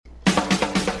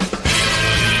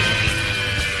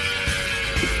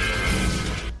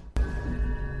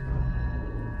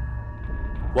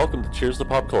Welcome to Cheers to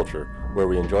Pop Culture, where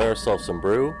we enjoy ourselves some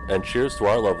brew and cheers to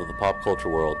our love of the pop culture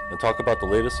world and talk about the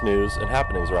latest news and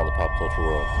happenings around the pop culture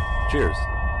world. Cheers.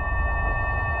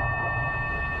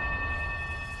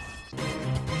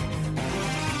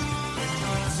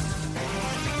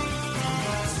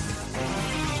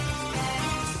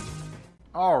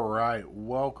 All right,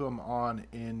 welcome on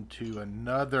into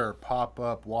another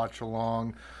pop-up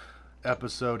watch-along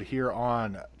episode here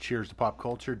on Cheers to Pop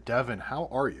Culture. Devin, how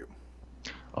are you?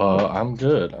 I'm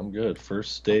good.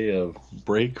 First day of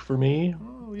break for me.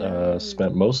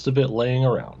 Spent most of it laying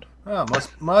around. Oh,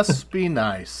 must be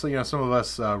nice. You know, some of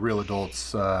us real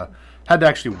adults had to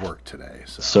actually work today.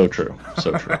 So true.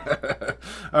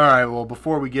 All right, well,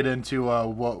 before we get into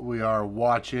what we are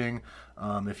watching,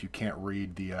 if you can't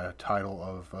read the title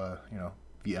of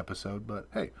the episode, but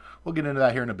hey, we'll get into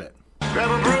that here in a bit. Grab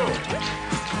a brew.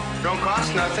 Don't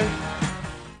cost nothing.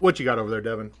 What you got over there,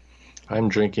 Devin? I'm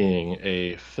drinking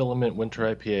a Filament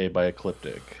Winter IPA by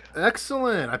Ecliptic.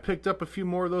 Excellent. I picked up a few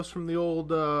more of those from the old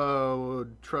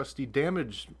trusty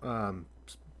damage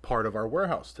part of our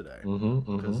warehouse today.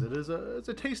 Because it's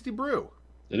a tasty brew.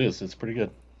 It is. It's pretty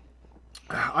good.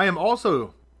 I am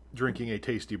also drinking a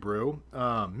tasty brew.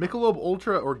 Michelob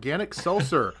Ultra Organic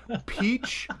Seltzer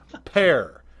Peach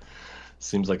Pear.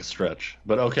 Seems like a stretch,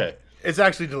 but okay. It's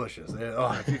actually delicious.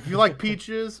 If you like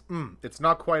peaches, it's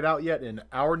not quite out yet in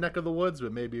our neck of the woods,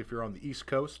 but maybe if you're on the East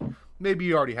Coast, maybe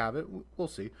you already have it. We'll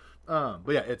see. But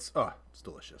yeah, it's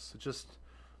delicious. It just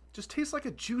tastes like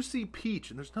a juicy peach,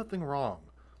 and there's nothing wrong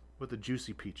with a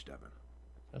juicy peach, Devin.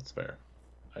 That's fair.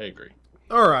 I agree.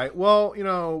 All right. Well,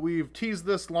 we've teased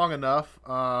this long enough,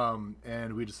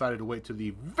 and we decided to wait to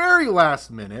the very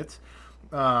last minute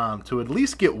to at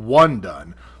least get one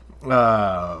done.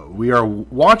 We are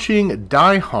watching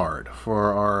Die Hard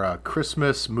for our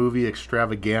Christmas movie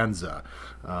extravaganza.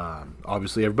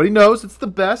 Obviously, everybody knows it's the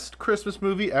best Christmas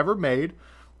movie ever made.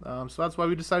 So that's why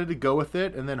we decided to go with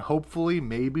it. And then hopefully,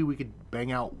 maybe we could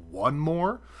bang out one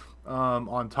more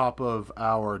on top of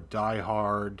our Die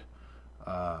Hard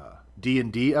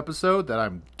D&D episode that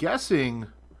I'm guessing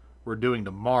we're doing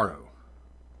tomorrow.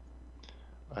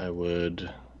 I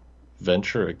would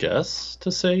venture a guess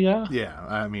to say yeah. Yeah,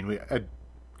 I mean,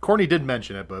 Corny did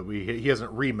mention it, but he hasn't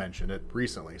re-mentioned it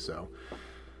recently, so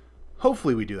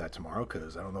hopefully we do that tomorrow,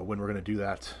 because I don't know when we're going to do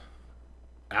that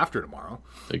after tomorrow.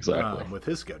 Exactly. With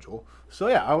his schedule. So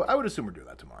yeah, I would assume we're doing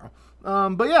that tomorrow.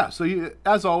 But yeah, so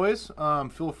as always,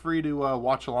 feel free to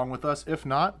watch along with us. If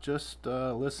not, just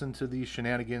listen to the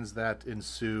shenanigans that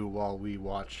ensue while we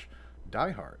watch Die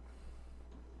Hard.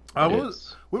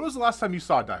 When was the last time you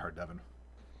saw Die Hard, Devin?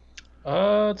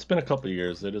 It's been a couple of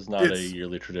years. It is not a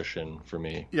yearly tradition for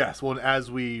me. Yes, well,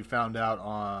 as we found out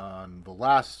on the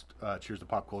last Cheers to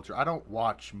Pop Culture, I don't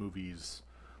watch movies,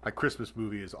 like Christmas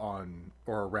movies, on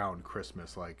or around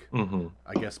Christmas, like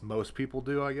I guess most people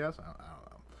do, I guess. I don't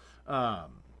know.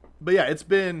 But yeah, it's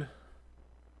been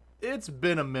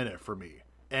a minute for me.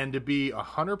 And to be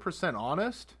 100%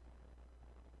 honest,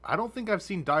 I don't think I've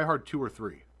seen Die Hard 2 or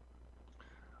 3.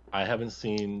 I haven't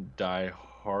seen Die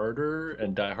Harder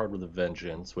and Die Hard with a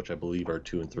Vengeance, which I believe are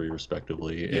 2 and 3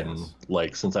 respectively, yes.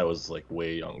 since I was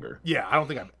way younger. Yeah, I don't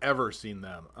think I've ever seen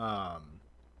them.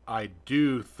 I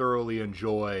do thoroughly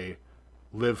enjoy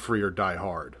Live Free or Die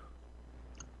Hard.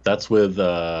 That's with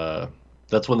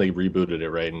that's when they rebooted it,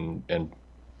 right? And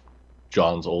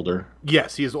John's older.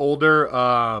 Yes, he is older.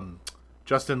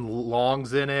 Justin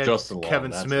Long's in it.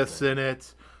 Kevin Smith's in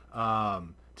it.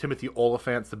 Timothy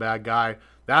Olyphant's the bad guy.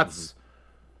 That's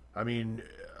I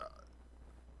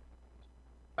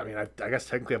guess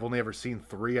technically I've only ever seen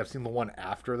 3. I've seen the one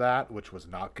after that, which was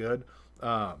not good.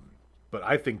 But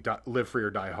I think Live Free or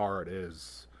Die Hard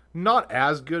is not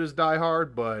as good as Die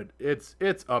Hard, but it's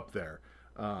up there.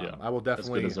 I will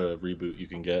definitely, as good as a reboot you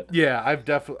can get. Yeah, I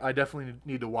definitely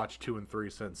need to watch 2 and 3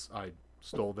 since I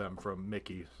stole them from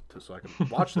Mickey so I can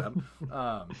watch them.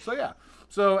 So yeah.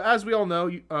 So as we all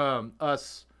know,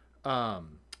 us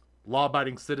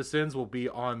law-abiding citizens will be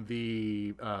on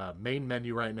the main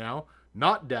menu right now.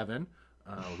 Not Devin.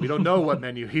 We don't know what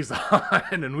menu he's on,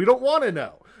 and we don't want to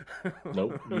know.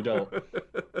 Nope, you don't.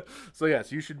 So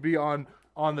yes, you should be on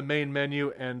the main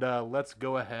menu, and let's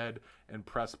go ahead and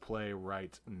press play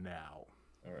right now.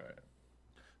 All right.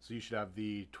 So you should have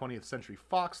the 20th Century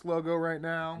Fox logo right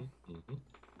now. Mm-hmm.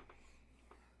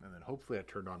 And then hopefully I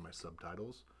turned on my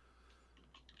subtitles.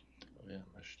 Oh yeah,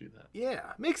 I should do that.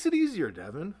 Yeah, makes it easier,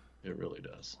 Devin. It really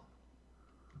does.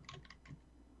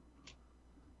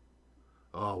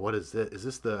 Oh, what is this?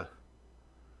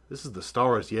 This is the Star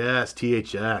Wars. Yes,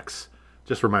 THX.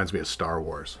 Just reminds me of Star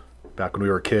Wars. Back when we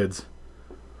were kids.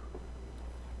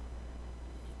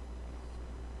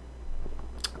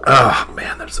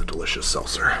 is a delicious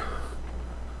seltzer.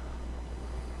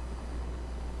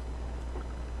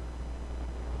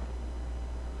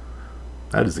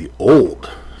 That is the old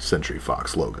Century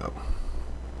Fox logo.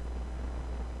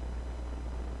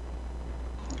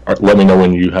 All right, let me know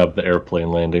when you have the airplane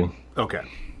landing. Okay.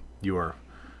 You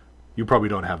probably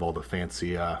don't have all the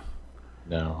fancy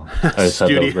No. I just have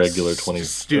the regular 20th,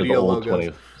 studio the old logos.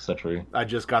 20th century. I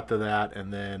just got to that,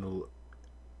 and then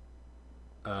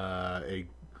a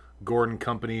Gordon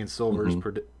Company and Silver's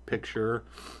picture.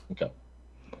 Okay.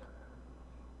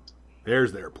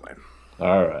 There's the airplane.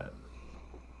 All right.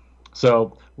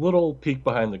 So, little peek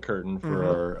behind the curtain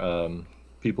for our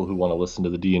people who want to listen to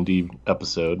the D&D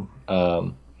episode.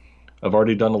 I've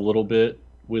already done a little bit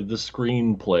with the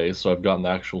screenplay, so I've gotten the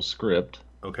actual script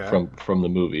from the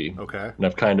movie. Okay. And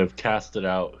I've kind of casted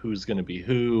out who's going to be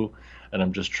who, and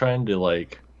I'm just trying to,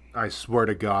 like... I swear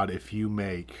to God, if you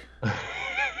make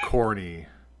Corny...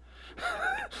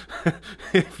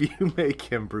 if you make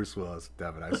him Bruce Willis,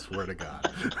 Devin, I swear to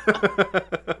God.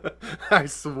 I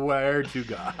swear to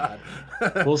God.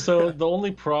 Well, so the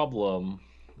only problem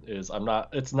is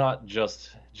it's not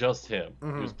just him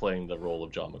who's playing the role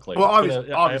of John McClane. Well,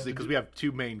 obviously, because we have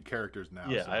two main characters now.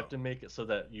 Yeah, so. I have to make it so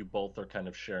that you both are kind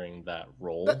of sharing that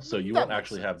role. So you won't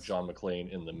actually have John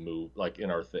McClane in the movie, like in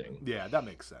our thing. Yeah, that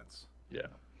makes sense. Yeah.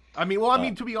 I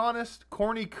mean, to be honest,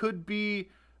 Corny could be,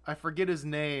 I forget his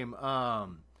name,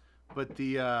 but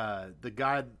the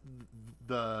guy,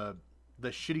 the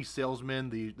shitty salesman,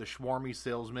 the schwarmy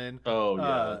salesman. Oh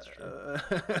yeah, that's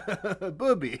true.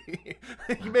 Booby,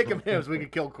 you make him so we can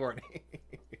kill Corny.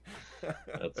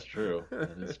 That's true.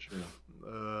 That is true.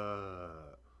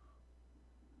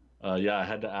 Yeah, I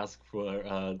had to ask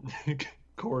for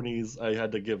Corny's. I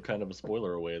had to give kind of a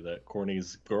spoiler away that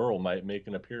Corny's girl might make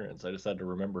an appearance. I just had to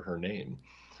remember her name.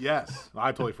 Yes,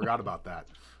 I totally forgot about that.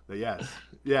 But yes,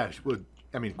 yeah.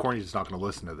 I mean, Corny's just not going to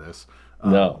listen to this.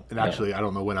 No. And actually, I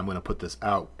don't know when I'm going to put this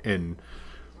out. And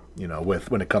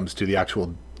when it comes to the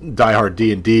actual Die Hard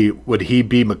D&D, would he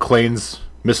be McClane's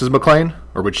Mrs. McClane,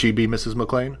 or would she be Mrs.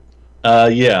 McClane?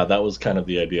 Yeah, that was kind of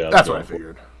the idea. That's what I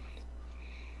figured.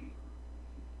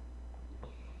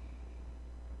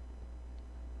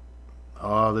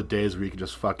 Oh, the days where you could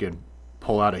just fucking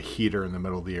pull out a heater in the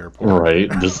middle of the airport. Right,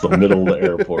 just the middle of the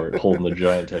airport, holding the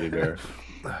giant teddy bear.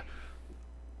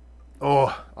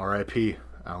 Oh, R.I.P.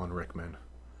 Alan Rickman.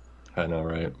 I know,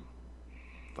 right?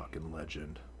 Fucking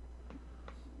legend.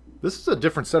 This is a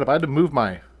different setup. I had to move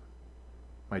my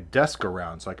desk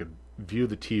around so I could view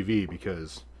the TV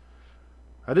because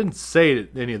I didn't say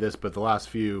any of this, but the last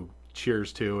few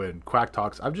Cheers to and Quack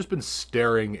Talks, I've just been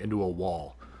staring into a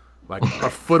wall, like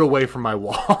a foot away from my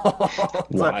wall.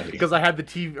 Why? Because I had the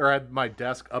TV or I had my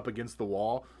desk up against the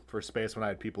wall for space when I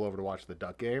had people over to watch the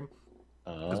Duck game.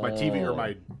 Because my TV or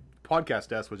my podcast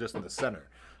desk was just in the center.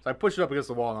 So I pushed it up against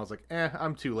the wall and I was like,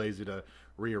 I'm too lazy to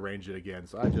rearrange it again.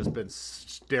 So I've just been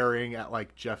staring at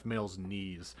like Jeff Mills'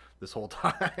 knees this whole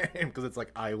time because it's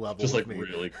like eye level just with like me.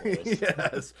 Really close.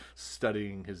 Yes,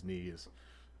 studying his knees.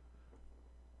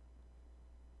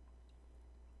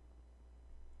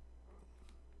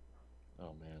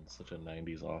 Oh man, such a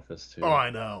 90s office too. Oh, I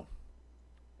know.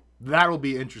 That'll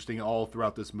be interesting all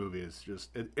throughout this movie.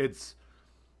 It's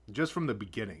just from the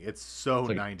beginning. It's so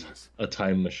like 90s. A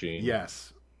time machine.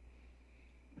 Yes.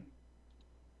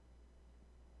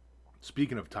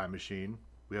 Speaking of time machine,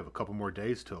 we have a couple more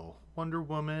days till Wonder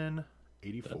Woman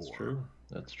 84.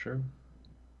 That's true.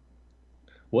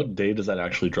 What day does that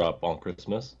actually drop on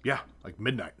Christmas? Yeah, like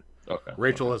midnight. Okay.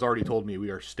 Rachel has already told me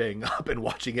we are staying up and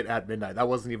watching it at midnight. That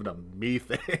wasn't even a me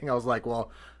thing. I was like,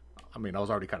 well, I mean, I was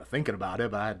already kind of thinking about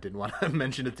it, but I didn't want to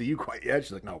mention it to you quite yet.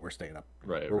 She's like, no, we're staying up.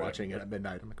 Right. We're watching it at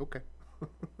midnight. I'm like, okay.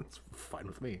 That's fine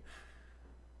with me.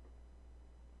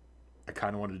 I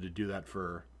kind of wanted to do that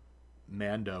for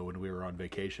Mando when we were on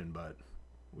vacation, but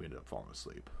we ended up falling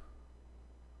asleep.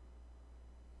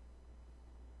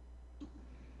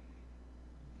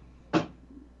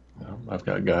 I've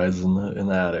got guys in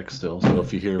the attic still, so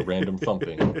if you hear random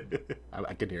thumping,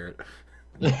 I can hear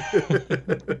it.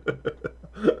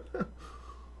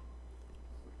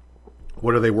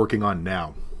 What are they working on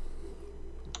now?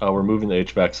 we're moving the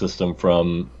HVAC system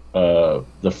from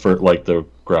the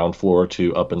ground floor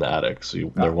to up in the attic,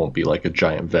 so there won't be like a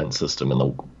giant vent system in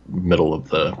the middle of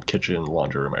the kitchen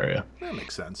laundry room area. That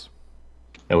makes sense.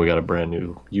 And we got a brand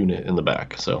new unit in the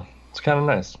back, so it's kind of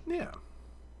nice. Yeah.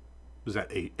 Was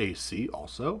that AC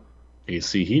also?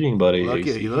 AC heating, buddy.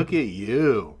 Look at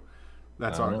you.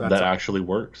 That's that actually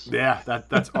works. Yeah,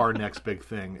 that's our next big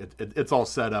thing. It's all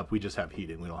set up. We just have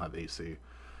heating. We don't have AC.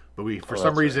 But we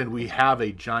have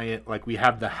a giant, like we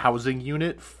have the housing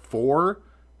unit for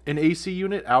an AC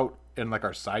unit out in like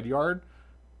our side yard,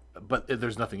 but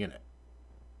there's nothing in it.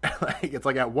 Like, it's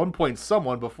like at one point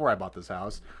someone before I bought this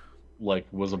house, Like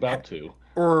was about to.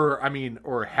 or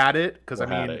had it, because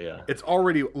Yeah. it's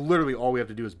already literally all we have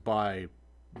to do is buy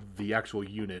the actual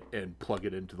unit and plug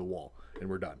it into the wall, and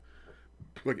we're done.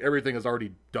 Like everything is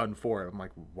already done for it. I'm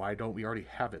like, why don't we already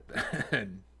have it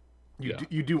then?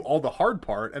 You do all the hard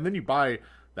part, and then you buy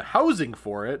the housing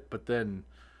for it, but then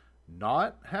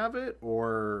not have it,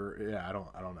 or I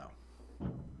don't know.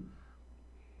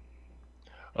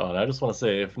 Oh, and I just want to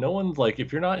say, if no one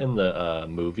if you're not in the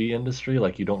movie industry,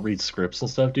 like you don't read scripts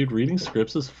and stuff, dude, reading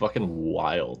scripts is fucking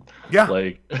wild. Yeah,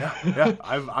 like yeah.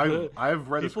 I've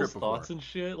read the people's script before. thoughts and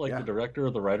shit, like Yeah. the director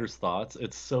or the writer's thoughts.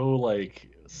 It's so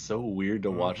weird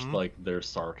to watch like their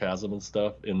sarcasm and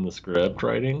stuff in the script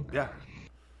writing. Yeah,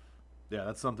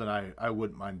 that's something I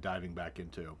wouldn't mind diving back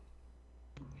into.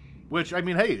 Which, I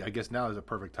mean, hey, I guess now is a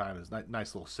perfect time. It's a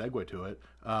nice little segue to it.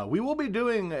 We will be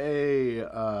doing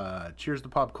a Cheers to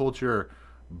Pop Culture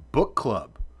book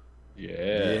club.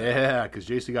 Yeah, because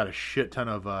JC got a shit ton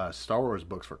of Star Wars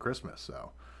books for Christmas.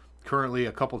 So, currently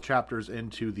a couple chapters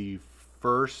into the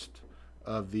first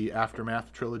of the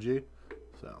Aftermath trilogy.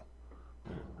 So,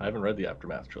 I haven't read the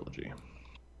Aftermath trilogy.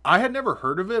 I had never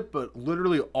heard of it, but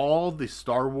literally all the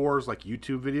Star Wars like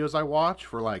YouTube videos I watch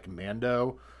for like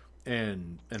Mando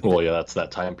and Well, yeah, that's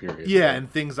that time period. yeah, and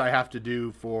things I have to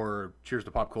do for Cheers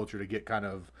to Pop Culture to get kind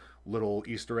of little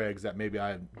Easter eggs that maybe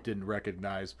I didn't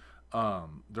recognize.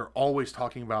 They're always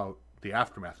talking about the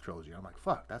Aftermath trilogy. I'm like,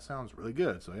 fuck, that sounds really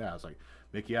good. So yeah, I was like,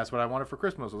 Mickey asked what I wanted for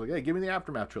Christmas. I was like, hey, give me the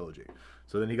Aftermath trilogy.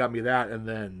 So then he got me that, and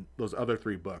then those other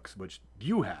 3 books, which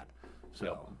you had. So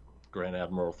Yep. Grand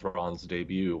Admiral Thrawn's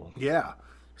debut. yeah,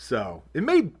 so it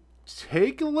may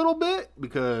take a little bit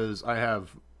because I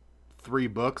have 3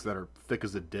 books that are thick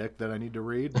as a dick that I need to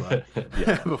read, but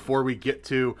before we get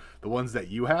to the ones that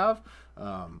you have.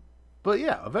 But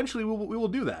yeah, eventually we will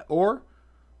do that. Or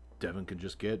Devin can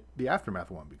just get the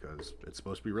Aftermath one because it's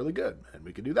supposed to be really good, and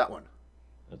we can do that one.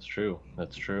 That's true.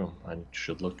 I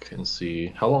should look and see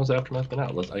how long's Aftermath been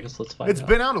out. Let's find out. It's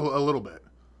been out a little bit.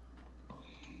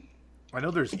 I know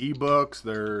there's ebooks,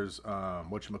 there's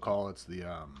whatchamacallits, the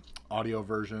audio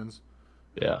versions,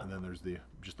 Yeah. and then there's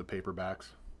just the paperbacks.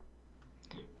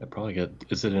 I probably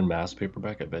is it in mass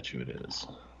paperback? I bet you it is.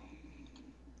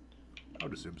 I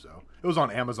would assume so. It was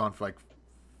on Amazon for like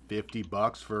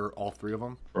 $50 for all 3 of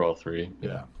them. For all 3.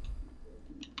 Yeah.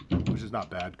 Which is not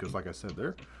bad because, like I said,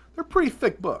 they're pretty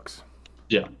thick books.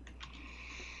 Yeah.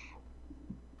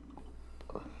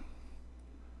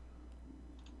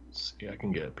 Let's see, I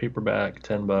can get paperback,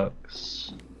 $10.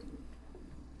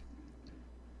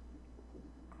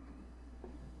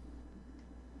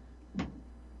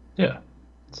 Yeah,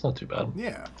 it's not too bad.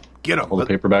 Yeah, get them. All the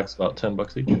paperbacks about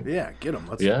 $10 each. Yeah, get them.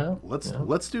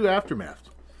 Let's do Aftermath.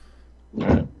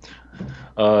 All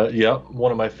right. Yeah,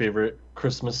 one of my favorite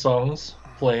Christmas songs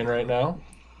playing right now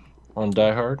on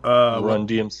Die Hard. Run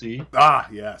DMC. Ah,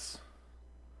 yes.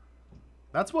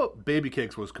 That's what Baby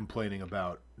Cakes was complaining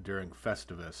about during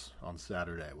Festivus on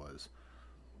Saturday. Was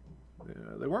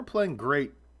they weren't playing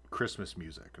great Christmas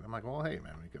music, and I'm like, well, hey,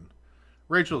 man, we can.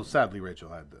 Sadly, Rachel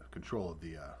had the control of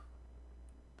the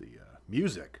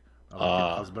music. But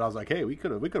I was like, hey, we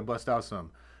could bust out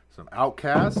some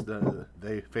Outkast.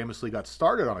 They famously got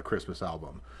started on a Christmas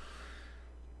album.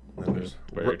 And there's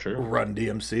Very true. Run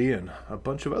DMC and a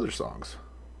bunch of other songs.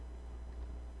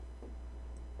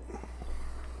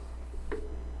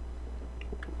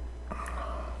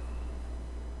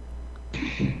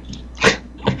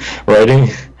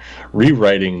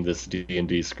 Rewriting this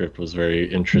D&D script was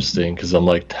very interesting because I'm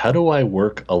like, how do I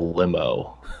work a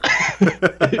limo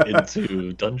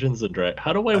into Dungeons and Dragons?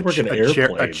 How do I work an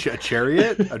airplane? A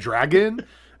chariot? A dragon?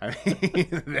 I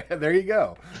mean, there you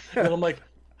go. And I'm like,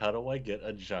 how do I get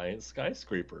a giant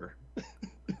skyscraper?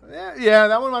 Yeah,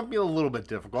 that one might be a little bit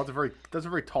difficult. That's a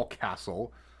very tall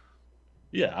castle.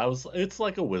 Yeah, it's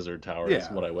like a wizard tower is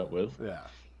what I went with. Yeah.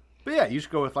 But yeah, you should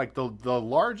go with like the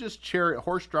largest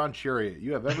horse-drawn chariot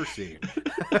you have ever seen.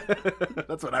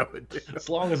 That's what I would do. As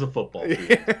long as a football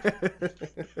field.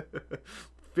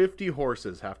 50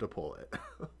 horses have to pull it.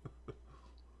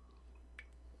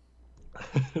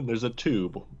 There's a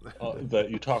tube that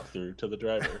you talk through to the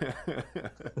driver.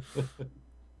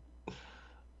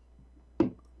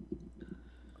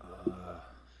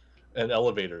 And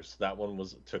elevators. That one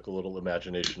took a little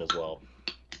imagination as well.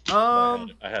 I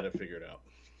had it figured out.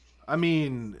 I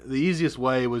mean, the easiest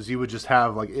way was you would just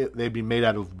have they'd be made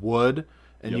out of wood,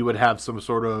 and you would have some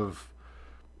sort of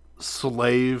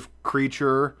slave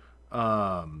creature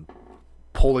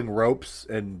pulling ropes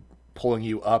and pulling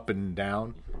you up and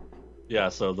down. Yeah,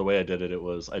 so the way I did it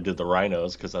was I did the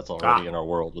rhinos because that's already in our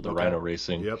world with the Okay. rhino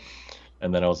racing. Yep.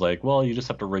 And then I was like, well, you just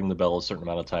have to ring the bell a certain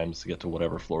amount of times to get to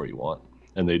whatever floor you want,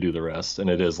 and they do the rest. And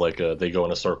it is like they go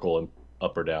in a circle and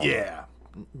up or down. Yeah.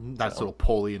 That's little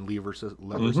pulley and lever system.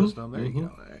 There you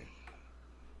go. Hey.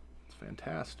 It's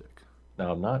fantastic.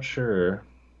 Now I'm not sure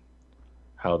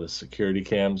how the security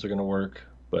cams are going to work,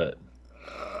 but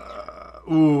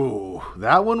Ooh,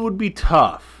 that one would be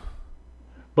tough.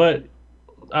 but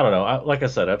I don't know. Like I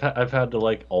said, I've had to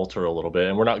like alter a little bit,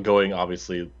 and we're not going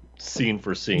obviously scene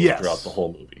for scene Yes. throughout the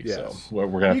whole movie. Yes. So we're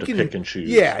gonna have to pick and choose.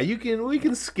 Yeah, you can. We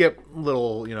can skip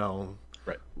little,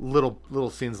 Right. little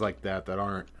scenes like that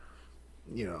aren't,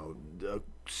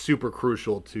 super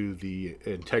crucial to the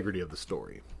integrity of the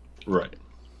story. Right.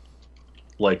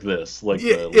 Like this, like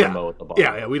Yeah, the limo at the bottom.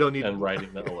 Yeah, we don't need and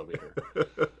riding the elevator.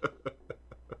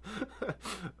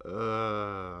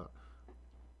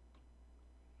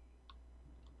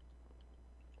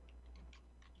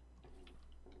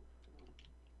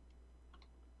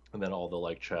 And then all the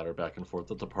like chatter back and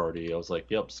forth at the party. I was like,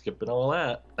 "Yep, skipping all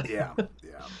that." yeah,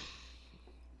 yeah.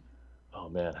 Oh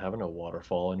man, having a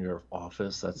waterfall in your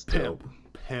office—that's dope.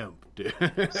 Pimp, dude.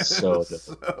 So dope.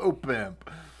 So pimp.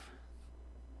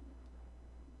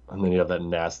 And then you have that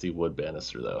nasty wood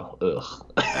banister, though.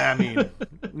 Ugh. I mean,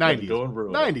 90s. Go and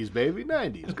ruin it. 90s, baby.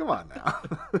 90s. Come on now.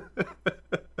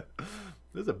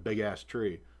 This is a big ass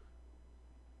tree.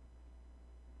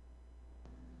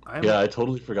 Yeah, I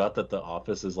totally forgot that the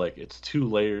office is like it's two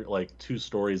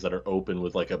stories that are open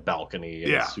with like a balcony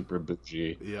and Yeah. it's super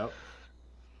bougie. Yep.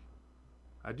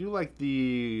 I do like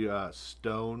the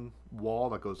stone wall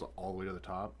that goes all the way to the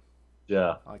top.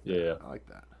 Yeah, I like yeah, that. yeah. I like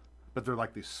that. But they're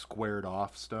like these squared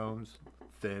off stones,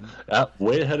 thin.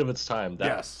 Way ahead of its time. That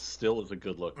Yes. still is a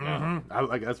good look now. I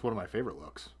like that's one of my favorite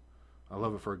looks. I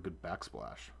love it for a good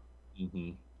backsplash. Hmm.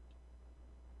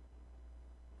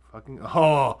 Fucking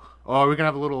are we gonna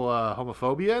have a little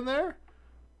homophobia in there?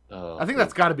 I think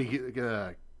that's got to be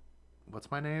what's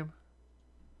my name?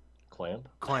 Clamp.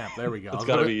 Clamp. There we go. It's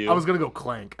gotta be you. I was gonna go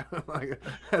Clank. Like,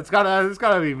 it's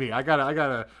gotta be me. I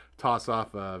gotta toss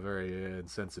off a very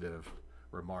insensitive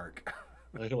remark.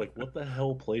 Like, what the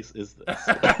hell place is this?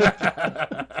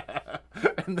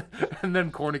 and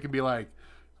then Corny can be like,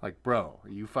 bro,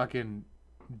 you fucking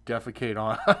defecate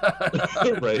on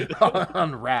Right.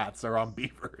 on rats or on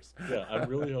beavers. Yeah, I'm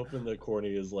really hoping that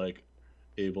Corny is like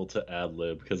able to ad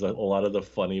lib because a lot of the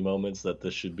funny moments that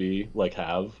this should be like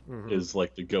is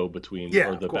like the go between Yeah,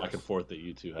 or the of course. back and forth that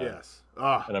you two have. Yes.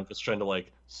 And I'm just trying to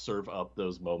like serve up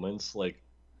those moments like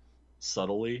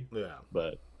subtly, Yeah.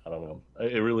 but I don't know.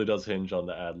 It really does hinge on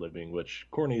the ad libbing, which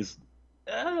Corny's,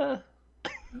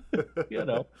 you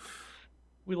know,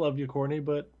 we love you, Corny,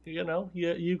 but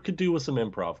you could do with some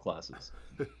improv classes.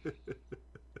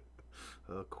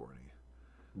 Oh, Corny.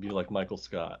 Be like Michael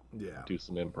Scott. Yeah. Do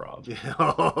some improv.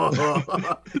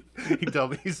 he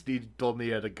told me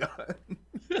he had a gun.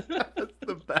 That's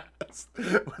the best.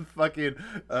 With fucking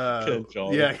Ken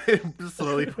Jeong. yeah, he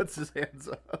slowly puts his hands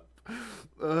up.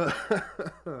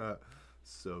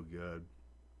 So good.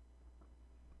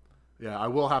 Yeah, I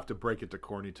will have to break it to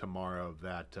Corny tomorrow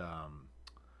that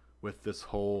with this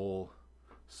whole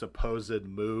supposed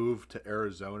move to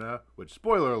Arizona, which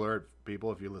spoiler alert,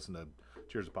 people, if you listen to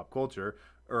Cheers to Pop Culture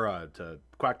or to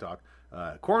Quack Talk,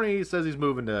 Corny says he's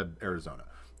moving to Arizona.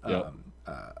 Yep.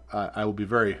 I will be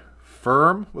very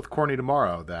firm with Corny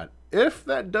tomorrow that if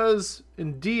that does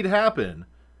indeed happen,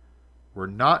 we're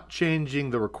not changing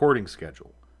the recording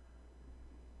schedule.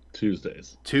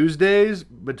 Tuesdays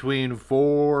between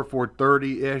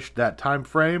 4:30 ish, that time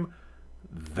frame,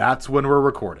 that's when we're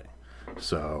recording.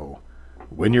 So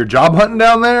when you're job hunting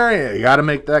down there, you got to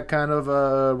make that kind of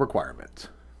a requirement.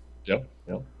 Yep.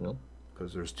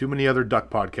 Because there's too many other duck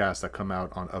podcasts that come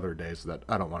out on other days that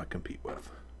I don't want to compete with.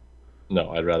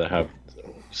 No, I'd rather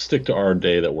stick to our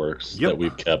day that works, Yep. that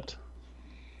we've kept.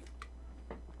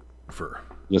 For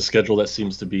The schedule that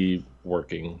seems to be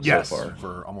working yes, so far.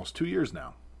 for almost 2 years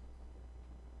now.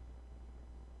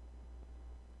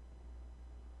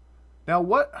 Now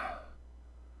what?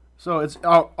 So it's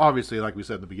obviously, like we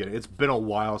said in the beginning, it's been a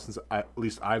while since at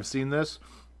least I've seen this.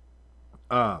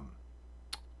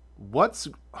 What's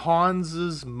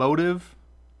Hans's motive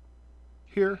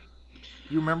here?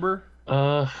 You remember?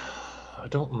 I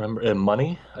don't remember.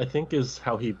 Money, I think, is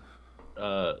how he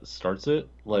starts it.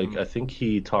 Like, I think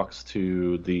he talks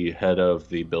to the head of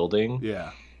the building.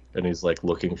 Yeah. And he's like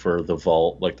looking for the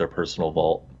vault, like their personal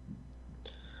vault,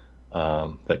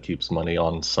 that keeps money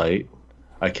on site.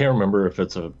 I can't remember if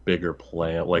it's a bigger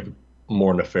plan. Like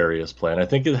more nefarious plan. I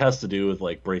think it has to do with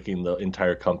like breaking the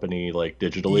entire company like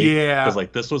digitally. Yeah. Because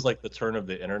like this was like the turn of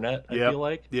the internet, I Yep. feel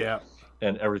like. Yeah.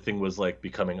 And everything was like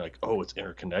becoming like, oh, it's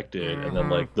interconnected, and then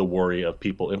like the worry of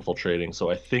people infiltrating.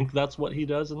 So I think that's what he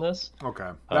does in this.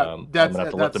 Okay. I'm gonna have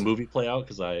to let the movie play out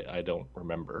because I don't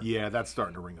remember. Yeah, that's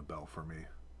starting to ring a bell for me.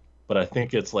 But I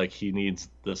think it's like he needs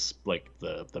this like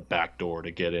the back door to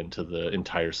get into the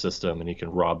entire system, and he can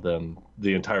rob them,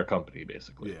 the entire company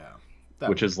basically. Yeah.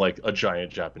 Which is like a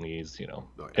giant Japanese,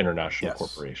 international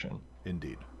corporation.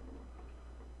 Indeed.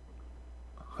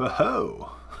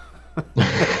 Ho-ho.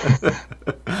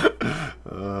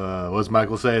 What does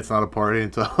Michael say? It's not a party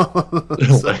until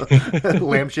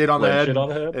lampshade on the head,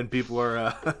 and people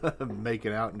are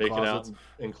making out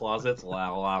in closets. La,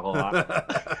 la,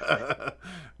 la.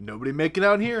 Nobody making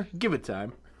out in here. Give it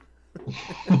time.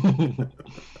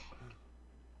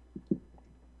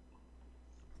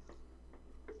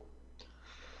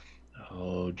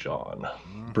 Oh, John.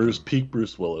 Peak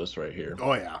Bruce Willis right here.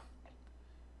 Oh, yeah.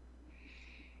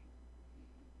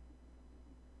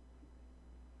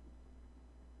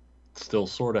 Still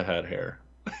sort of had hair.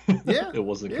 Yeah. It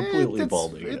wasn't completely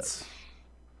balding yet.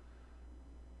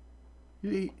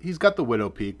 He's got the widow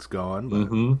peaks going.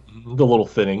 But... The little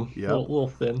thinning. Yeah. Little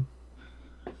thin.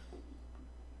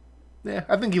 Yeah,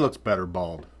 I think he looks better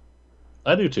bald.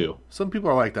 I do too. Some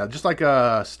people are like that. Just like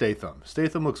Statham.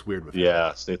 Statham looks weird with him.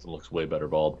 Yeah, Statham looks way better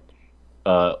bald.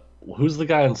 Who's the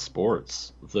guy in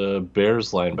sports? The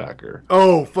Bears linebacker.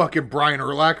 Oh, fucking Brian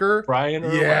Urlacher? Brian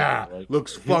Urlacher. Yeah. Like,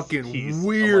 looks fucking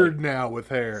weird now with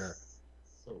hair.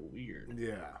 So weird.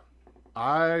 Yeah.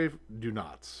 I do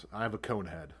not. I have a cone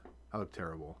head. I look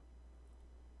terrible.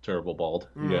 Terrible bald.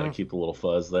 You gotta keep the little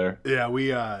fuzz there. Yeah,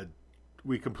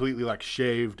 we completely like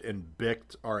shaved and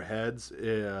bicked our heads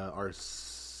our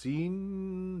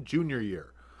junior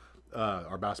year,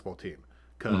 our basketball team,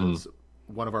 because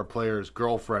one of our players'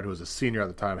 girlfriend, who was a senior at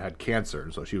the time, had cancer,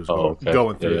 so she was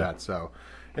going through that. So,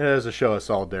 and as a show of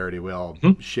solidarity, we all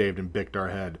shaved and bicked our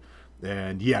head,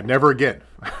 and never again.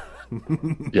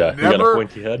 Yeah, you got a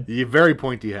pointy head. You very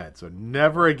pointy head, so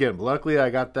never again. But luckily, I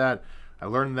got that. I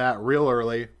learned that real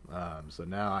early, so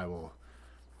now I will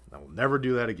never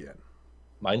do that again.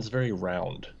 Mine's very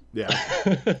round. Yeah,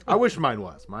 I wish mine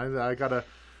was. I got a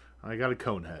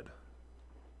cone head.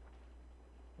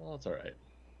 Well, that's all right.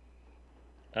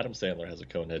 Adam Sandler has a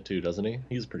cone head too, doesn't he?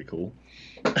 He's pretty cool.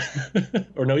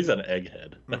 Or no, he's an egg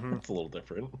head. That's a little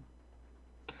different.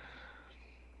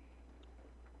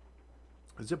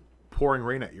 Is it pouring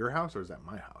rain at your house, or is that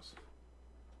my house?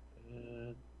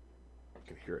 I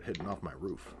can hear it hitting off my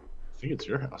roof. I think it's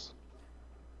your house.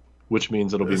 Which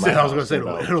means it'll be my house. I was going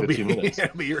to say,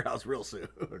 it'll be your house real soon.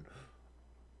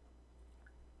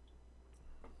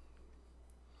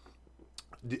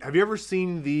 Have you ever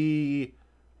seen the...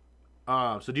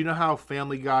 so do you know how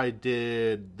Family Guy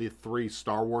did the 3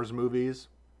 Star Wars movies?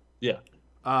 Yeah.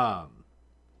 I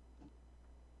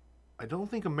don't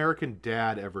think American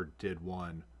Dad ever did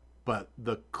one, but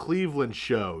the Cleveland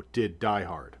Show did Die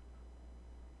Hard.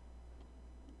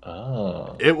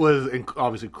 Oh. It was,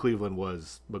 obviously Cleveland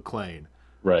was McClane.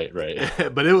 Right.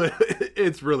 But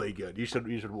it's really good. You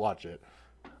should watch it.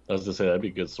 I was to say that'd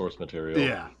be good source material.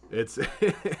 Yeah, it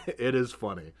is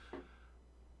funny.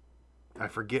 I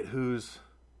forget who's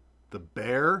the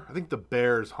bear. I think the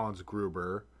bear's Hans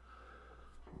Gruber.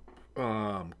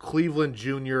 Cleveland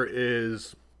Jr.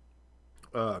 is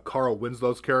Carl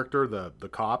Winslow's character, the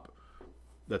cop.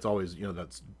 That's always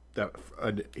that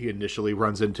he initially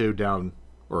runs into down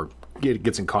or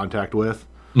gets in contact with.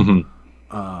 Can't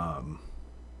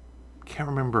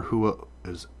remember who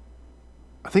is.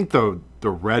 I think the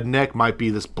redneck might be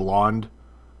this blonde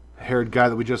haired guy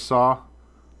that we just saw.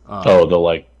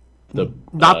 The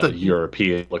not the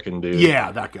European looking dude.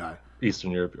 Yeah, that guy.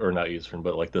 Eastern Europe, or not Eastern,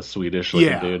 but like the Swedish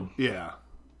looking dude. Yeah.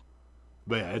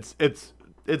 But yeah,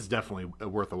 it's definitely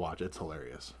worth a watch. It's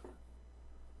hilarious.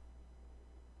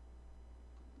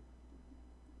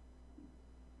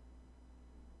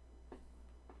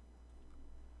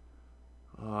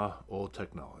 Old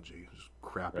technology, just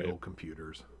crappy old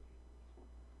computers.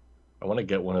 I want to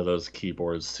get one of those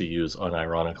keyboards to use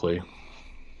unironically.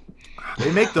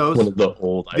 They make those. One of the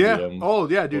old IBM. Oh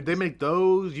yeah, dude. They make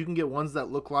those. You can get ones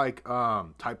that look like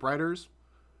typewriters.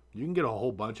 You can get a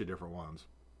whole bunch of different ones.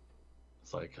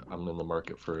 It's like I'm in the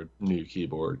market for a new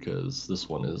keyboard because this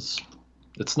one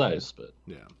it's nice, but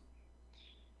yeah,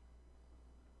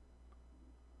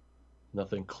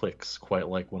 nothing clicks quite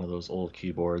like one of those old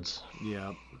keyboards.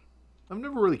 Yeah, I've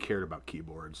never really cared about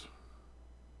keyboards.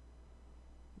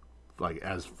 Like,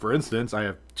 as for instance, I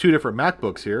have 2 different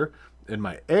MacBooks here, and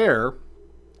my Air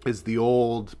is the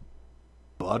old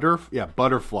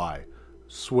butterfly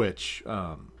switch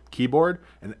keyboard,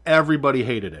 and everybody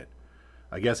hated it.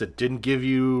 I guess it didn't give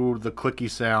you the clicky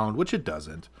sound, which it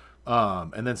doesn't.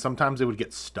 And then sometimes it would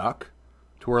get stuck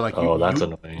to where like that's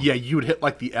annoying. Yeah, you would hit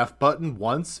like the F button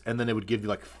once, and then it would give you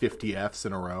like 50 Fs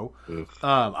in a row. Oof.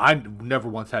 I never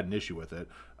once had an issue with it.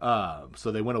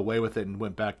 So they went away with it and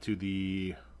went back to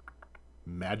the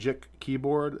Magic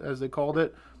keyboard, as they called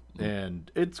it,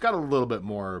 and it's got a little bit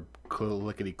more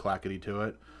clickety clackety to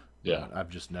it. Yeah, I've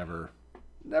just never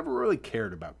really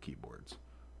cared about keyboards.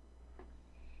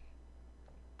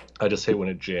 I just hate when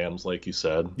it jams, like you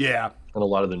said. Yeah, and a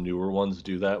lot of the newer ones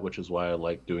do that, which is why I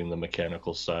like doing the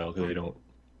mechanical style, because they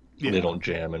don't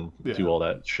jam and do all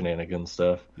that shenanigan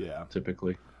stuff. Yeah,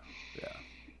 typically.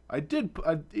 Yeah,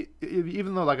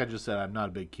 even though, like I just said, I'm not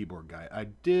a big keyboard guy, I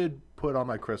did put on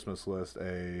my Christmas list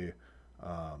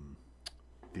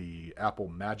the Apple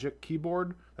Magic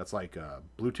keyboard that's like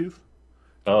Bluetooth.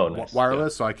 Oh, nice.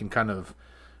 Wireless, so I can kind of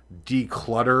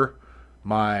declutter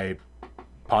my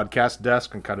podcast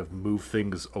desk and kind of move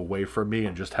things away from me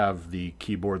and just have the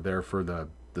keyboard there for the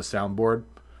soundboard.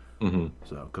 Mm-hmm.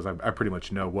 So, because I pretty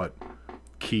much know what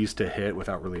keys to hit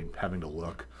without really having to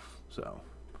look. So,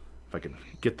 if I can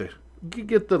get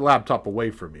the laptop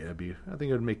away from me, I think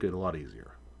it would make it a lot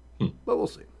easier. But we'll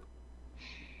see.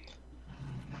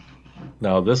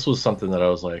 Now, this was something that I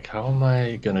was like, how am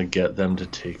I going to get them to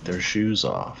take their shoes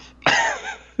off?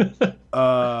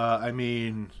 I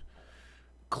mean,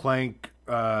 Clank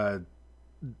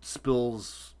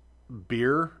spills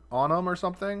beer on them or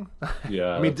something.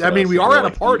 Yeah. I mean, we are at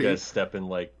a party. You guys step in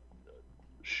like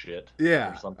shit.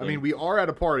 Yeah. Or something. I mean, we are at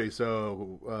a party,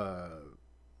 so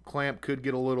Clamp could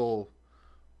get a little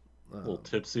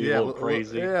tipsy, a little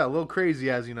crazy. A little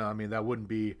crazy, as you know. I mean, that wouldn't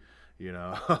be,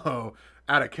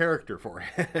 out of character for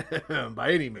him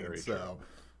by any means. So,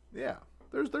 yeah,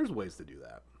 there's ways to do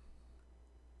that.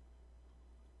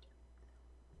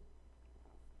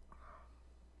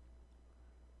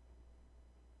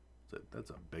 That's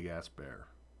a big ass bear.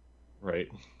 Right.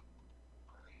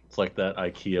 It's like that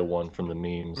IKEA one from the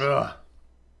memes. Ugh.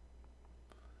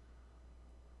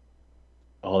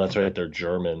 Oh, that's right. They're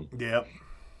German. Yep.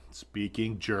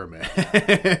 Speaking German.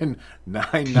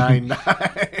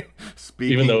 999.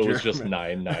 Speaking Even though it German. was just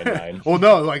 999. Well,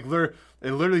 no, like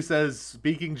it literally says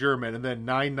speaking German and then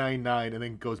 999 and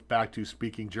then goes back to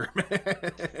speaking German.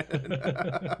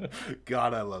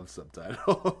 God, I love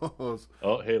subtitles.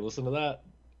 Oh, hey, listen to that.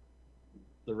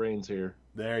 The rain's here.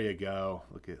 There you go.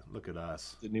 Look at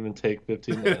us. Didn't even take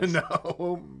 15 minutes.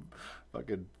 No.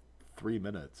 Fucking 3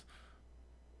 minutes.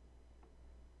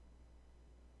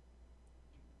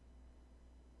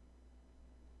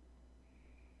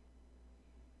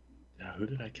 Yeah, who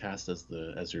did I cast as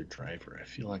your driver? I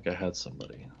feel like I had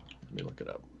somebody. Let me look it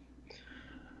up.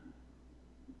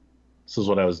 This is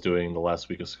what I was doing the last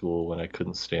week of school when I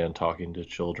couldn't stand talking to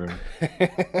children.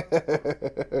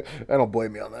 I don't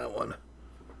blame you on that one.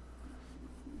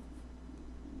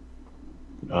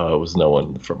 It was no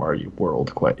one from our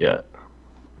world quite yet.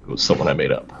 It was someone I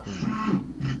made up.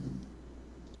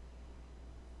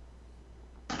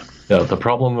 Yeah, the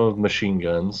problem of machine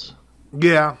guns.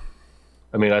 Yeah.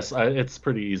 I mean, it's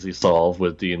pretty easy solved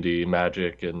with D&D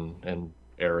magic and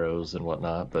arrows and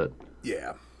whatnot, but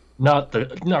yeah, not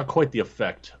quite the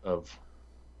effect of,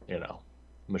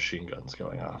 machine guns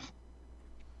going off.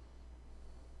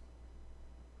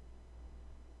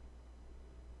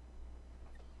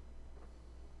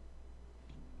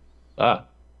 Ah,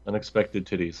 unexpected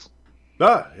titties.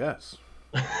 Ah, yes.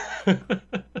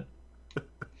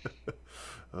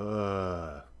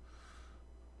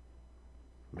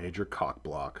 Major cock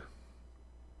block.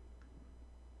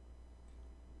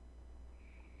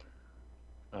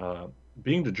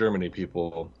 Being to Germany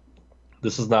people,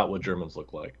 this is not what Germans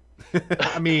look like.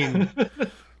 I mean,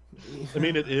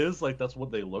 it is like that's what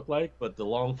they look like, but the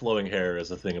long flowing hair is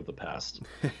a thing of the past.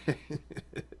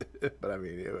 But I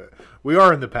mean, we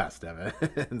are in the past,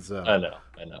 Evan. So I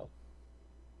know.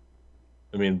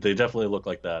 I mean, they definitely look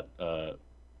like that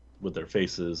with their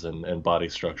faces and body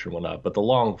structure and whatnot, but the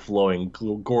long flowing,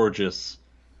 gorgeous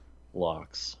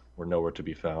locks were nowhere to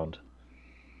be found.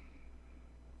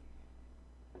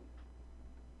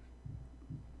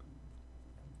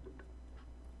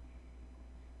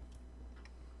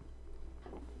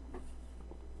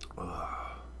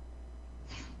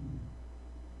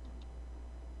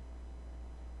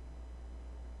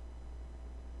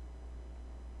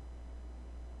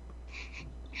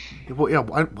 Well, yeah.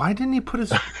 Why didn't he put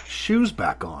his shoes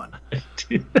back on?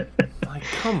 Like,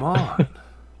 come on.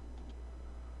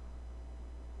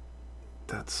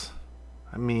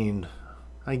 I mean,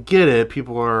 I get it.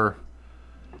 People are,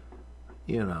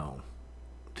 you know,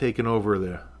 taking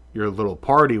over your little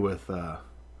party with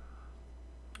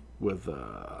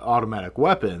automatic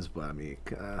weapons, but I mean,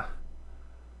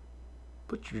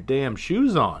 put your damn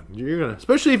shoes on. You're gonna,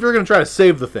 especially if you're gonna try to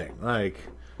save the thing. Like,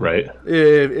 Right.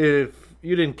 if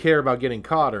you didn't care about getting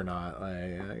caught or not,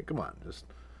 like come on, just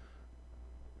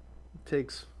it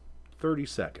takes 30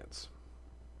 seconds,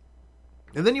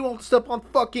 and then you won't step on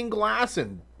fucking glass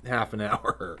in half an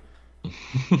hour.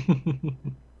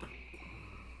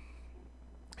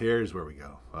 Here's where we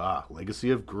go.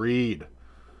 Legacy of Greed.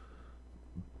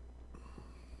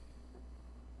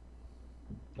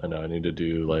 I know I need to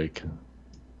do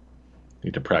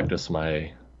need to practice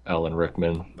my Alan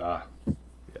Rickman.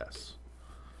 Yes.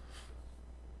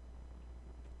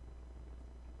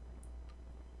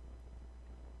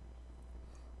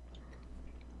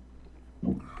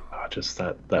 Just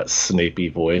that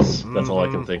Snapey voice. That's all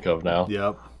I can think of now.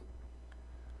 Yep.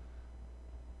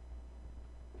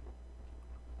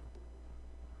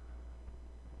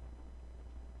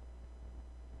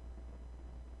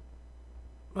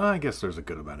 Well, I guess there's a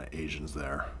good amount of Asians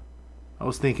there. I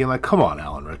was thinking, like, come on,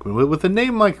 Alan Rickman. With a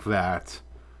name like that,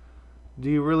 do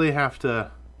you really have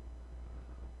to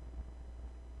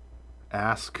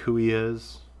ask who he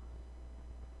is?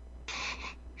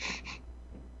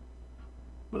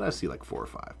 But I see like 4 or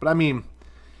 5. But I mean,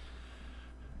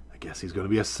 I guess he's going to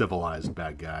be a civilized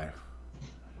bad guy.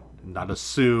 Not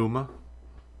assume.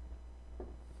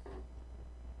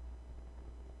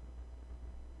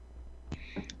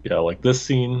 Yeah, like this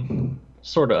scene,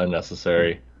 sort of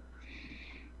unnecessary.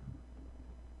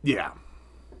 Yeah.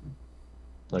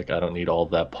 Like, I don't need all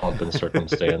that pomp and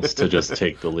circumstance to just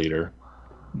take the leader.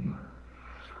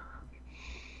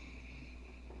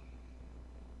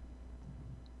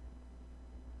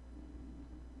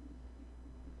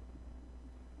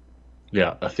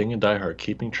 Yeah, a thing in Die Hard,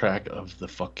 keeping track of the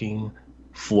fucking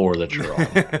floor that you're on.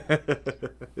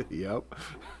 Yep.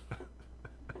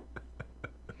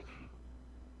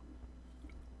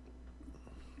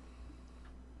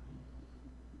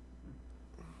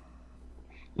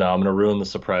 Now I'm gonna ruin the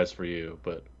surprise for you,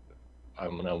 but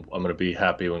I'm gonna be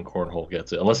happy when Cornhole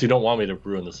gets it. Unless you don't want me to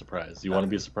ruin the surprise. You want to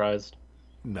be surprised?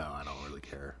 No, I don't really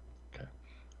care. Okay.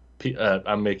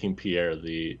 I'm making Pierre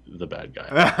the bad guy.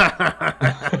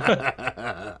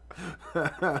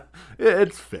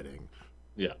 It's fitting.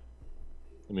 Yeah.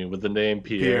 I mean, with the name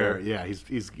Pierre. Yeah, he's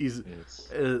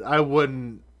I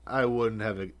wouldn't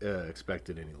have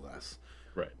expected any less.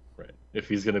 Right. If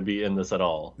he's gonna be in this at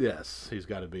all. Yes, he's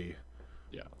got to be.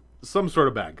 Yeah. Some sort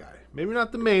of bad guy. Maybe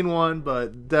not the main one,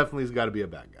 but definitely he's got to be a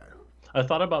bad guy. I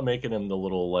thought about making him the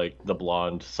little, the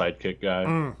blonde sidekick guy.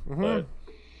 Mm-hmm. But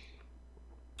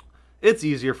it's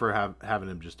easier for having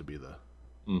him just to be the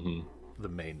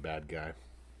main bad guy.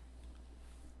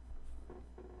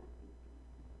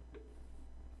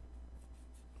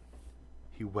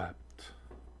 He wept.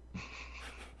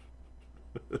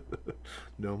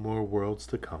 No more worlds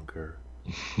to conquer.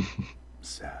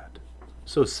 Sad.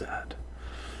 So sad.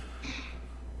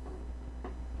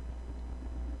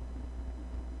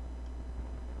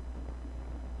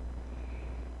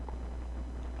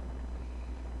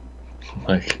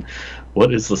 Like,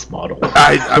 what is this model?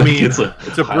 I mean, it's a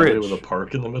highway bridge with a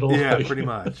park in the middle. Yeah, Like... pretty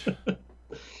much. I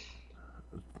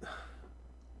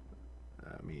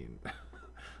mean,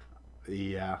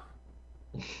 yeah.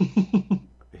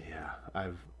 Yeah,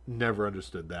 I've never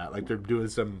understood that. Like, they're doing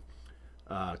some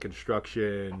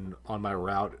construction on my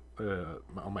route,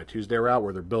 on my Tuesday route,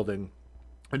 where they're building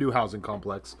a new housing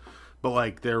complex. But,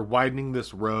 like, they're widening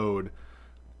this road,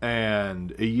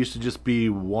 and it used to just be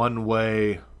one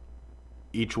way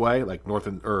each way, like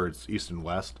it's east and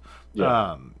west.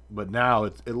 Yeah. But now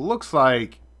it looks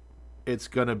like it's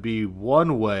gonna be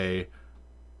one way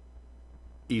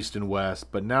east and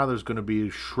west, but now there's gonna be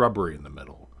shrubbery in the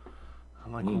middle.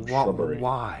 I'm like,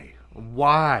 why?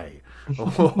 Why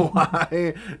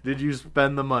did you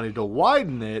spend the money to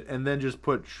widen it and then just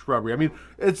put shrubbery? I mean,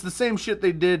 it's the same shit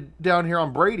they did down here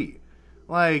on Brady.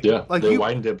 Like they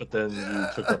widened it, but then you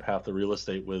took up half the real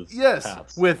estate with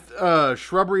paths. With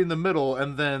shrubbery in the middle,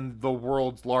 and then the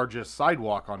world's largest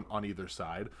sidewalk on either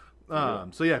side.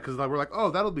 So yeah, because we're like,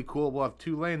 oh, that'll be cool. We'll have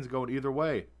 2 lanes going either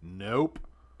way. Nope.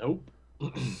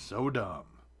 So dumb.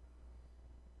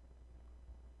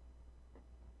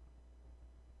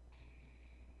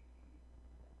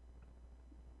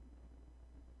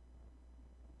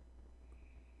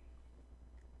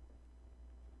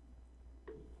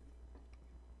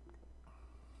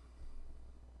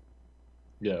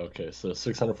 Yeah, okay. So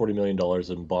 $640 million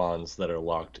in bonds that are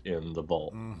locked in the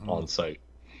vault on site.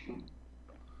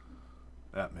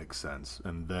 That makes sense.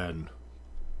 And then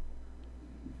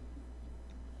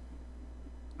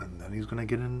And then he's gonna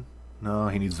get in. No,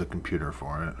 he needs the computer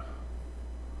for it.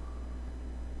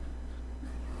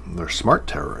 They're smart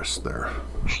terrorists there.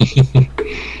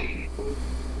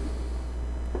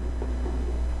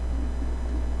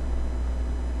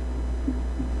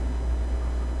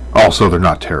 Also, they're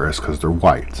not terrorists because they're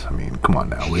white. I mean, come on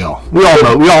now. We all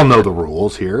know the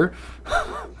rules here.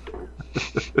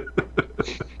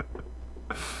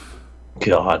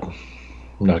 God,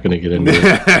 I'm not going to get into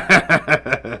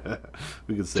it.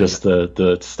 We can say just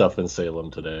the stuff in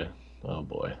Salem today. Oh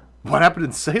boy. What happened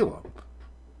in Salem?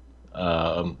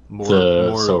 So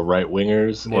right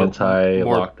wingers,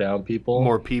 anti-lockdown people.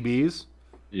 More PBs.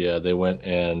 Yeah, they went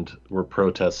and were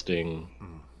protesting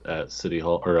at City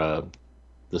Hall or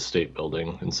the State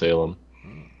Building in Salem.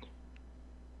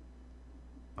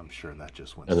 I'm sure that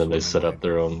just went. And then they set up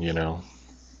their own,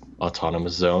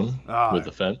 autonomous zone with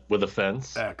a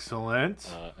fence. Excellent.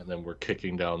 And then we're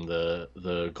kicking down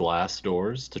the glass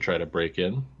doors to try to break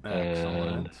in.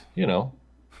 Excellent.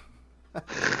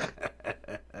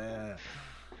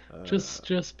 And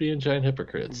just being giant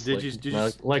hypocrites.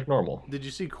 Like normal. Did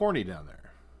you see Corny down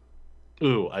there?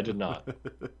 Ooh, I did not.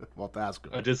 Well, ask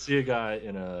him. I did see a guy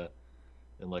in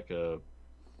like a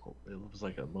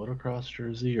motocross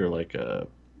jersey or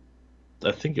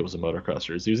I think it was a motocross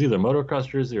jersey. It was either a motocross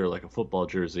jersey or like a football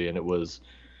jersey, and it was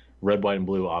red, white, and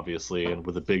blue, obviously, and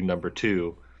with a big number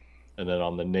 2. And then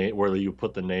on the name, where you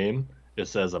put the name, it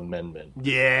says amendment.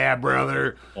 Yeah,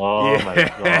 brother. Oh yeah. My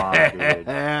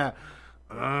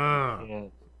God,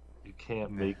 dude. You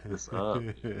can't make this up.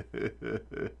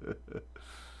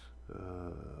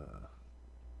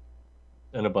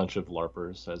 And a bunch of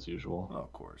LARPers, as usual. Oh,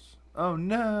 of course. Oh,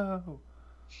 no.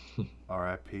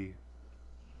 R.I.P.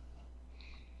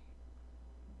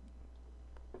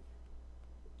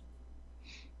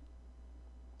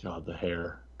 God, the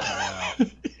hair.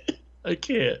 I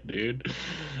can't, dude.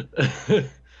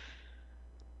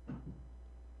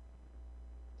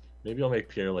 Maybe I'll make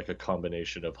Pierre like a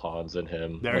combination of Hans and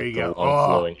him. There like you the go. Long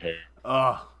flowing hair.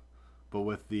 But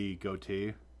with the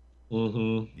goatee?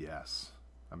 Mm-hmm. Yes.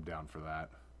 I'm down for that.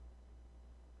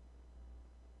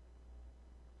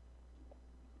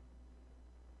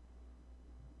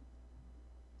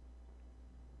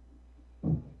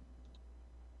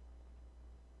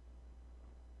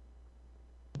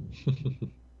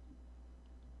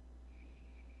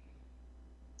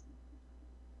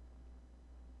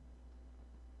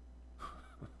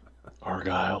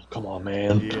 Argyle, come on,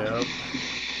 man. Yep.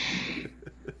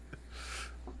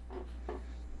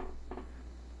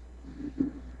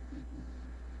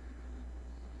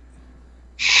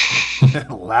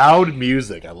 Loud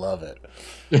music. I love it.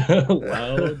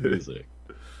 Loud music.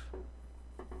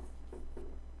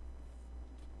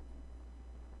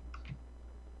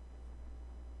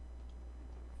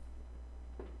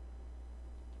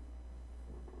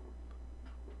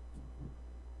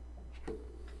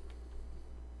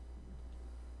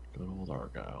 Good old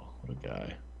Argyle. What a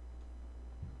guy.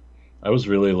 I was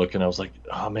really looking, I was like,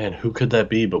 oh man, who could that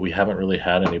be? But we haven't really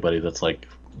had anybody that's like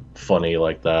funny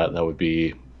like that. That would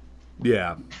be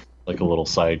like a little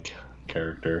side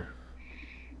character.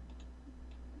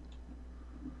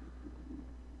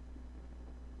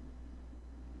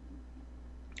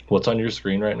 What's on your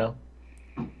screen right now?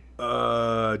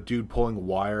 Dude pulling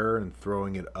wire and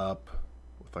throwing it up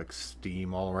with like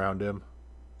steam all around him.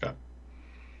 Okay.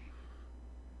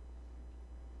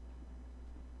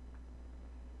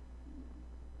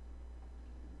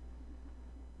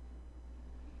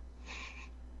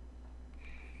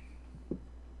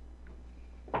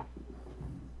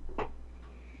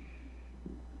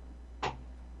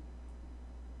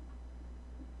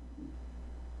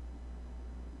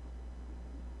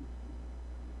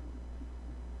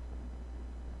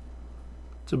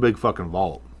 It's a big fucking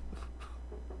vault.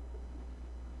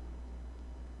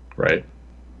 Right.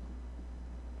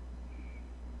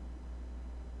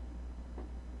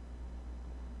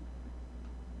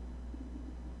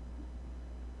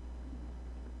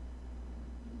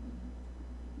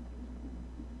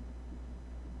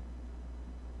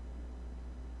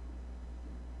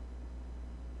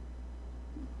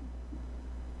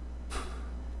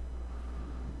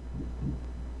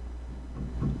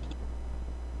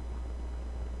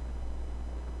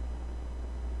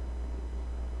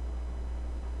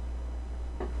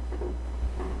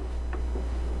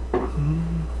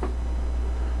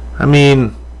 I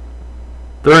mean,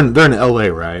 they're in LA,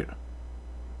 right?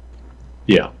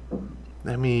 Yeah.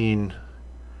 I mean,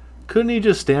 couldn't he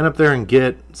just stand up there and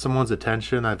get someone's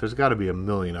attention? There's got to be a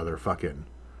million other fucking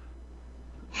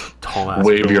tall ass.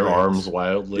 Wave your arms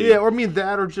wildly. Yeah, or I mean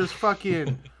that, or just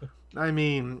fucking. I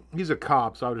mean, he's a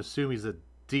cop, so I would assume he's a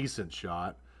decent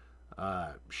shot.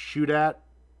 shoot at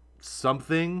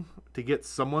something to get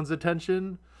someone's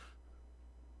attention.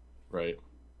 Right.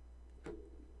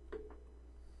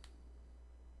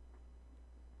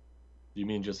 You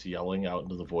mean just yelling out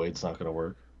into the void's not going to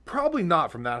work? Probably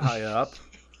not from that high up.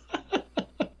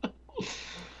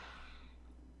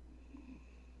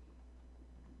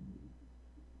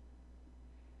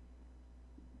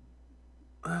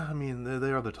 I mean,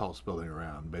 they are the tallest building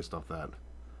around based off that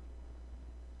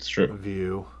It's true.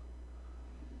 view.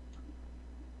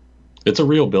 It's a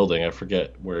real building. I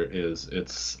forget where it is.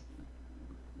 It's,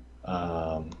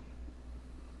 I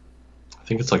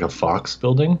think it's like a Fox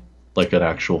building, like an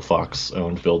actual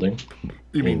Fox-owned building.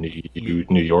 You in mean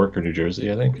New York or New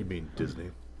Jersey, I think. you mean Disney?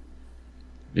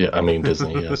 Yeah, I mean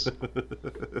Disney. Yes.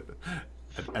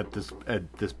 At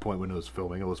this point when it was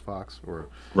filming, it was Fox, or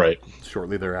Right.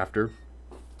 shortly thereafter.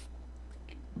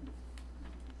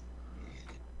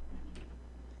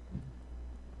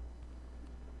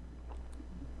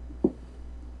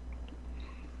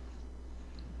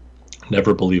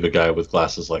 Never believe a guy with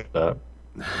glasses like that.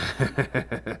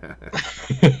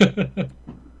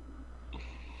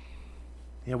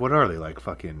 Yeah, what are they, like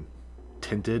fucking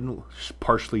tinted,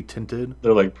 partially tinted?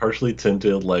 They're like partially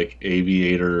tinted, like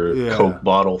aviator, Yeah. Coke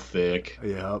bottle thick.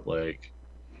 Yeah. Like,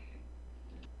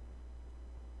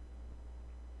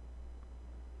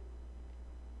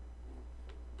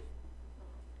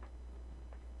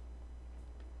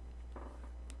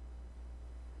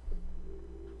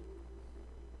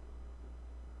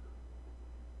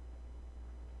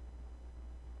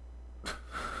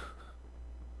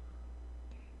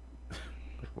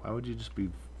 Why would you just be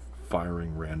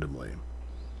firing randomly?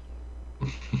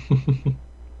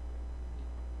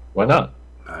 why not?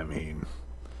 I mean,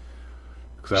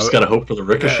 Just gotta hope for the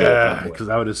ricochet. at that point. because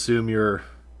I would assume you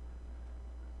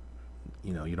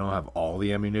don't have all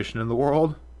the ammunition in the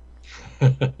world.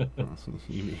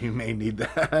 You may need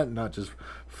that, not just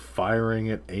firing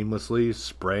it aimlessly,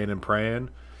 spraying and praying.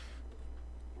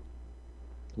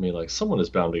 I mean, like, someone is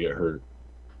bound to get hurt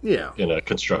Yeah. in a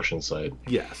construction site.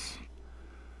 Yes.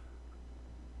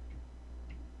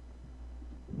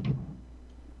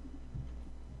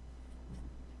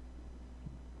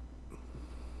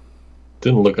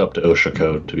 Didn't look up to OSHA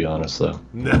code, to be honest, though.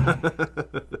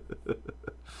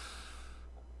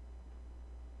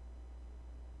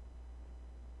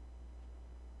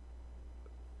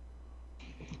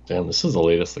 Damn, this is the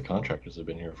latest the contractors have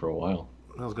been here for a while.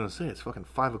 I was gonna say it's fucking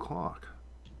 5 o'clock.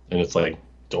 And it's like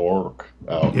dark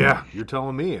out. Yeah, you're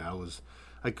telling me.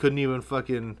 I couldn't even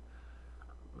fucking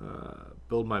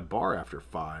build my bar after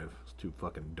 5. It's too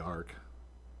fucking dark.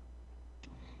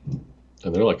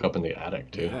 And they're like up in the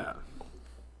attic, too. Yeah.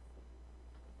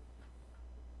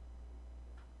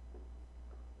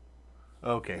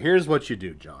 Okay, here's what you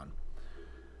do, John.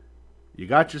 You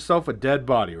got yourself a dead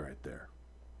body right there.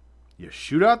 You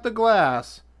shoot out the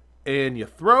glass and you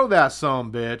throw that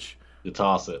sumbitch You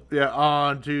toss it.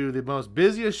 onto the most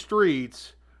busiest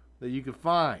streets that you can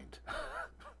find.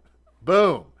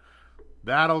 Boom.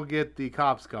 That'll get the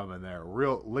cops coming there.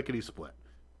 Real lickety split.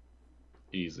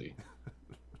 Easy.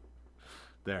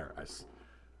 There.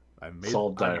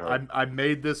 Solved Die Hard. I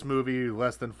made this movie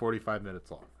less than 45 minutes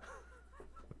long.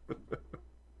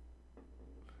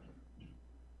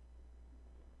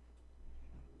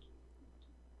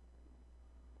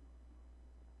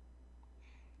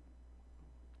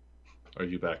 Are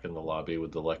you back in the lobby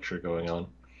with the lecture going on?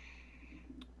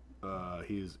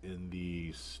 He's in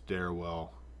the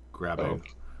stairwell Oh, grabbing,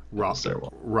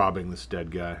 stairwell. robbing this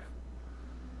dead guy.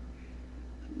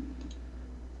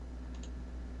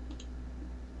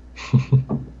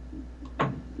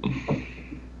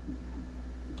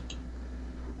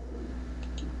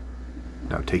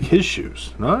 Now take his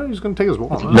shoes. No, he's going to take his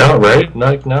wallet. No, right?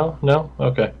 No?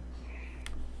 Okay.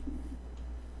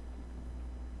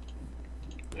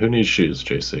 Who needs shoes,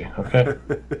 JC? Okay.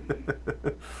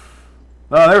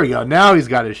 Oh, there we go. Now he's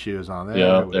got his shoes on.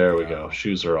 There we go.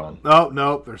 Shoes are on. Oh,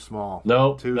 nope, they're small.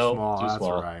 No, Too no, small. too That's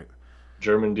small. right.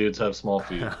 German dudes have small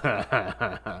feet.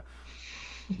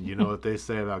 You know what they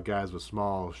say about guys with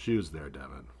small shoes there,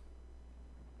 Devin?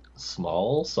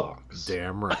 Small socks.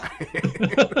 Damn right.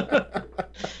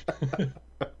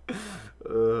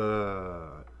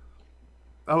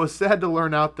 I was sad to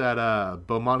learn out that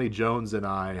Bomani Jones and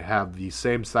I have the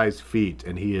same size feet,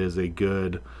 and he is a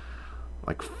good,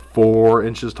 like, 4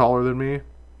 inches taller than me.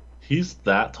 He's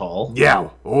that tall? Yeah.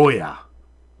 Oh, yeah.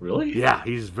 Really? Yeah,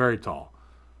 he's very tall.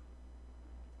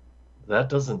 That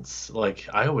doesn't, like,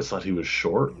 I always thought he was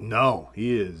short. No,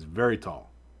 he is very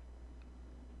tall.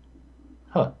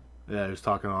 Huh. Yeah, he was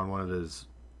talking on one of his...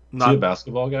 Is he a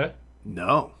basketball guy?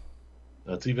 No.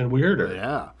 That's even weirder.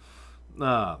 Yeah.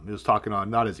 He was talking on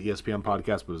not his ESPN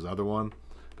podcast, but his other one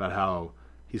about how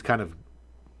he's kind of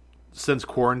since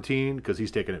quarantine because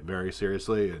he's taking it very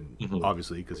seriously, and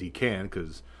obviously because he can,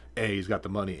 because he's got the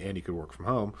money and he could work from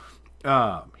home.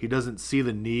 He doesn't see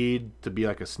the need to be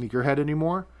like a sneakerhead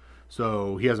anymore,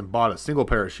 so he hasn't bought a single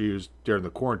pair of shoes during the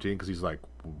quarantine because he's like,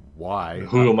 why?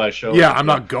 Who am I showing? Yeah, I'm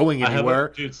not going anywhere,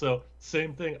 dude. So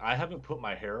same thing. I haven't put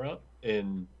my hair up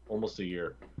in almost a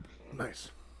year.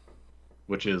 Nice.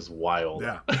 Which is wild.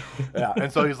 Yeah. Yeah.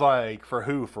 And so he's like, for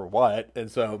who, for what?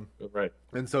 And so, right.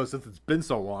 And so since it's been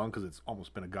so long, because it's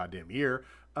almost been a goddamn year,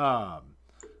 I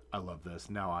love this.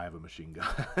 Now I have a machine gun.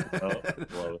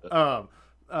 Love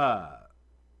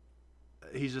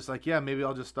it. He's just like, yeah, maybe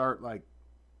I'll just start like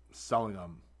selling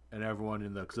them. And everyone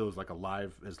because it was like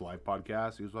his live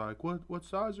podcast. He was like, what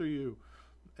size are you?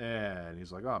 And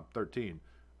he's like, oh, I'm 13.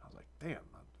 I was like, damn,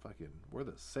 we're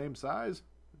the same size.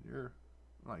 You're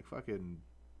like fucking,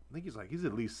 I think he's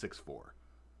at least 6'4".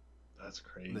 That's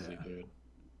crazy, dude.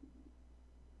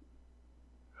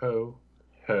 Ho,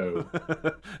 ho.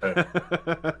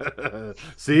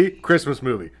 See? Christmas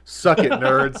movie. Suck it,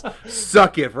 nerds.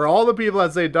 Suck it. For all the people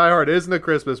that say Die Hard isn't a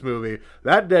Christmas movie,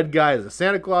 that dead guy has a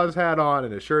Santa Claus hat on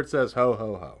and his shirt says ho,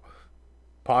 ho, ho.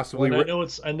 Possibly. Well,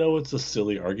 I know it's a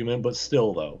silly argument, but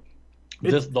still, though.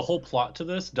 The whole plot to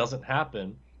this doesn't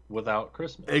happen without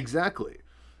Christmas. Exactly.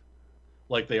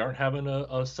 Like, they aren't having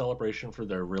a celebration for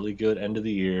their really good end of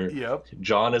the year. Yep.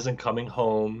 John isn't coming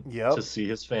home to see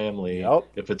his family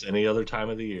if it's any other time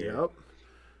of the year. Yep.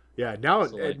 Yeah, now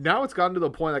it's gotten to the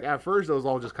point, like, at first it was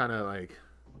all just kind of like,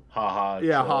 ha-ha.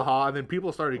 Yeah, ha-ha. And then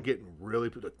people started getting really,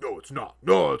 like, no, it's not.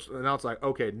 No, it's... And now it's like,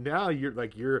 okay, now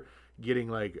you're getting,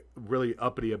 like, really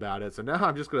uppity about it. So now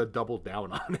I'm just going to double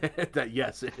down on it that,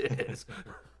 yes, it is.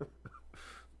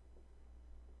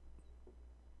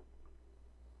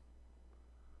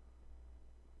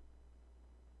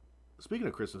 Speaking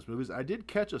of Christmas movies, I did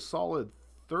catch a solid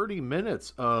 30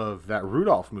 minutes of that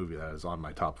Rudolph movie that is on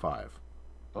my top 5.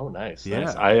 Oh, nice.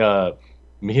 Yeah. Nice.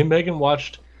 Me and Megan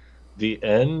watched the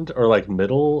end, or like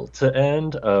middle to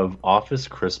end, of Office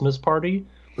Christmas Party.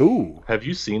 Ooh. Have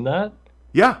you seen that?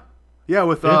 Yeah. Yeah,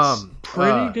 with it's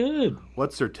pretty good.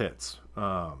 What's her tits?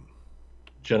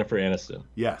 Jennifer Aniston.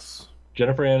 Yes.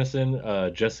 Jennifer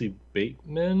Aniston, Jesse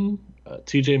Bateman,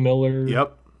 TJ Miller.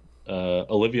 Yep.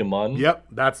 Olivia Munn. Yep,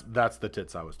 that's the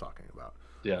tits I was talking about.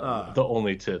 Yeah, the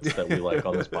only tits that we like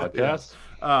on this podcast.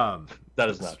 That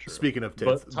is not true. Speaking of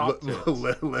tits,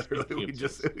 literally, we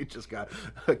just got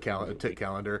a tit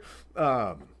calendar.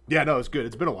 Yeah, no, it's good.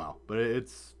 It's been a while, but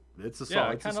it's a solid.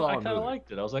 I kind of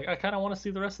liked it. I was like, I kind of want to see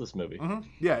the rest of this movie. Mm-hmm.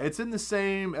 Yeah, it's in the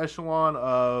same echelon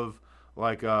of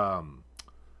like what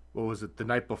was it, The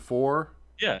Night Before?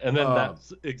 Yeah, and then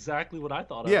that's exactly what I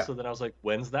thought of. Yeah. So then I was like,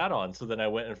 when's that on? So then I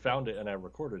went and found it and I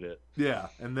recorded it. Yeah,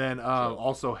 and then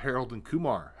also Harold and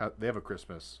Kumar, they have a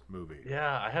Christmas movie.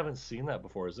 Yeah, I haven't seen that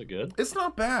before. Is it good? It's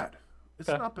not bad. It's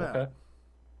not bad. Okay.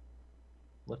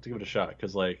 I'll have to give it a shot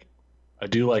because, like, I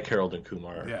do like Harold and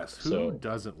Kumar. Yes, who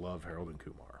doesn't love Harold and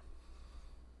Kumar?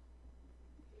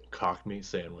 Cock meat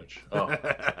sandwich. Oh,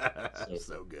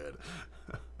 so good.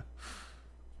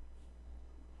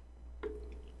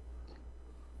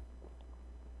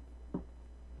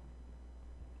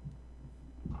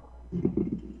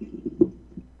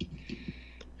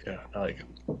 Yeah, like,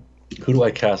 who do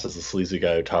I cast as the sleazy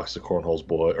guy who talks to Cornhole's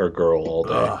boy or girl all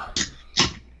day?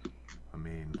 I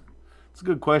mean, it's a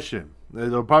good question.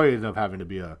 They'll probably end up having to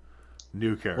be a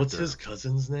new character. What's his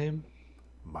cousin's name?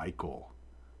 Michael.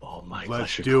 Oh, Michael.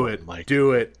 Let's do it.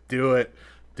 Do it.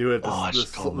 I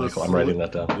should call Michael. I'm writing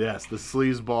that down. Yes, the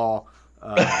sleazeball.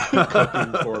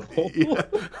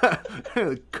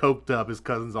 Coked up. His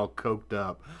cousin's all coked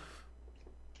up.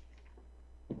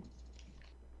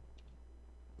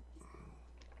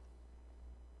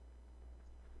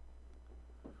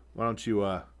 Why don't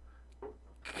you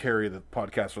carry the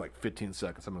podcast for like 15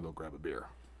 seconds? I'm going to go grab a beer.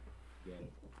 Yeah.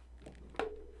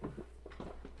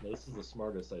 This is the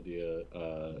smartest idea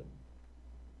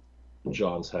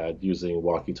John's had, using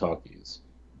walkie-talkies.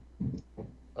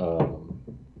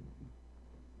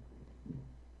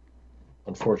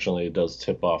 Unfortunately, it does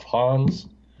tip off Hans.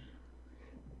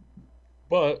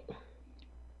 But,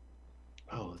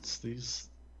 it's these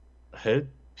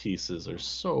headpieces are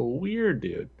so weird,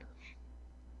 dude.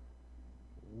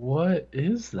 What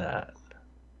is that?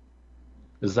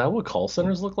 Is that what call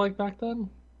centers looked like back then?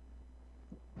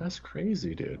 That's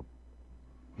crazy, dude.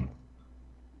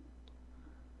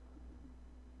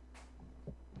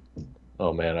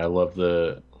 Oh man, I love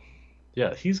the...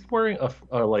 Yeah, he's wearing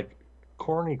a like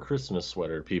corny Christmas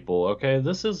sweater, people. Okay,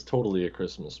 this is totally a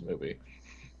Christmas movie.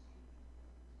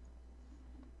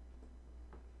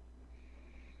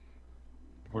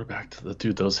 We're back to the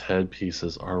dude. Those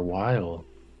headpieces are wild.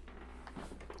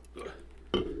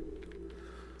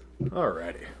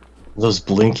 Alrighty. Those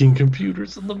blinking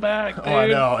computers in the back. Dude. Oh, I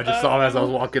know. I just saw them as I was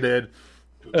walking in.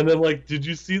 And then, like, did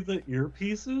you see the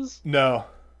earpieces? No.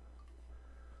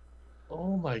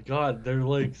 Oh my god, they're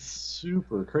like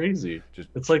super crazy. Just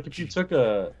it's like if you took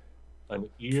an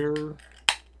ear,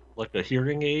 like a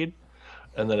hearing aid,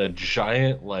 and then a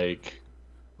giant like.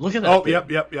 Look at that. Oh, thing.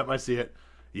 yep. I see it.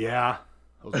 Yeah.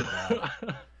 Those are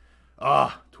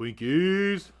bad.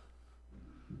 Twinkies.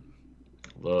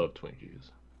 Love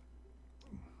Twinkies.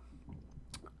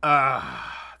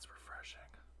 It's refreshing.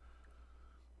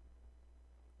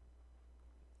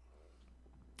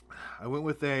 I went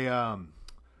with a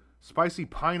spicy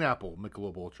pineapple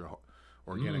Michelob Ultra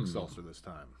organic seltzer this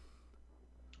time.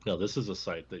 Now, this is a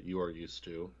site that you are used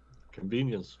to.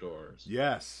 Convenience stores.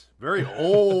 Yes, very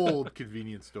old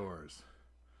convenience stores.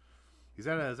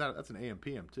 That's an AM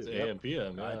PM too. It's AM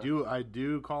PM. Yeah. I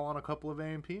do call on a couple of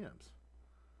AM PMs.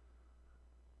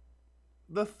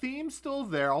 The theme's still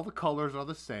there. All the colors are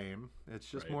the same. It's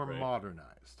just more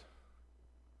modernized.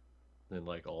 And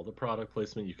like all the product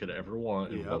placement you could ever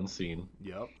want in one scene.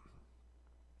 Yep.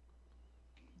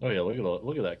 Oh yeah,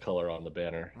 look at that color on the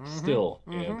banner. Still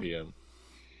AM PM.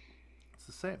 It's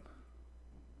the same.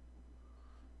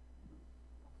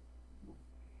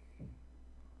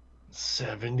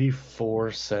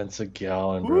 $0.74 a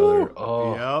gallon, brother.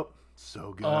 Oh, yep.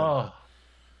 So good. Oh.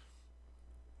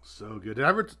 So good. Did I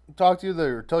ever talk to you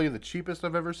or tell you the cheapest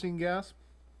I've ever seen gas?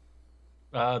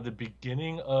 The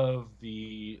beginning of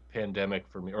the pandemic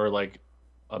for me, or like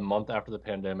a month after the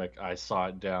pandemic, I saw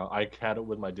it down. I had it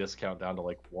with my discount down to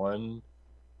like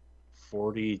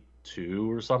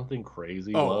 142 or something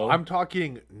crazy low. I'm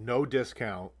talking no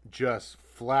discount, just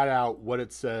flat out what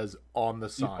it says on the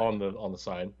sign. On the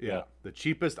sign. Yeah. The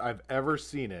cheapest I've ever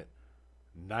seen it,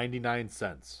 99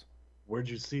 cents. Where'd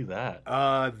you see that?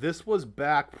 This was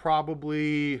back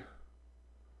probably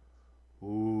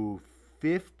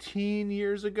 15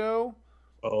 years ago.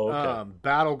 Oh, okay.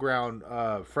 Battleground,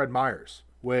 Fred Meyer's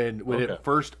when it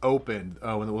first opened,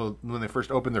 when they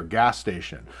first opened their gas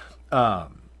station,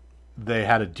 they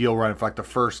had a deal running for like the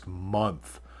first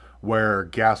month where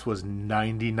gas was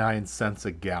 99 cents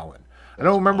a gallon. I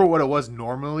don't remember what it was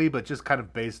normally, but just kind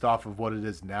of based off of what it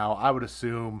is now, I would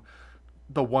assume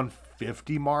the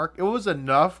 150 mark. It was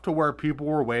enough to where people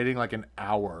were waiting like an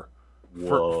hour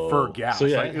for gas. So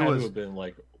yeah, like, it had to have been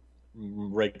like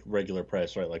regular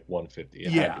price, right? Like 150.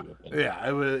 It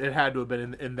had to have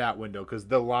been in that window because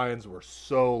the lines were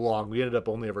so long. We ended up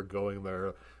only ever going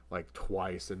there like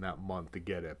twice in that month to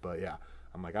get it. But yeah,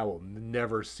 I'm like, I will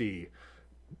never see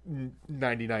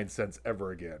 99 cents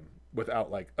ever again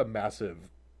without like a massive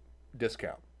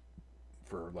discount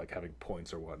for like having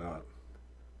points or whatnot.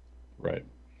 Right.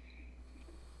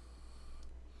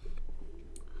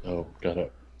 Oh, gotta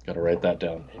write that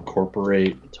down.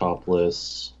 Incorporate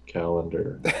topless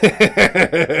calendar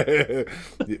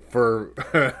for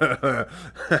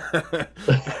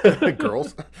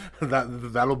girls.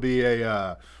 That'll be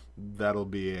a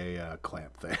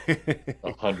clamp thing.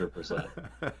 100%.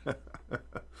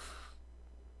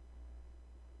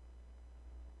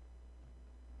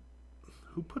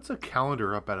 Who puts a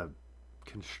calendar up at a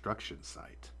construction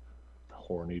site?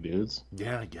 Horny dudes.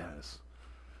 Yeah, I guess.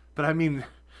 But I mean,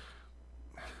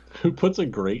 who puts a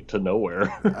grate to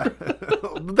nowhere?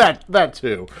 that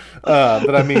too.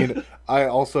 But I mean, I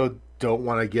also don't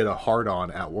want to get a hard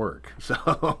on at work. So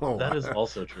that is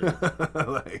also true.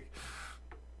 Like,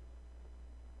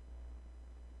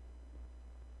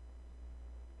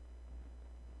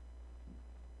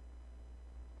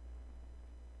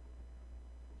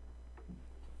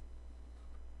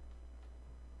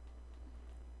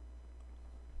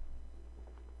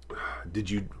 did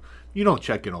you don't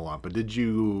check in a lot, but did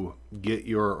you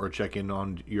get or check in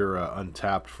on your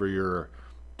Untapped for your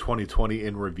 2020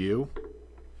 in review?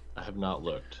 I have not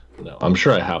looked. No, I'm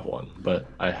sure I have one, but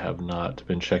I have not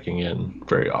been checking in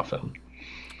very often.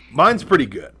 Mine's pretty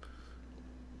good.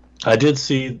 I did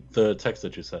see the text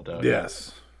that you sent out.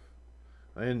 Yes.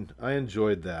 I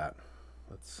enjoyed that.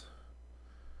 Let's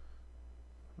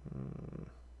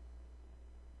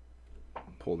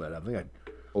pull that up. I think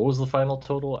what was the final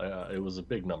total? It was a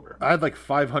big number. I had like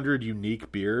 500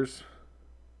 unique beers.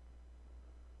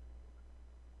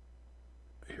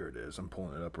 Here it is. I'm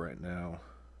pulling it up right now.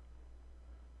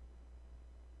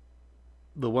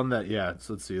 The one that,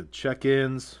 so let's see.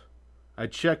 Check-ins. I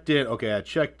checked in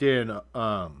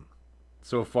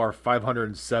so far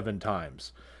 507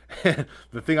 times.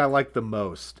 The thing I like the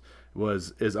most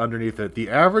is underneath it. The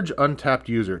average Untapped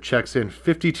user checks in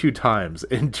 52 times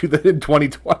in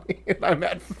 2020, and I'm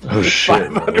at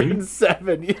 507.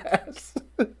 Really? Yes.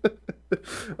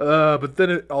 But then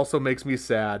it also makes me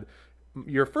sad.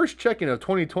 Your first check-in of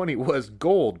 2020 was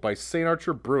Gold by St.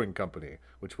 Archer Brewing Company,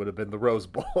 which would have been the Rose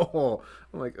Bowl.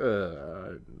 I'm like,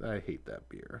 I hate that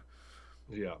beer.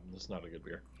 Yeah, it's not a good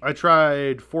beer. I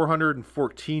tried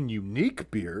 414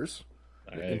 unique beers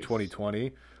in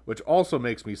 2020, which also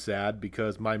makes me sad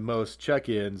because my most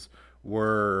check-ins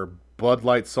were Bud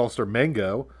Light Seltzer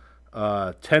Mango,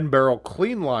 10 Barrel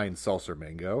Clean Line Seltzer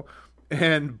Mango,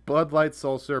 and Bud Light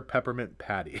Seltzer Peppermint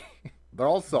Patty. They're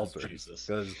all seltzers. Jesus.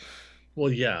 Well,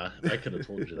 yeah, I could have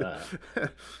told you that.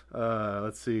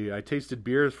 Let's see. I tasted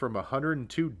beers from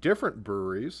 102 different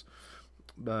breweries,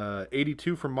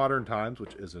 82 from Modern Times,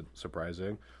 which isn't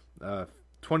surprising,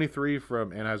 23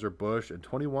 from Anheuser-Busch, and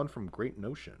 21 from Great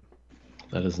Notion.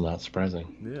 That is not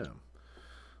surprising. Yeah.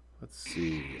 Let's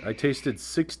see. I tasted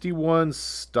 61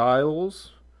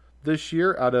 styles this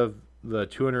year out of the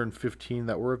 215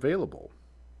 that were available.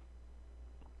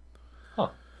 Huh.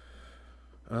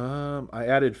 I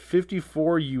added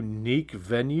 54 unique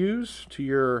venues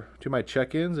to my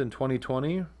check-ins in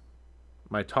 2020.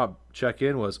 My top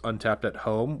check-in was Untapped at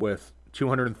Home with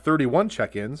 231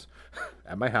 check-ins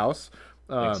at my house.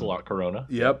 Thanks a lot, Corona.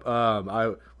 Yep.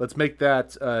 Let's make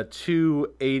that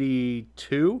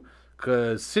 282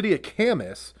 because City of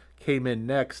Camas came in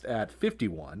next at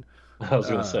 51. I was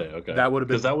going to say, okay. That would have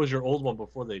been because that was your old one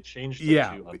before they changed it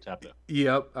to Untapped.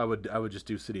 Yep. I would just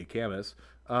do City of Camas,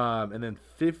 and then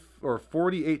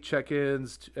 48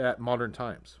 check-ins at Modern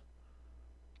Times,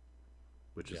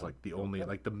 which is like the only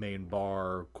like the main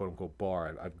bar, quote unquote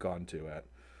bar I've gone to at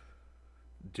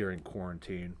during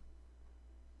quarantine.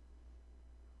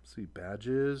 Let's see,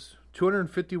 badges,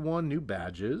 251 new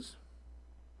badges.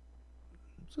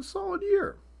 It's a solid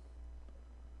year.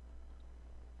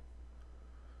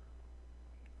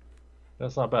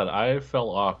 That's not bad. I fell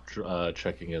off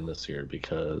checking in this year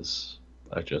because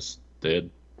I just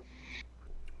did.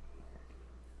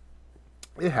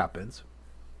 It happens.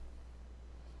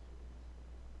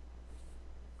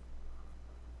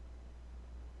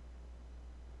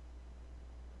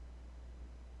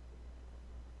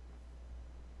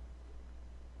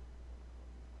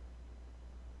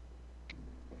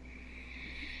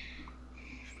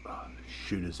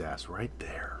 Shoot his ass right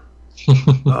there.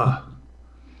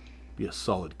 Be a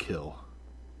solid kill.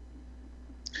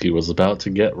 He was about to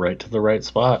get right to the right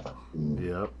spot.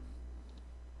 Yep.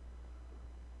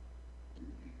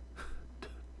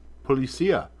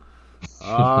 Policia.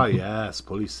 Ah, yes,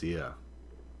 Policia.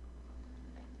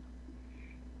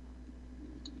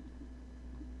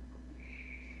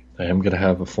 I am going to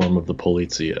have a form of the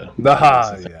Polizia.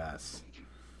 Ah, yes.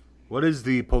 What is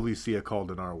the Policia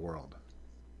called in our world?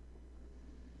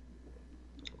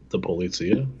 The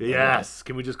Polizia? Yes.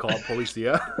 Can we just call it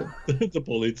Policia? The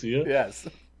Polizia? Yes.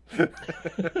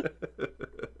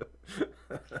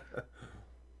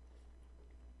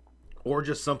 Or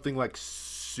just something like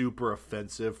super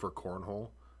offensive for cornhole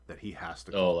that he has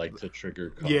to call. Oh, like to trigger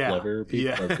clever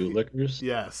people or bootlickers?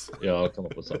 Yes. Yeah, I'll come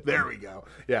up with something. There we go.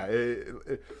 Yeah.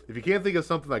 If you can't think of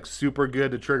something like super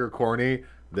good to trigger corny,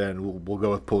 then we'll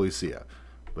go with Policia.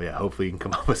 But yeah, hopefully you can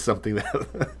come up with something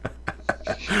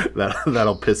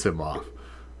that'll piss him off.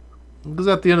 Because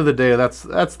at the end of the day, that's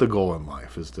the goal in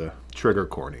life, is to trigger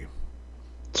corny.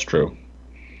 It's true.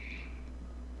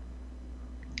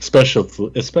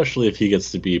 Especially if he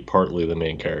gets to be partly the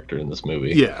main character in this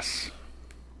movie. Yes.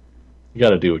 You got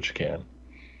to do what you can.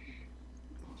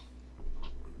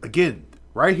 Again,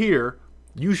 right here,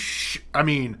 you'll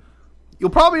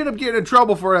probably end up getting in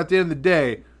trouble for it at the end of the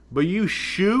day, but you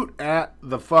shoot at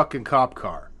the fucking cop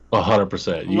car.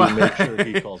 100%. You make sure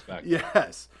he calls back.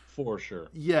 Yes. For sure.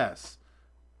 Yes.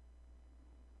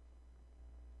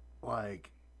 Like,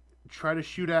 try to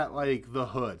shoot at, like, the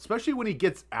hood. Especially when he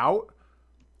gets out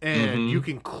and you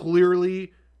can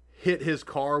clearly hit his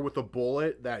car with a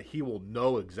bullet that he will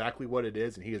know exactly what it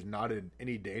is and he is not in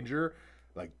any danger.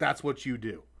 Like, that's what you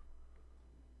do.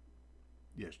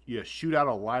 You shoot out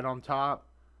a light on top.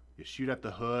 You shoot at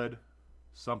the hood.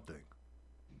 Something.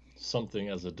 Something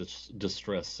as a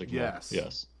distress signal.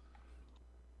 Yes.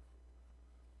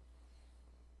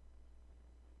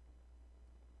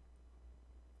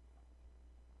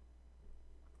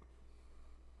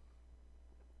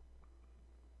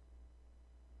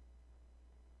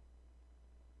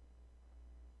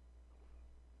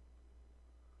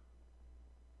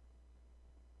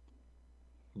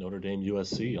 Notre Dame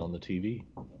USC on the TV.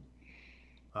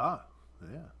 Ah,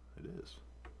 yeah, it is.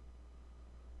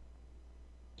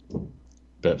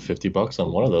 Bet $50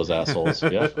 on one of those assholes.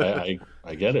 Yeah,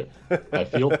 I get it. I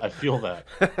feel that.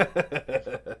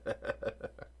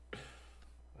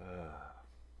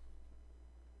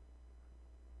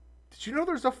 Did you know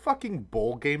there's a fucking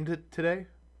bowl game today?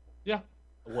 Yeah.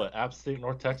 What, App State,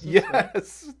 North Texas? Yes, right?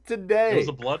 today. It was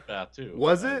a bloodbath too.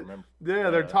 Was it? Yeah,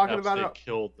 they're talking App about State it.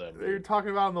 Killed them. They're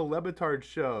talking about it on the Le Batard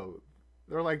show.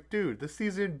 They're like, dude, the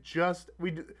season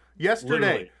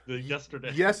yesterday.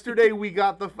 Yesterday. Yesterday we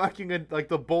got the fucking like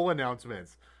the bowl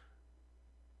announcements.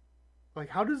 Like,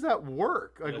 how does that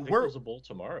work? Like, I think where? there's a bowl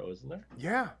tomorrow, isn't there?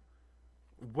 Yeah.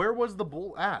 Where was the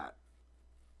bowl at?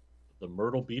 The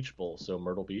Myrtle Beach Bowl. So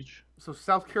Myrtle Beach. So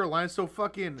South Carolina. So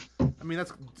fucking. I mean,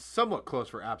 that's somewhat close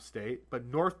for App State, but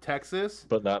North Texas.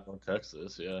 But not North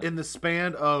Texas. Yeah. In the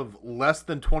span of less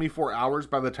than 24 hours,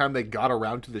 by the time they got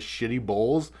around to the shitty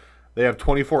bowls, they have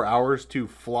 24 hours to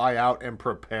fly out and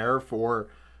prepare for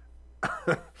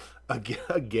a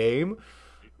game.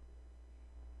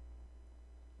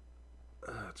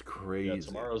 That's crazy. Yeah,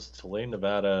 tomorrow's Tulane,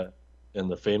 Nevada, in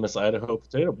the famous Idaho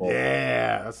Potato Bowl.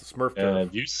 Yeah, that's the Smurf turf.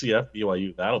 And UCF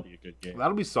BYU, that'll be a good game.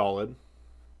 That'll be solid.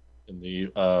 In the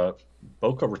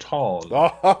Boca Raton.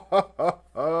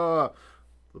 The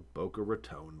Boca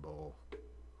Raton Bowl.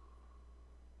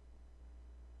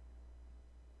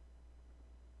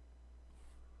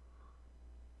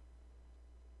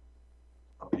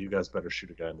 Oh, you guys better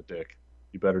shoot a guy in the dick.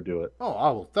 You better do it. Oh, I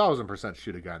will 1,000%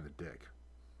 shoot a guy in the dick.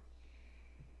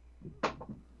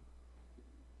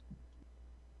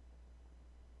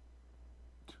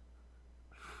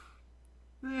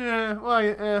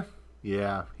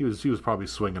 Yeah. He was probably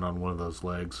swinging on one of those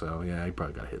legs, so yeah, he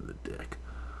probably got hit in the dick.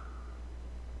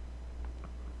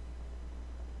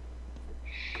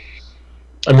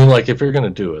 I mean, like, if you're gonna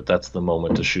do it, that's the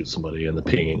moment to shoot somebody in the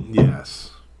peen.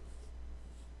 Yes.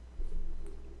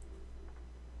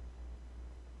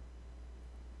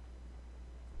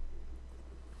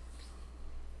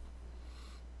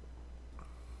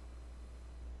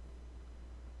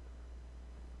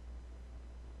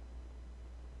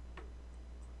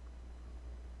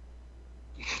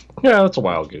 Yeah, that's a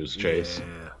wild goose chase.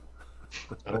 Yeah.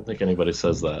 I don't think anybody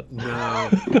says that. No.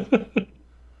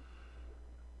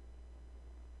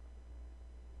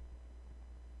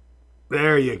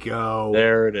 There you go.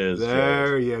 There it is.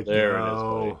 There James. you there go.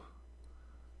 It is, buddy.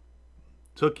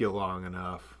 Took you long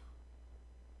enough.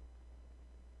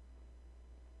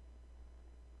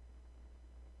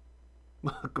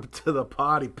 Welcome to the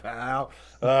potty, pal.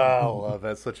 Oh, love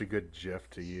that's such a good GIF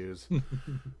to use.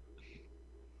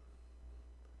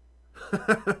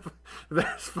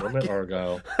 That's fucking...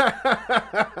 Argyle.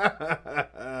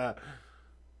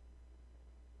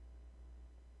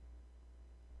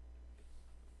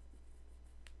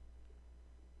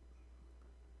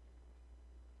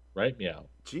 Right, meow.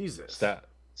 Jesus.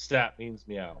 Stat means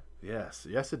meow. Yes,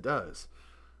 it does.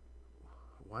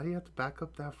 Why do you have to back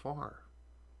up that far?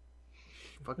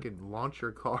 Fucking launch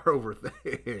your car over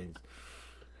things.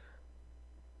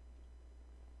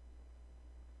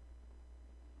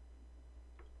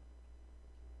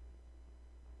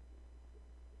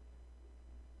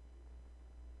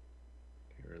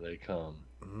 Here they come.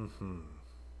 Mm-hmm.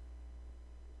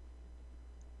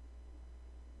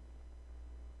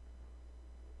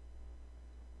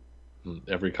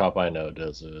 Every cop I know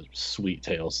does a sweet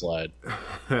tail slide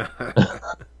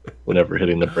whenever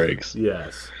hitting the brakes.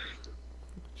 Yes.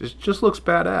 Just looks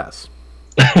badass.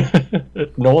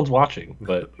 No one's watching,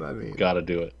 but I mean, gotta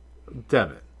do it.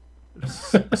 Damn it.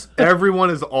 Everyone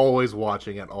is always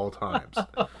watching at all times.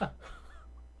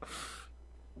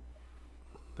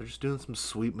 They're just doing some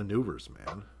sweet maneuvers,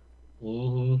 man.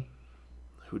 Mm-hmm.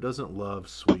 Who doesn't love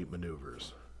sweet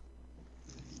maneuvers?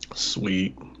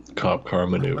 Sweet cop car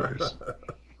maneuvers.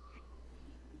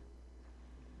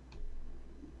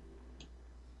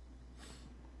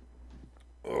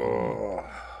 Oh.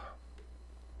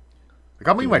 I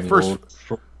got me my first.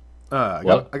 I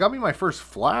got me my first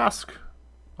flask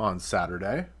on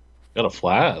Saturday. Got a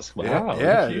flask? Wow.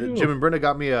 Yeah. Jim and Brenda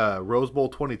got me a Rose Bowl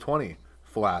 2020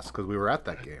 flask because we were at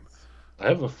that game. I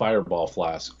have a Fireball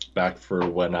flask back for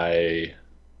when I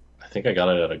think I got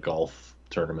it at a golf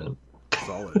tournament.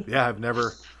 Solid. Yeah, I've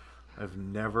never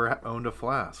owned a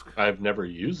flask. I've never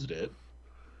used it.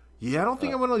 Yeah, I don't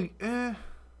think I'm gonna.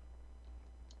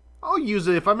 I'll use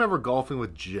it if I'm ever golfing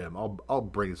with Jim. I'll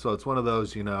bring it. So it's one of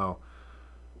those, you know.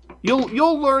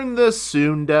 You'll learn this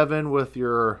soon, Devin, with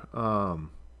your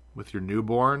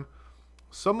newborn.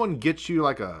 Someone gets you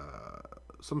like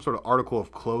some sort of article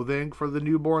of clothing for the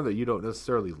newborn that you don't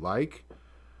necessarily like.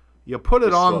 You put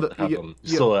it on the. You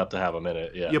still have to have them in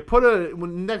it. Yeah. You put it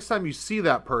when next time you see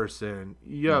that person,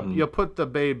 Mm-hmm. you put the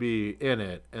baby in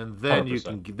it, and then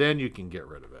 100%. you can get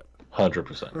rid of it.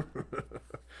 100%.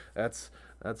 That's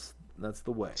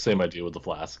the way. Same idea with the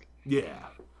flask. Yeah,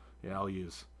 I'll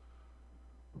use.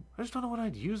 I just don't know what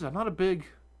I'd use. I'm not a big.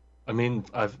 I mean,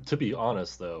 to be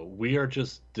honest though, we are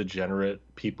just degenerate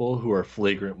people who are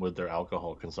flagrant with their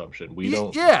alcohol consumption. We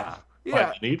don't. Yeah.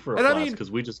 Find the need for a flask because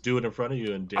we just do it in front of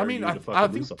you and dare you to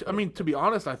fucking do something. I mean, to be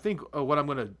honest, I think what I'm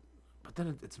gonna, but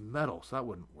then it's metal, so that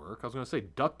wouldn't work. I was gonna say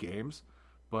Duck Games,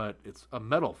 but it's a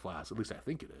metal flask. At least I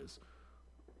think it is.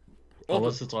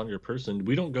 Unless it's on your person,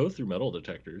 we don't go through metal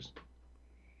detectors.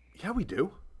 Yeah, we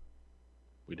do.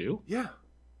 We do? Yeah.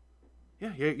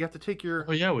 Yeah, you have to take your...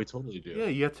 Oh, yeah, we totally do. Yeah,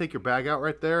 you have to take your bag out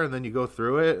right there, and then you go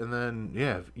through it, and then,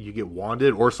 yeah, you get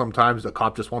wanded, or sometimes the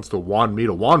cop just wants to wand me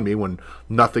when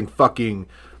nothing fucking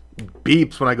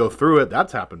beeps when I go through it.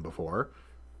 That's happened before.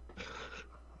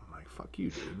 I'm like, fuck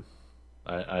you, dude.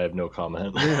 I have no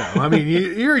comment. Yeah, I mean,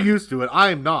 you're used to it.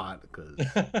 I'm not, because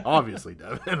obviously,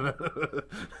 Devin.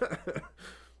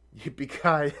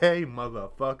 Yippee-ki-yay,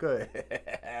 motherfucker.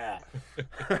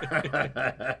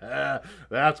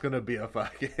 That's going to be a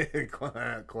fucking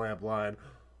clamp line.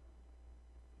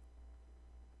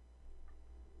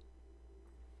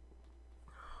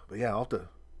 But yeah, I'll have to...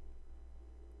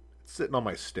 It's sitting on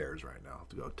my stairs right now. I'll have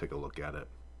to go take a look at it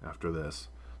after this.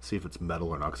 See if it's metal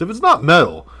or not. Because if it's not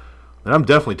metal, then I'm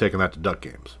definitely taking that to Duck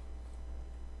Games.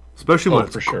 Especially when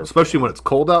it's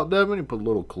cold out, Devin. You put a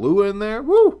little Kahlua in there.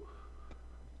 Woo!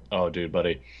 Oh, dude,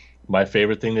 buddy. My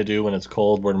favorite thing to do when it's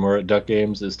cold when we're at Duck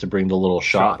Games is to bring the little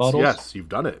shot bottles. Yes, you've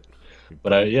done it.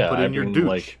 But I bring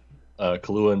like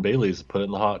Kahlua and Bailey's, put it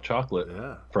in the hot chocolate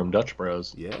from Dutch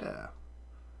Bros. Yeah.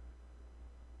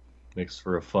 Makes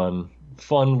for a fun,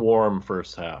 warm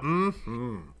first half.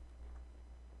 Mm-hmm.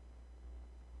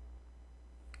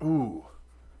 Ooh.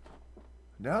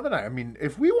 Now that I mean,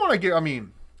 if we want to get, I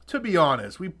mean, to be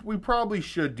honest, we probably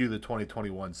should do the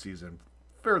 2021 season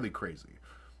fairly crazy.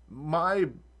 My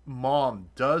mom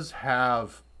does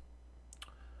have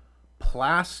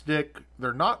plastic,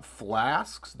 they're not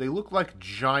flasks, they look like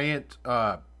giant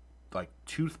like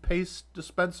toothpaste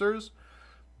dispensers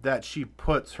that she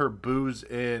puts her booze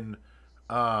in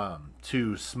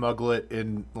to smuggle it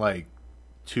in like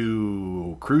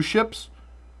to cruise ships.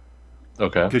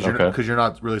 Okay. Because you're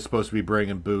not really supposed to be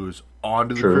bringing booze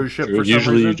onto the cruise ship. For Usually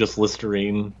some reason. you just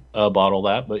Listerine bottle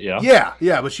that, but yeah.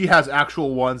 Yeah, but she has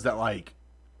actual ones that like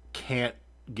can't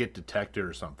get detected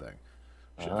or something.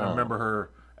 I remember her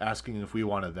asking if we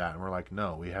wanted that, and we're like,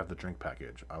 no, we have the drink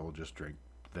package. I will just drink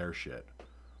their shit.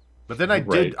 But then I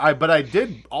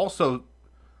did also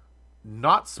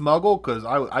not smuggle because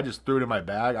I just threw it in my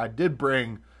bag. I did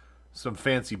bring some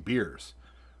fancy beers.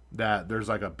 That there's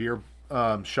like a beer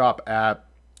shop at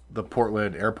the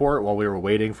Portland airport while we were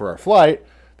waiting for our flight.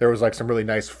 There was like some really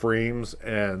nice Freems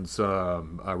and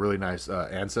some really nice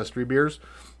Ancestry beers.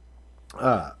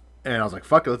 And I was like,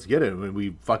 fuck it, let's get it. And we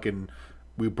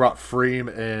brought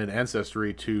Freem and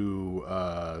Ancestry to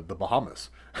the Bahamas.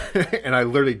 And I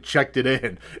literally checked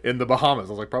it in the Bahamas.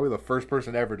 I was like probably the first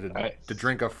person ever to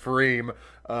drink a Freem.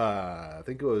 I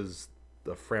think it was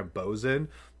the Frambozen.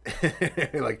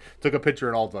 Like took a picture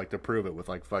and all to prove it with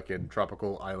like fucking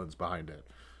tropical islands behind it.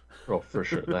 Oh, for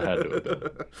sure. That had to have been.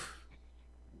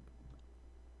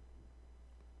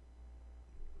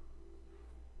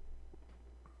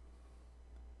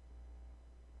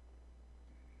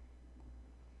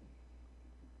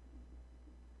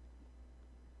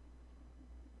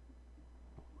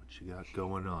 What you got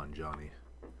going on, Johnny?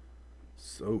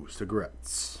 So,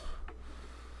 cigarettes.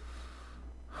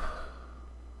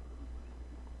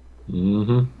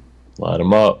 Mm-hmm. Light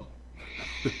them up.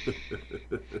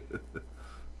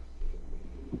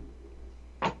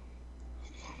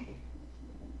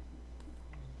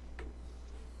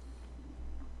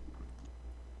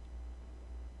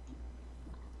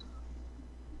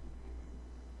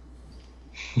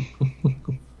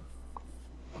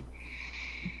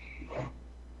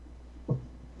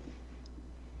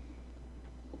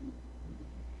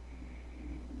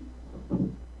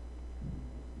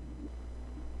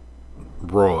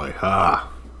 Roy,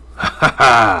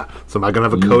 So am I gonna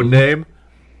have a code name?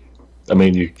 I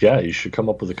mean, you should come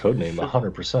up with a code name.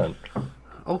 100%.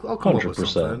 I'll come up with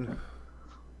something.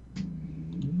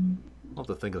 I'll have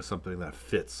to think of something that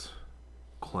fits.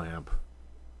 Clamp.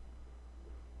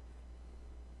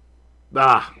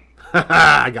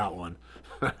 I got one.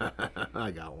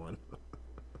 I got one.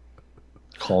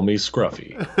 Call me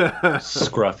Scruffy.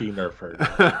 Scruffy Nerf Herd.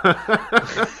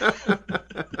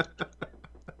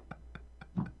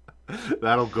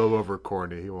 That'll go over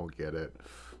Corny. He won't get it.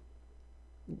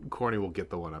 Corny will get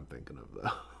the one I'm thinking of,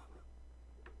 though.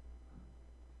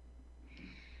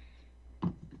 I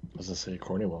was gonna say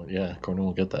Corny won't. Yeah, Corny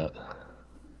won't get that.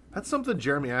 That's something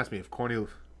Jeremy asked me if Corny.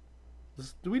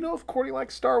 Do we know if Corny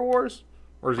likes Star Wars,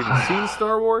 or has he even seen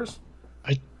Star Wars?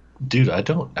 Dude, I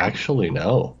don't actually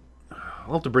know.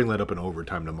 I'll have to bring that up in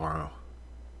overtime tomorrow.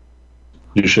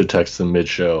 You should text him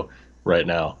mid-show right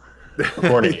now.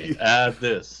 Corny, add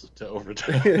this to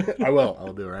overtime. I will.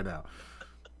 I'll do it right now.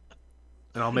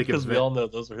 And I'll make it. Because we all know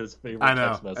those are his favorite. I know,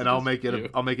 text messages and I'll make it. you.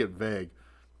 I'll make it vague.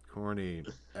 Corny,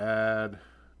 add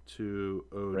to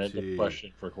OT. Random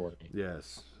question for Corny.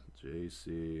 Yes,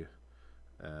 JC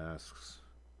asks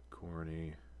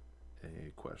Corny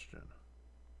a question.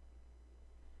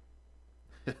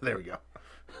 There we go.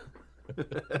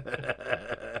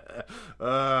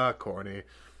 Corny.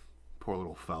 Poor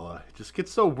little fella. Just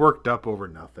gets so worked up over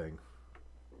nothing.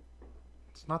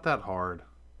 It's not that hard.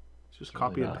 Just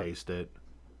copy and paste it.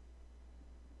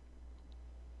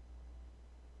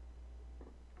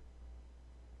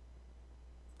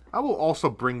 I will also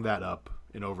bring that up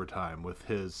in overtime with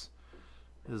his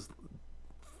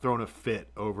throwing a fit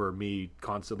over me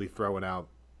constantly throwing out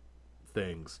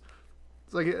things.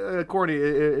 It's like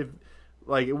Corny,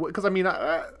 because I mean,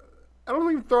 I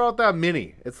don't even throw out that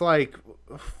many. It's like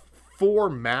 4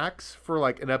 max for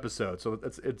like an episode, so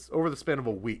it's over the span of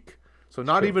a week. So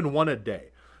not even one a day,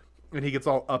 and he gets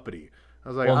all uppity. I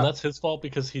was like, well, that's his fault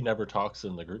because he never talks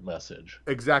in the group message.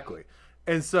 Exactly,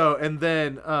 and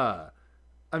then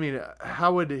I mean,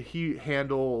 how would he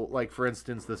handle, like, for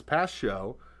instance, this past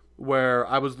show where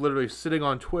I was literally sitting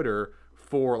on Twitter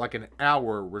for like an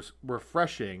hour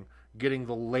refreshing, getting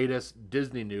the latest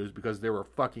Disney news because they were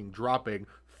fucking dropping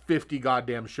 50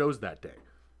 goddamn shows that day.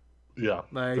 Yeah,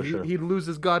 like, for sure. He'd lose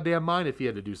his goddamn mind if he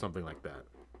had to do something like that.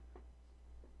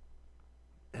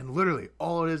 And literally,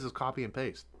 all it is copy and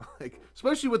paste. Like,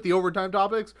 especially with the overtime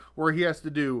topics where he has to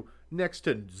do next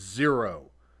to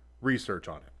zero research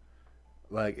on it.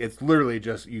 Like, it's literally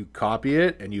just you copy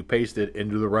it and you paste it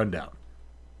into the rundown.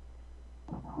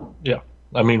 Yeah.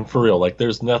 I mean, for real, like,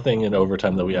 there's nothing in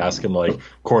overtime that we ask him, like,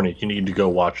 Corny, you need to go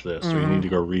watch this, or you need to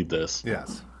go read this.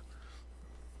 Yes.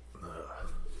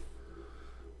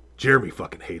 Jeremy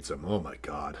fucking hates him. Oh, my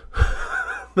God.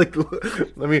 Like,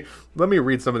 let me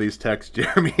read some of these texts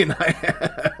Jeremy and I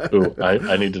have. Ooh,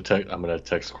 I need to text. I'm going to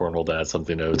text Cornhole to add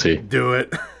something to OT. Do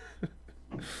it.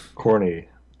 Corny,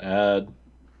 add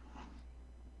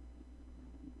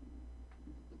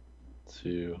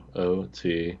to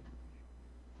OT.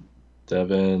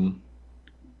 Devin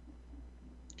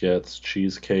gets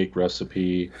cheesecake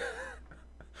recipe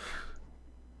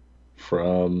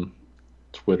from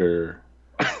Twitter,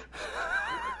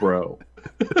 bro.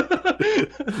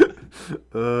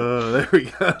 There we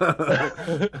go.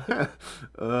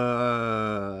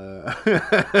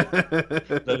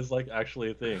 That is like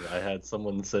actually a thing. I had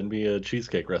someone send me a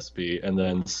cheesecake recipe and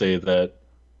then say that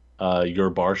your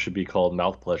bar should be called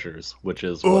Mouth Pleasures, which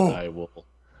is what I will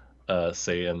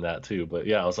say in that too. But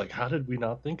yeah, I was like, how did we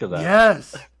not think of that?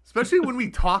 Yes. Especially when we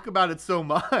talk about it so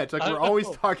much. Like, we're always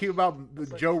talking about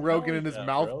Joe like, Rogan and his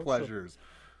mouth bro. pleasures. So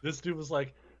this dude was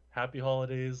like, happy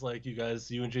holidays. Like, you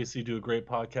and JC do a great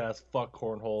podcast. Fuck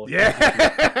Cornhole.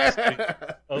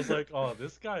 Yeah. I was like, oh,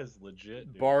 this guy's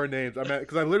legit, dude. Bar names. I mean,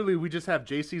 because we just have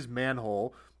JC's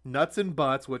Manhole, Nuts and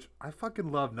Butts, which I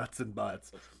fucking love Nuts and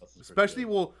Butts. Especially,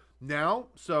 well, now,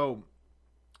 so,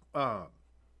 I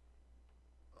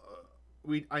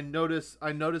noticed,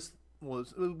 well,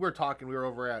 we're talking, we were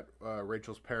over at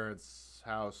Rachel's parents'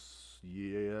 house,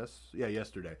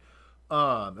 yesterday.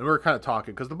 And we were kind of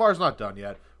talking, because the bar's not done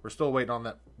yet. We're still waiting on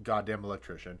that goddamn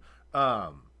electrician.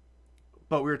 But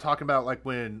we were talking about, like,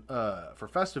 when, for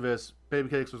Festivus, Baby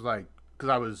Cakes was like,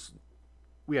 because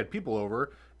we had people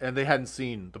over, and they hadn't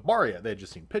seen the bar yet. They had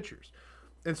just seen pictures.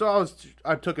 And so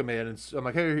I took him in, and I'm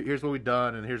like, hey, here's what we've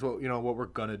done, and here's what we're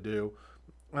gonna do.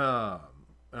 And I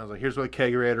was like, here's what a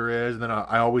kegerator is. And then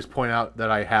I always point out that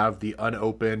I have the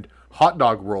unopened hot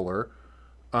dog roller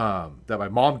that my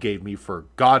mom gave me for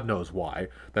God knows why,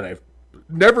 that I've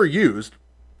never used.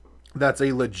 That's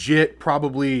a legit,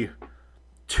 probably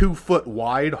 2 foot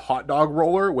wide hot dog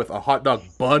roller with a hot dog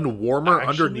bun warmer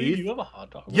underneath. You have a hot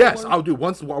dog roller? Yes, I'll do.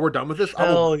 Once while we're done with this,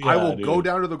 I will dude. go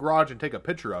down to the garage and take a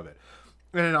picture of it.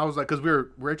 And I was like, because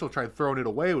Rachel tried throwing it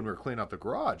away when we were cleaning out the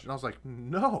garage, and I was like,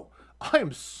 no, I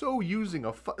am so using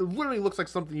it literally looks like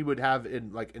something you would have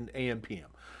in like an AM/PM.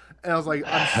 And I was like,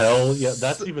 hell yeah,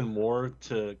 that's even more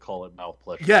to call it mouth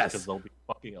pleasure. Yes, because they'll be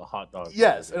fucking a hot dog.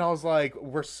 Yes, and I was like,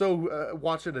 we're so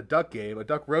watching a Duck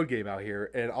Road game out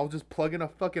here, and I'll just plug in a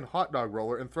fucking hot dog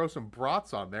roller and throw some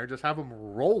brats on there, just have them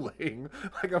rolling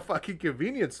like a fucking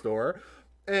convenience store,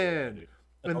 and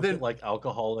then like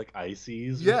alcoholic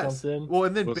ices or something. Well,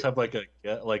 and then let's have like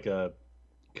a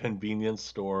convenience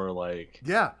store like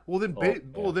then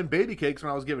Baby Cakes,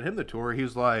 when I was giving him the tour, he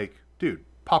was like, dude,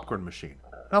 popcorn machine.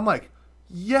 And I'm like,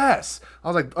 yes. I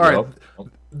was like, all right,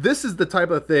 this is the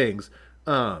type of things.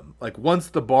 Like once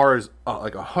the bar is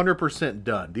like 100%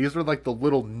 done, these are like the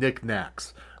little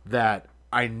knickknacks that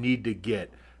I need to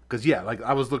get. Cause yeah, like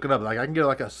I was looking up, like I can get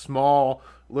like a small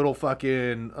little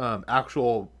fucking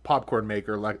actual popcorn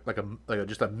maker, like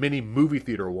just a mini movie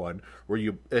theater one,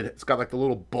 where it's got like the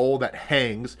little bowl that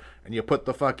hangs, and you put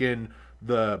the fucking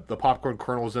the popcorn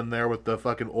kernels in there with the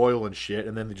fucking oil and shit,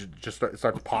 and then it just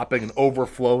starts popping and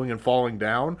overflowing and falling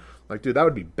down. Like, dude, that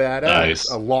would be badass. Nice.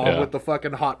 Along with the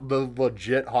fucking the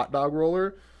legit hot dog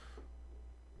roller.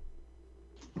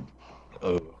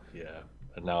 Oh yeah.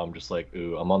 And now I'm just like,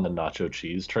 ooh, I'm on the nacho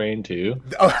cheese train too.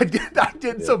 Oh, I did.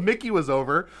 Yeah. So Mickey was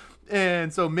over,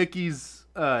 and so Mickey's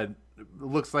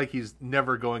looks like he's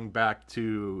never going back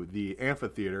to the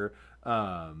amphitheater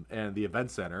and the event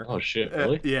center. Oh shit,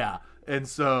 really? Yeah. And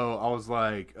so I was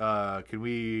like, can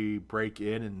we break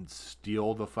in and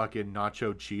steal the fucking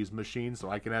nacho cheese machine so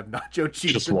I can have nacho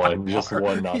cheese? Just one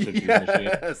nacho cheese machine.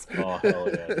 Oh hell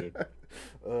yeah,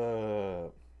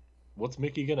 dude. What's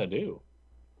Mickey gonna do?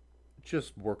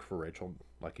 Just work for Rachel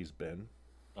like he's been.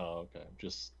 Oh, okay.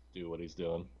 Just do what he's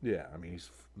doing. Yeah, I mean, he's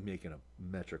making a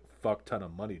metric fuck ton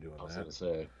of money doing that. I was gonna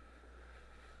say.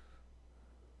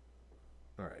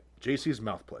 All right, JC's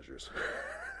mouth pleasures.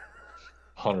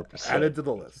 100%. Added to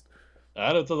the list.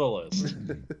 Add it to the list.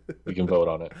 We can vote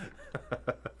on it.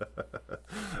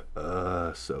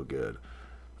 So good.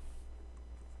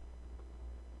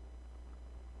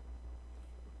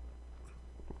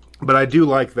 But I do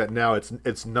like that now.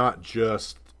 It's not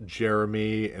just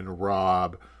Jeremy and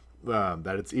Rob.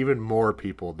 That it's even more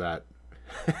people that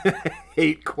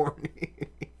hate corny.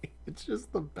 It's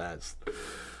just the best.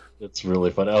 It's really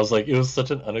fun. I was like, it was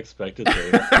such an unexpected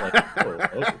thing. Like,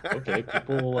 oh, okay,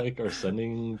 people like are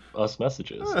sending us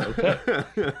messages. Okay.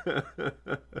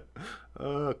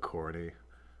 Corny.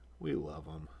 We love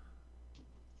them.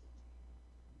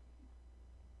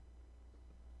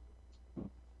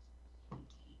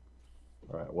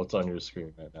 All right, what's on your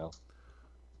screen right now?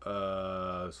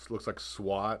 Looks like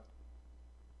SWAT.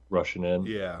 Rushing in.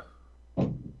 Yeah.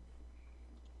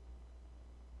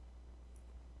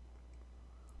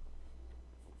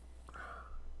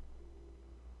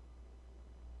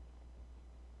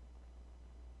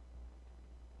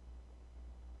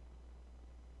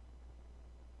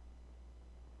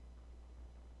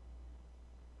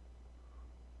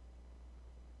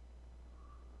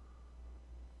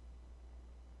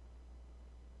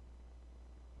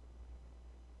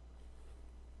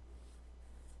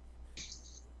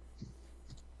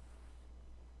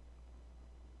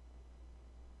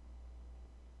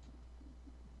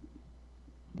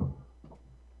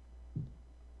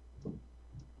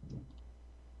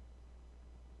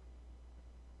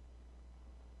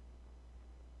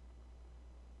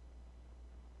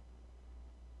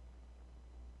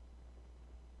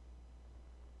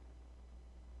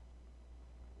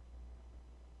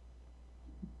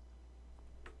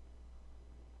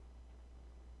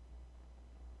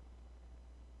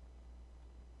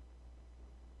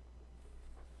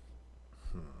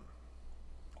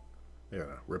 Yeah,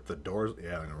 rip the doors.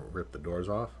 Yeah, I'm gonna rip the doors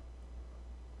off.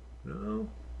 No.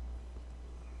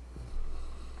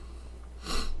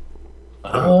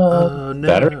 No.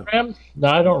 Battery ram? No,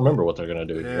 I don't remember what they're gonna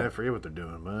do. Yeah, here. I forget what they're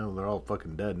doing, man. They're all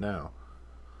fucking dead now.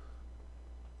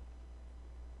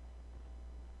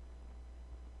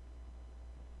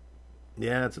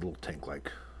 Yeah, it's a little tank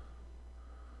like.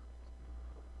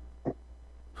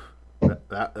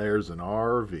 That there's an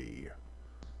RV.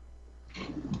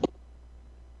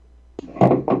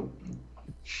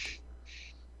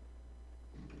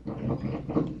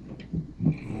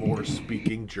 More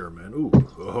speaking German. Ooh,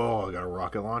 oh, I got a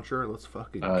rocket launcher. Let's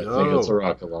fucking go. I think it's a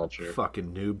rocket launcher.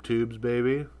 Fucking noob tubes,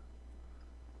 baby.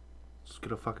 Let's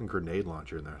get a fucking grenade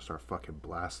launcher in there and start fucking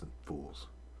blasting fools.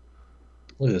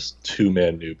 Look at this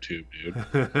 2-man noob tube, dude.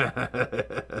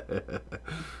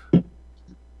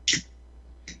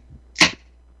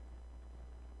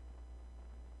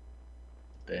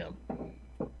 Damn.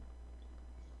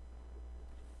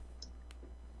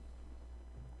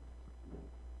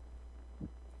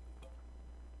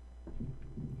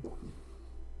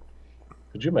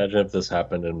 Could you imagine if this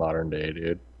happened in modern day,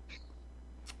 dude?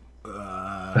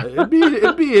 It'd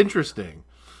be interesting.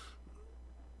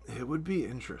 It would be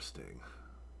interesting.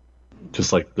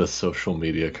 Just like the social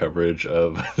media coverage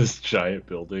of this giant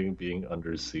building being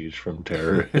under siege from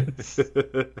terrorists.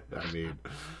 I mean,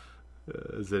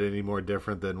 is it any more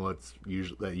different than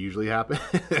that usually happens?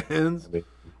 I mean,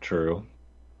 true.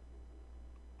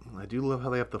 I do love how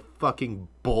they have to fucking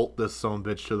bolt this son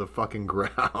bitch to the fucking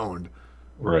ground.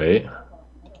 Right.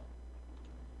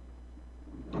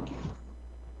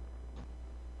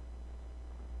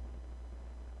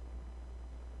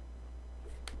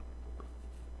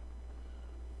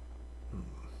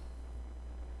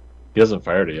 He hasn't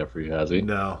fired it yet for you, has he?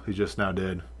 No, he just now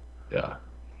did. Yeah.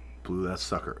 Blew that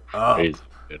sucker up. Crazy,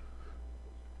 dude.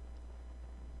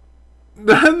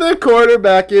 Then the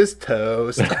quarterback is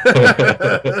toast.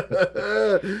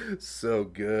 So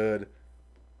good.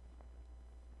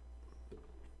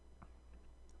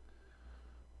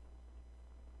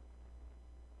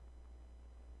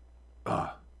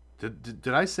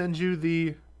 Did I send you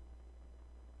the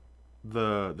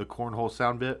cornhole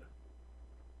sound bit?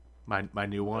 My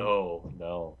new one. Oh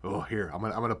no. Oh, here I'm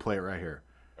gonna play it right here.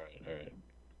 All right, all right.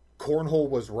 Cornhole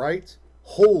was right.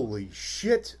 Holy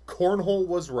shit, Cornhole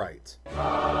was right.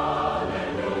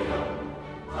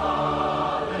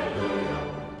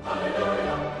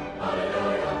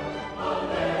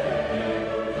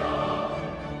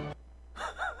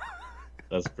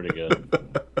 That's pretty good.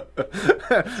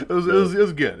 it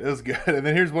was good. It was good. And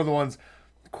then here's one of the ones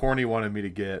Corny wanted me to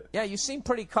get. Yeah, you seem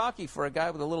pretty cocky for a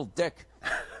guy with a little dick.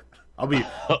 I'll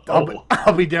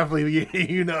be definitely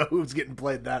you know who's getting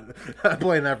playing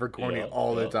that for Corny Yeah,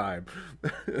 all the yeah. time.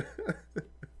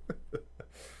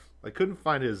 I couldn't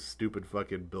find his stupid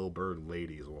fucking Bill Burr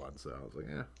ladies one, so I was like,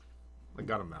 yeah, I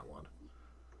got him that one.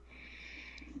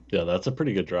 Yeah, that's a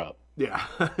pretty good drop. Yeah,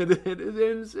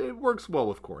 it works well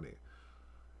with Corny.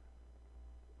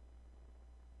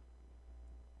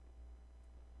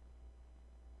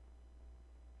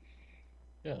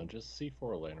 Yeah, just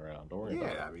C4 laying around. Don't worry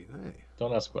about it. Yeah, I mean, hey.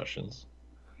 Don't ask questions.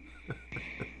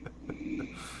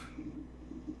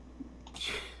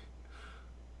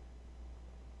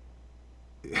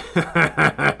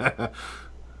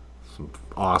 Some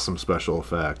awesome special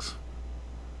effects.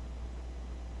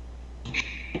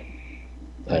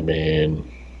 I mean,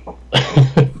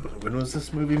 When was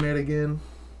this movie made again?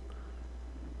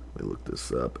 Let me look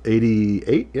this up.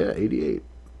 88? Yeah, 88.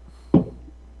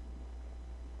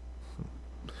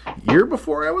 Year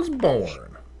before I was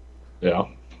born. yeah.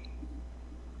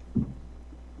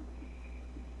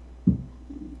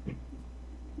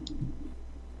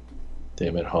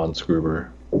 Damn it, Hans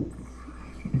Gruber.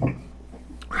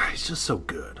 He's just so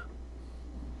good.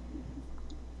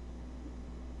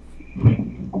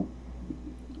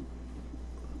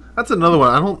 That's another one.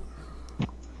 I don't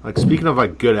like speaking of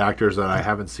like good actors that I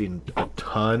haven't seen a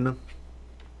ton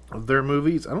of their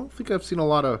movies. I don't think I've seen a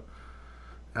lot of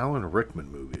Alan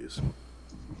Rickman movies.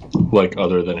 Like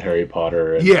other than Harry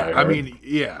Potter and Yeah, Die I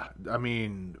Hard?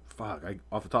 mean, fuck.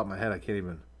 Off the top of my head, I can't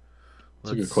even.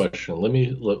 That's a good question.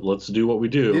 Let's do what we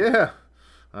do. Yeah,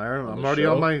 I'm the already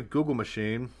show? on my Google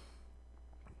machine.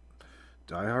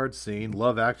 Die Hard seen.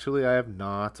 Love Actually, I have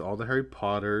not. All the Harry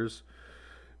Potters.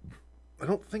 I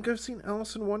don't think I've seen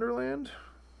Alice in Wonderland.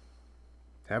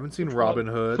 Haven't seen Robin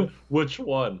Hood. Which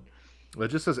one? It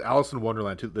just says Alice in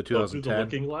Wonderland, the Oh, through the 2010.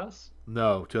 Looking Glass?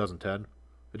 No, 2010.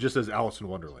 It just says Alice in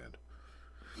Wonderland.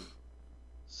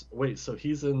 Wait, so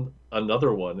he's in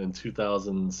another one in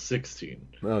 2016.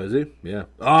 Oh, is he? Yeah.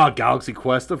 Ah, Galaxy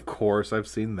Quest, of course. I've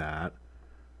seen that.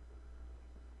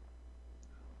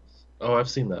 Oh, I've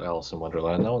seen that Alice in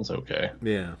Wonderland. That one's okay.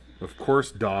 Yeah. Of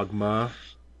course, Dogma.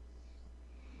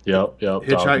 Yep,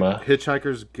 Dogma.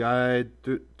 Hitchhiker's Guide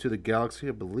to the Galaxy,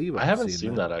 I believe I haven't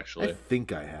seen that actually. I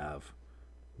think I have.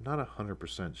 I'm not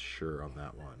 100% sure on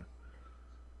that one.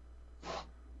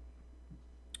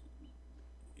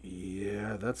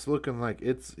 Yeah, that's looking like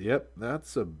it's... Yep,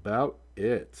 that's about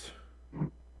it.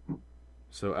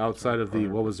 So outside of the...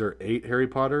 What was there? 8 Harry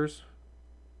Potters?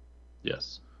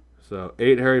 Yes. So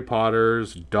 8 Harry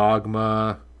Potters,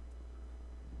 Dogma...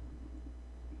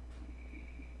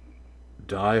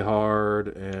 Die Hard,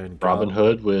 and... Robin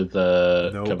Hood with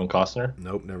Nope. Kevin Costner.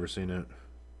 Nope, never seen it.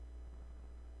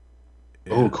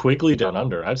 Oh, Quigley Down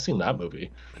Under. I've seen that movie.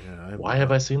 Yeah, Why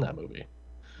have I seen that movie?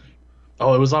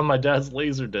 Oh, it was on my dad's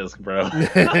laser disc, bro.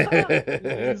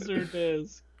 Laser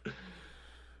disc.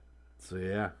 So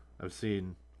yeah, I've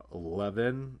seen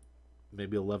 11,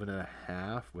 maybe 11 and a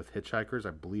half with Hitchhikers.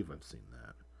 I believe I've seen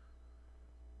that.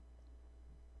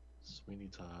 Sweeney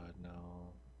Todd,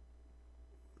 no.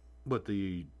 What,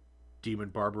 the Demon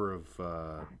Barber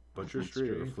of Butcher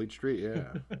Street or Fleet Street. Yeah.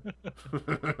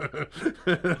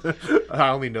 I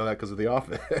only know that because of The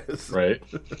Office. Right.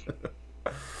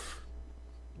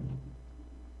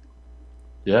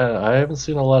 Yeah, I haven't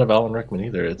seen a lot of Alan Rickman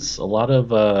either. It's a lot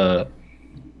of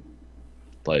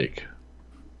like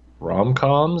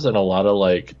rom-coms and a lot of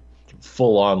like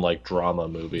full-on like drama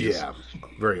movies. Yeah,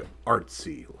 very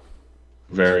artsy.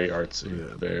 Very artsy.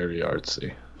 Yeah. Very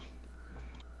artsy.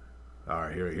 All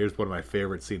right, here's one of my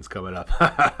favorite scenes coming up.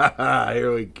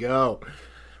 Here we go.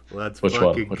 Let's Which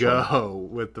fucking one? go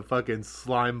with the fucking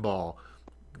slime ball.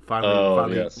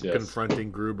 Finally yes.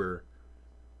 confronting Gruber.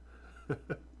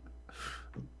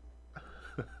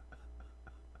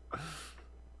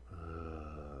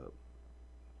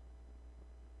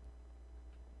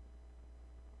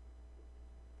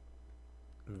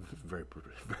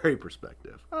 Very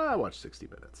perspective. I watched 60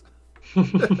 Minutes.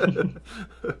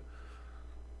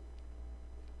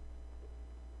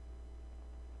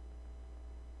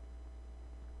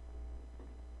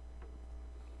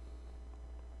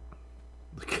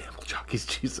 The camel jockeys,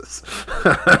 Jesus.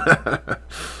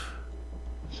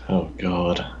 Oh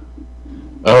god.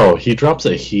 Oh, he drops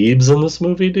a Hebes in this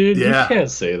movie, dude? Yeah. You can't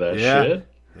say that Yeah. shit.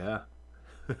 Yeah.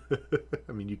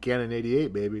 I mean, you can in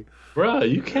 88, baby. Bruh,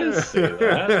 you can't say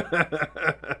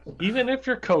that. Even if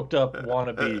you're coked up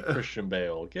wannabe Christian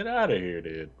Bale, get out of here,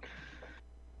 dude.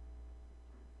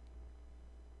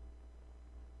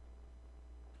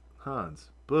 Hans,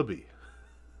 Booby,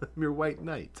 I'm your white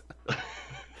knight.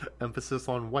 Emphasis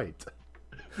on white.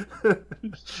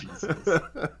 Jesus.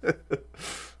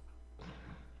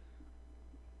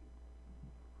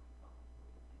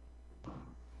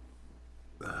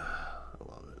 I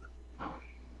love it.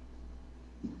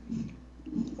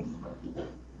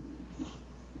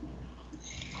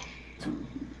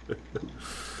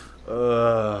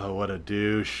 What a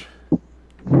douche.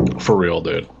 For real,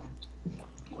 dude.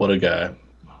 What a guy.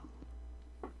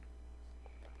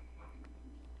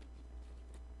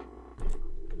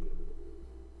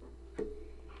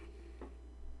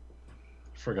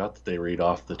 Forgot that they read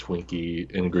off the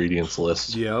Twinkie ingredients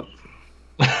list. Yep.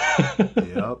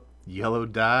 Yep. Yellow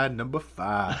dye number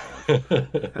 5.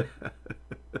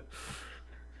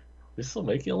 They still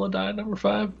make yellow dye number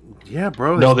 5? Yeah,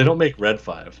 bro. No, they don't make red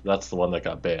 5. That's the one that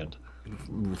got banned.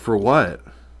 For what?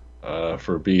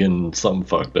 For being something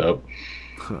fucked up.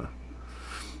 Huh.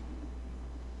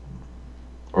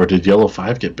 Or did yellow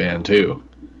 5 get banned too?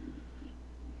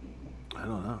 I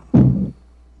don't know.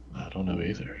 I don't know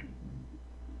either.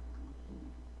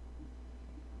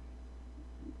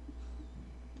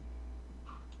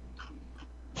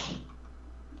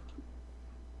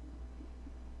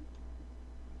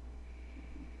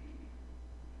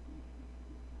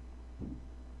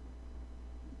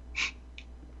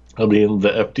 I mean, the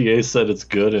FDA said it's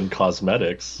good in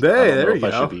cosmetics. Hey, I don't there know you if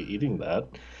I go. should be eating that.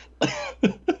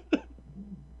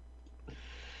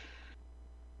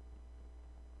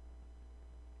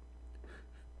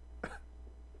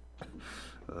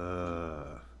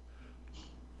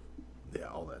 Yeah,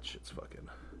 all that shit's fucking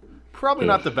probably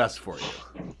not the best for you.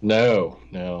 No.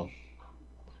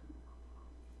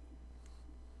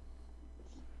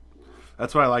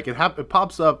 That's why I like it. It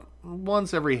pops up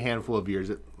once every handful of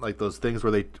years. Like those things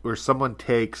where someone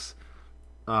takes,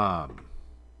 like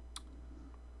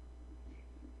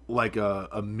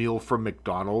a meal from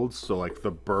McDonald's, so like the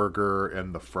burger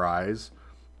and the fries,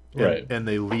 Right. and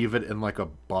they leave it in like a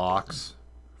box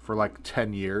for like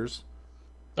 10 years,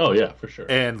 Oh, yeah, for sure.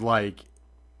 and like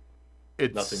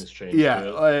it's Nothing's changed Yeah,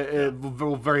 to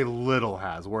very little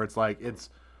has. Where it's like it's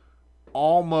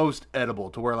almost edible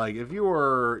to where like if you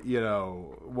were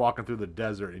walking through the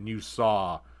desert and you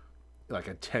saw like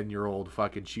a 10-year-old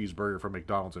fucking cheeseburger from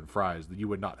McDonald's and fries, that you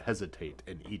would not hesitate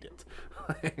and eat it.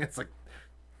 It's like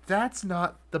that's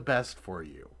not the best for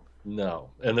you. No.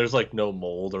 And there's like no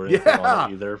mold or anything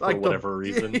on it either for like whatever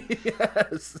reason.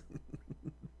 Yes.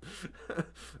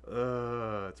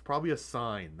 It's probably a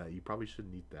sign that you probably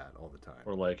shouldn't eat that all the time.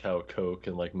 Or like how Coke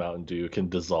and like Mountain Dew can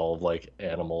dissolve like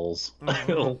animals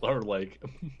or like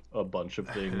a bunch of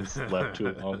things left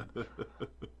too long.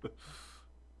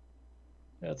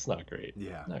 That's not great.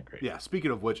 Yeah. Not great. Yeah,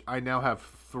 speaking of which, I now have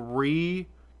 3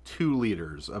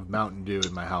 2-liters of Mountain Dew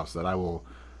in my house that I will...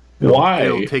 Why?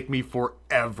 It'll take me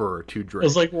forever to I drink.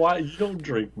 was like, why? You don't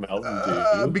drink Mountain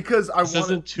Dew. Because I This want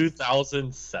isn't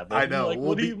 2007. I know. Like,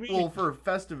 what do you mean? Well, for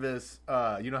Festivus,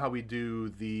 you know how we do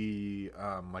the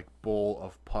like bowl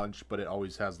of punch, but it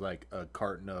always has like a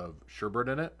carton of sherbet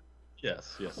in it?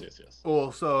 Yes.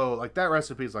 Well, so like that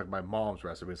recipe is like my mom's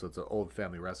recipe, so it's an old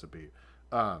family recipe.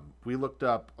 We looked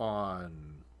up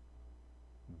on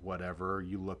whatever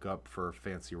you look up for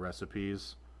fancy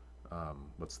recipes.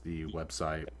 What's the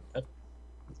website?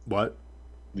 What?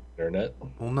 The internet.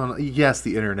 Well, no, yes,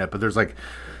 the internet, but there's like,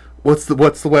 what's the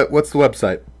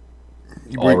website?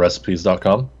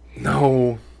 Allrecipes.com.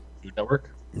 No, Food Network.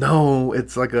 no,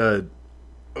 it's like a.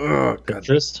 God.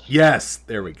 Pinterest. Yes,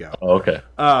 there we go. Oh, okay.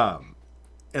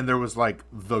 And there was like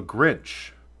the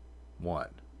Grinch one,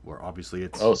 where obviously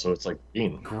it's Oh, so it's like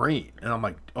green. green, and I'm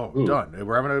like, oh, Ooh. done.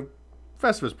 We're having a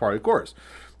Festivus party, of course.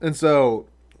 And so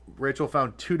Rachel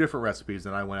found 2 different recipes,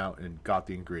 and I went out and got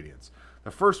the ingredients.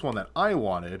 The first one that I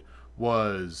wanted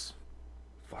was,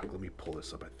 fuck, let me pull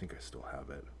this up. I think I still have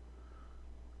it.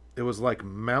 It was like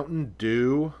Mountain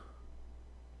Dew.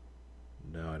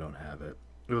 No, I don't have it.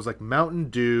 It was like Mountain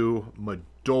Dew,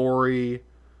 Midori,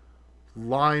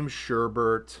 lime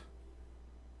sherbet,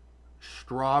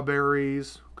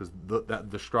 strawberries, because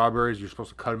the strawberries, you're supposed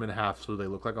to cut them in half so they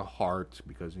look like a heart,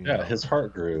 because you know. His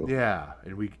heart grew. Yeah,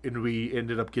 and we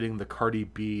ended up getting the Cardi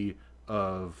B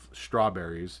of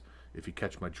strawberries. If you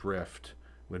catch my drift,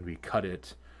 when we cut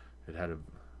it, it had a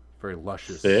very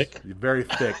luscious, very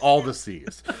thick, all the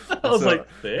C's. I was like,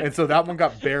 thick? And so that one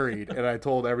got buried, and I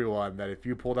told everyone that if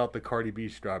you pulled out the Cardi B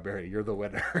strawberry, you're the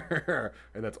winner.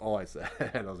 And that's all I said.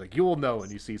 And I was like, you will know when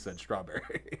you see said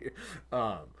strawberry.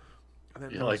 And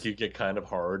then Like you get kind of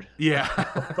hard. Yeah.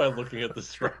 By looking at the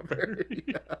strawberry.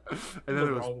 Yeah. And then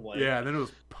and then it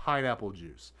was pineapple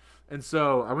juice. And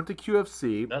so I went to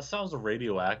QFC. That sounds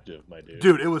radioactive, my dude.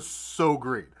 Dude, it was so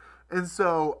green. And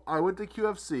so I went to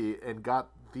QFC and got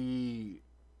the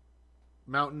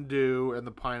Mountain Dew and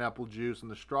the pineapple juice and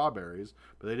the strawberries,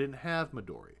 but they didn't have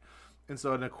Midori. And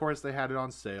so, and of course, they had it on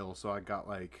sale. So I got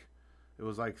it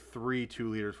was like 3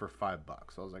 2-liters for $5.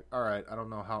 So I was like, all right, I don't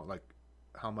know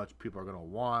how much people are gonna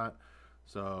want.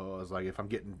 So I was like, if I'm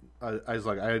getting, I was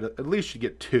like, I at least should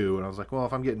get 2. And I was like, well,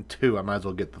 if I'm getting 2, I might as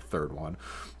well get the third one.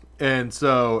 And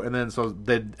so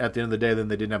they, at the end of the day, then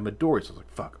they didn't have Midori. So I was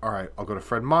like, fuck, all right, I'll go to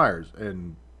Fred Meyer's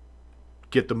and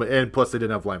get them. And plus, they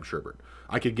didn't have lime sherbet.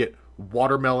 I could get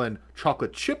watermelon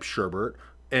chocolate chip sherbet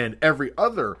and every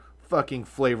other fucking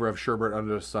flavor of sherbet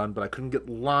under the sun, but I couldn't get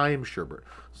lime sherbet.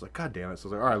 I was like, God damn it. So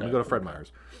I was like, all right, let me go to Fred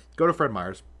Meyer's. Go to Fred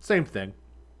Meyer's. Same thing.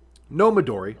 No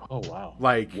Midori. Oh, wow.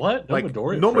 Like what? No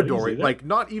Midori? No Midori. Like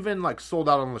not even sold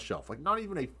out on the shelf. Like not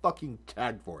even a fucking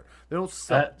tag for it. They don't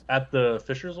sell it. At the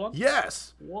Fisher's one?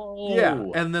 Yes. Whoa. Yeah.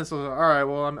 And then so I was like, all right,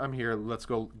 well I'm here. Let's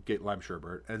go get lime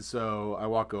sherbet. And so I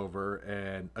walk over,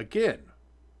 and again,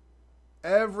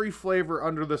 every flavor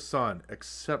under the sun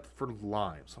except for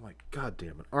lime. So I'm like, God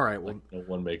damn it. All right, well, no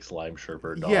one makes lime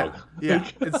sherbet, dog. Yeah. Yeah.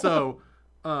 And so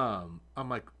I'm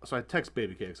like, so I text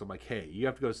Baby Cakes. I'm like, hey, you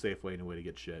have to go to Safeway anyway to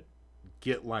get shit.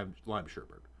 Get lime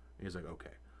sherbet. And he's like, okay.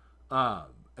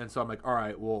 And so I'm like, all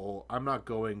right, well, I'm not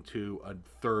going to a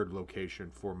third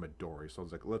location for Midori. So I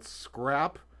was like, let's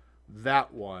scrap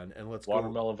that one and let's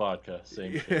watermelon vodka.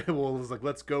 Same. Yeah, well, it was like,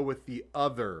 let's go with the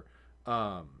other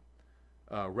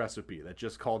recipe that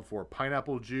just called for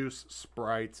pineapple juice,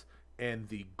 Sprite, and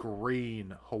the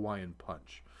green Hawaiian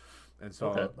punch. And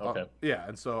so, okay. Yeah,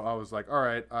 and so I was like, all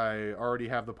right, I already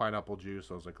have the pineapple juice.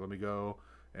 So I was like, let me go.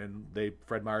 And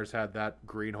Fred Meyer's had that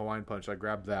green Hawaiian punch. I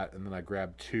grabbed that, and then I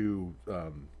grabbed 2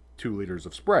 liters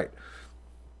of Sprite.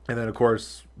 And then, of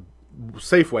course,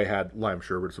 Safeway had lime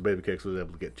sherbet, so Baby Cakes was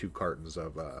able to get 2 cartons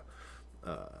of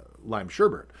lime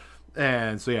sherbet.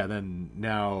 And so, yeah,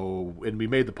 and we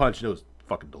made the punch, and it was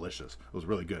fucking delicious. It was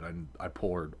really good. I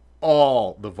poured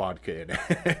all the vodka in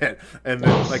it. And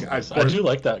then, I do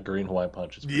like that green Hawaiian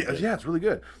punch. Yeah, it's really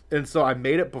good. And so I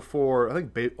made it before, I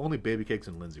think only Baby Cakes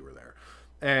and Lindsay were there.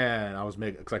 And I was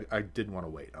making, because I didn't want to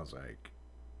wait. I was like,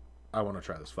 I want to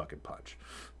try this fucking punch.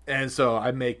 And so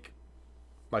I make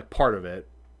part of it.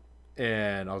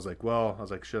 And I was like,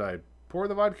 should I pour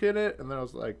the vodka in it? And then I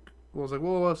was like,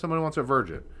 well, if somebody wants it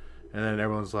virgin. And then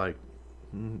everyone's like,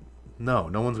 no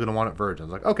one's going to want it virgin. I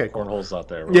was like, okay. Cornhole's not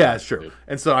there. Right? Yeah, it's true. Dude.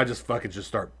 And so I just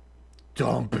start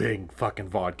dumping fucking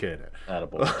vodka in it.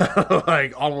 Attaboy.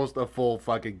 Like almost a full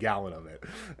fucking gallon of it.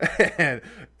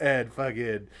 and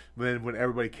fucking when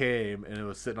everybody came and it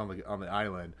was sitting on the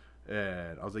island,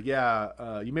 and I was like,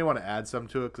 yeah, you may want to add some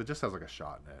to it because it just has like a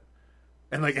shot in it.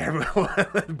 And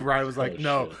everyone, Brian was like,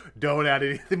 no, don't add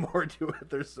anything more to it.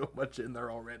 There's so much in there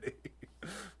already.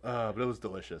 But it was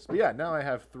delicious. But yeah, now I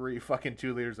have 3 fucking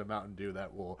 2 liters of Mountain Dew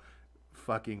that will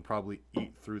fucking probably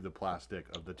eat through the plastic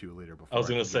of the 2 liter before. I was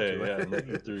gonna say, yeah,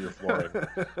 eat through your flooring.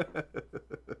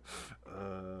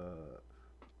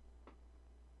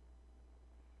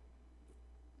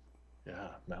 Yeah,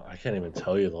 I can't even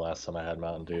tell you the last time I had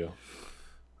Mountain Dew.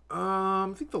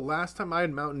 I think the last time I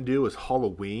had Mountain Dew was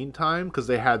Halloween time because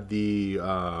they had the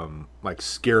like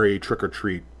scary trick or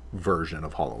treat version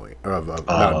of Halloween of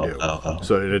Mountain Dew.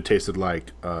 So it tasted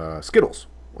like Skittles.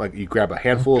 Like you grab a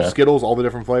handful of Skittles, all the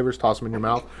different flavors, toss them in your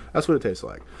mouth. That's what it tastes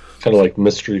like. Kind of like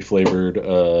mystery flavored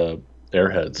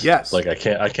Airheads. Yes. Like I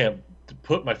can't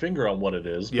put my finger on what it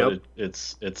is, but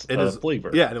it's a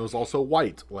flavor. Yeah, and it was also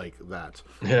white like that.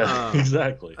 Yeah,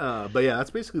 exactly. But yeah,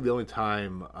 that's basically the only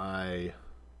time I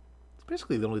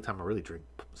really drink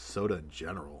soda in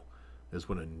general is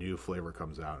when a new flavor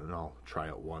comes out, and I'll try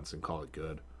it once and call it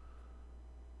good.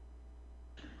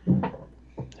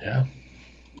 Yeah.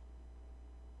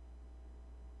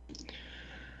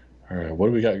 All right, what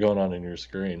do we got going on in your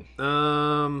screen?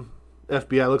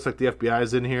 FBI, looks like the FBI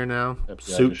is in here now. FBI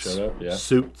Suits, just showed up, yeah.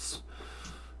 Suits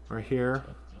right here.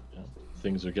 Yeah.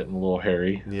 Things are getting a little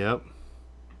hairy. Yep.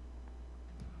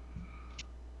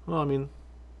 Well, I mean,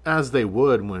 as they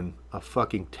would when a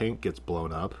fucking tank gets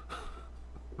blown up.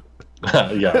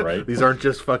 Yeah, right. These aren't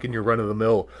just fucking your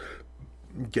run-of-the-mill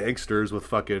gangsters with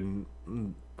fucking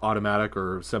automatic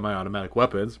or semi-automatic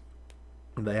weapons.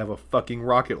 They have a fucking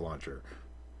rocket launcher.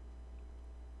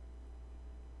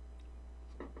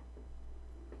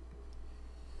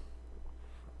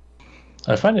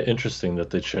 I find it interesting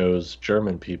that they chose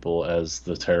German people as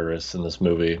the terrorists in this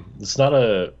movie. It's not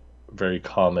a very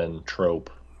common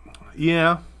trope.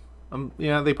 Yeah.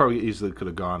 They probably easily could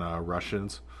have gone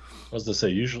Russians. I was to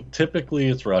say, typically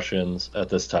it's Russians at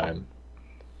this time.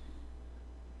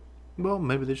 Well,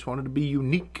 maybe they just wanted to be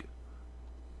unique.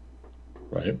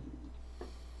 Right.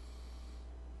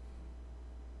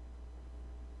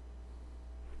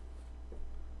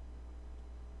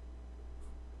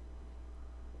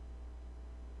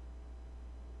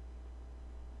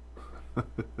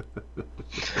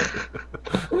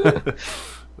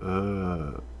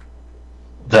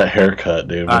 That haircut,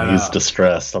 dude, when he's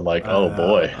distressed, I'm like, oh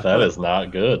boy, that is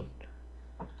not good.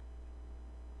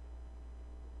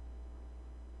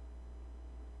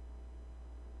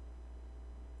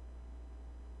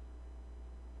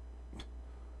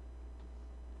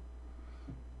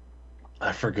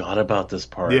 I forgot about this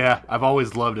part. Yeah, I've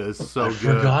always loved it. It's so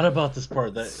good. I forgot about this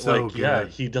part. That so like, yeah,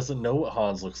 good. he doesn't know what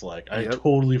Hans looks like. I Yep.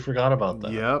 totally forgot about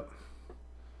that. Yep.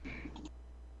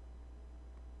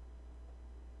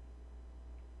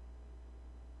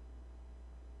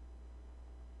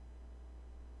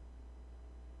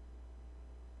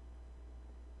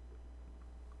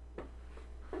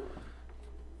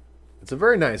 It's a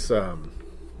very nice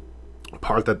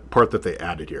part that they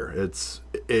added here.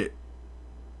 It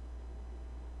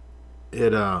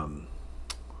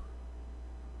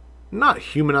not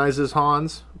humanizes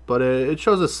Hans, but it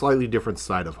shows a slightly different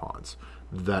side of Hans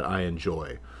that I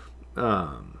enjoy.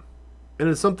 And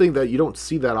it's something that you don't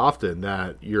see that often,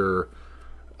 that your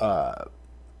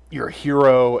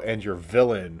hero and your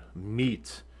villain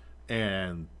meet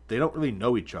and they don't really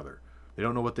know each other. They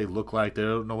don't know what they look like. They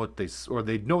don't know what they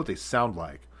know what they sound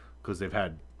like because they've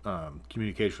had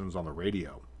communications on the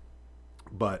radio.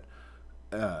 But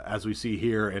as we see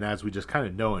here, and as we just kind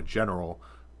of know in general,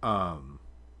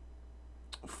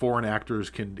 foreign actors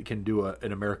can do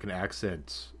an American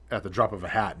accent at the drop of a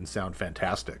hat and sound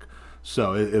fantastic.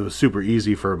 So it was super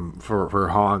easy for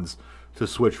Hans to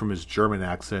switch from his German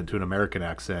accent to an American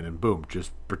accent, and boom,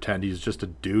 just pretend he's just a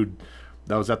dude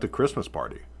that was at the Christmas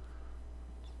party.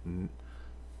 And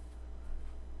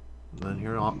then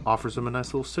here offers him a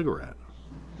nice little cigarette.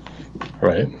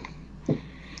 Right.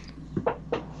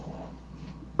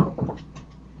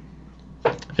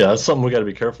 Yeah, that's something we got to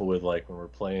be careful with, like when we're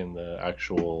playing the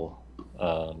actual,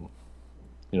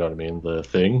 you know what I mean, the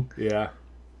thing. Yeah.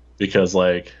 Because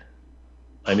like,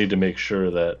 I need to make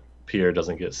sure that Pierre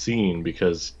doesn't get seen,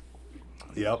 because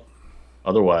Yep.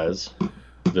 otherwise,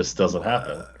 this doesn't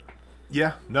happen.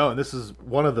 Yeah. No, and this is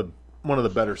one of the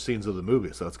better scenes of the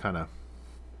movie, so it's kind of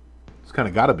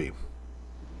got to be.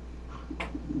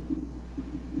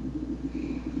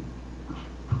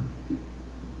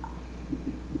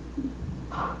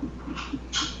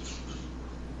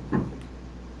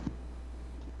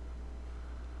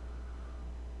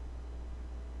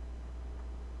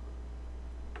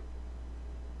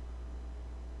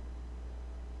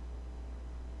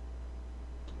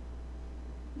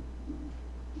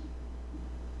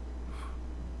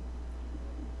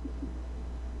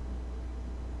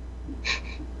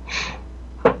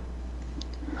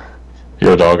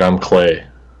 Yo, dog, I'm Clay.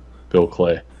 Bill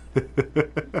Clay.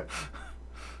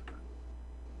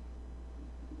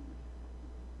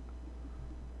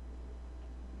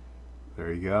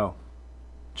 There you go.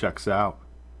 Checks out.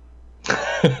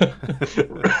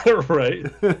 Right?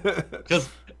 Because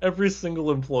Every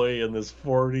single employee in this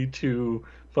 42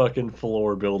 fucking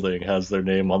floor building has their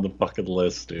name on the fucking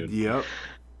list, dude. Yep.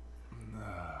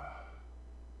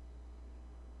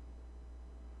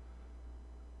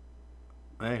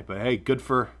 Hey, good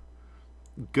for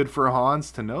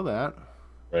Hans to know that.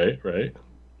 Right.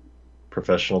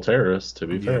 Professional terrorist, to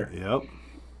be fair. Yep.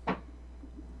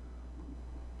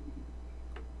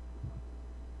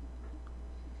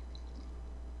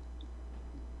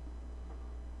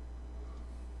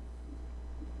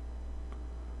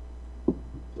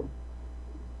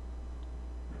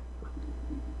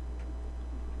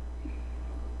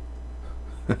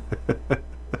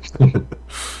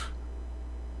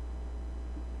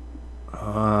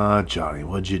 Johnny,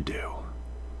 what'd you do?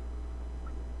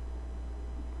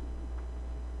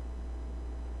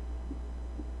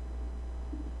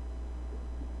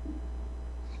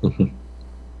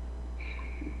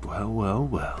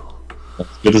 Well. As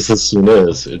good as this one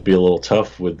is, it'd be a little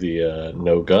tough with the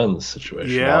no guns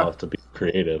situation. Yeah. I'll have to be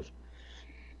creative.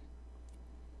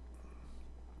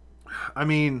 I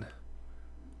mean,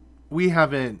 we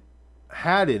haven't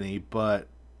had any, but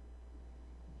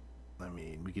I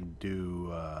mean, we can do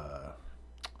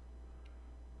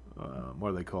what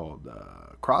are they called?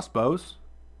 Crossbows.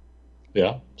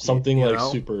 Yeah, something You like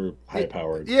know? super high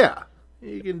powered. Yeah,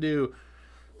 you can do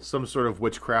some sort of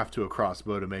witchcraft to a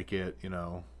crossbow to make it,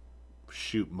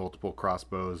 shoot multiple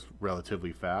crossbows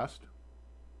relatively fast.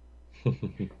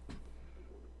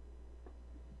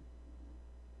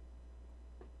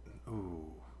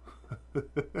 Ooh.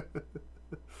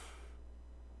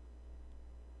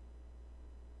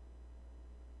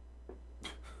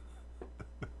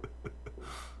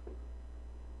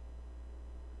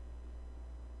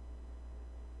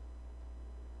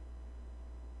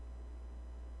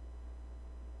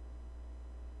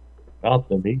 Not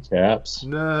the kneecaps,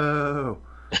 No.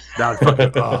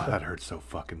 That hurts so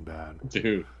fucking bad.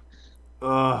 dude.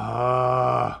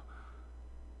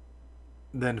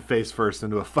 Then face first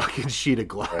into a fucking sheet of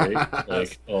glass. Right?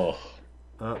 Like, oh,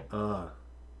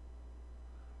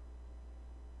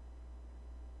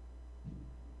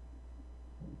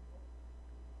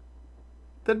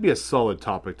 That'd be a solid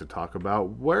topic to talk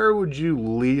about. Where would you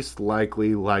least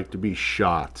likely like to be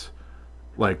shot?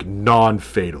 Like,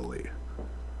 non-fatally.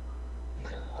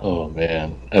 oh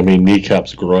man. I mean,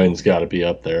 kneecaps, groin's got to be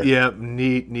up there. Yep,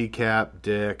 kneecap,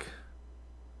 dick.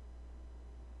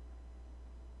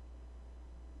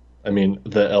 I mean,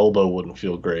 the elbow wouldn't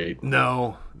feel great,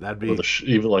 No, that'd be... or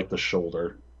even like the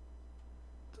shoulder,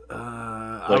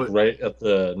 I like would- right at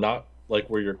the not like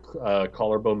where your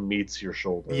collarbone meets your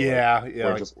shoulder. Yeah, like, yeah, where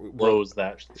it like- just blows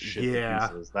that shit Yeah. to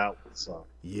pieces. That would suck.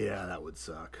 Yeah, that would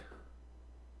suck.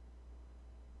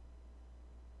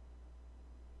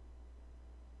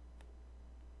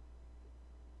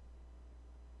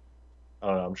 I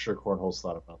don't know. I'm sure Cornhole's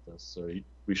thought about this, so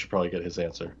we should probably get his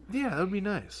answer. Yeah, that would be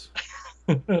nice.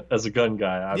 As a gun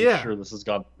guy, I'm Yeah. sure this has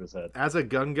gone through his head. As a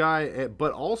gun guy,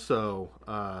 but also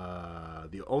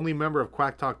the only member of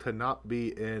Quack Talk to not be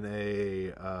in a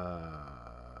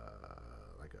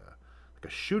like a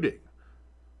shooting.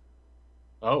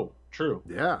 Oh, true.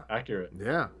 Yeah, Accurate.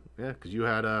 yeah, because you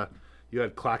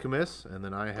had Clackamas, and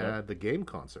then I had the game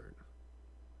concert.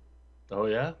 Oh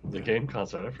yeah, the game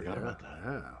concert. I forgot about that.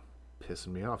 Yeah, pissing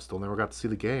me off. Still never got to see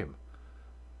the game.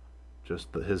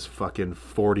 Just his fucking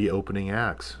 40 opening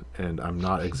acts, and I'm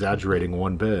not exaggerating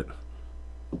one bit.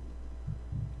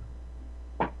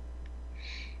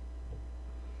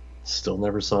 Still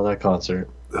never saw that concert.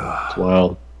 It's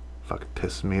wild. Fucking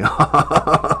pissing me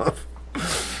off.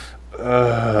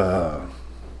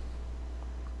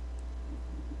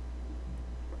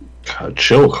 God,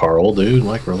 chill, Carl, dude.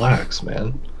 Like, relax,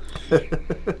 man.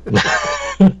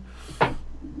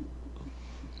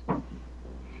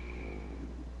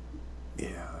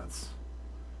 Yeah, that's.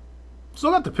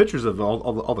 Still got the pictures of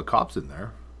all the cops in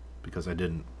there because I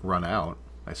didn't run out.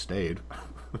 I stayed.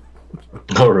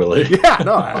 Oh, really? Yeah,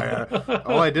 no.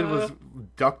 All I did was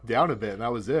duck down a bit, and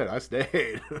that was it. I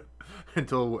stayed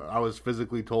until I was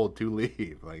physically told to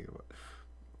leave. Like, it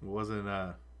wasn't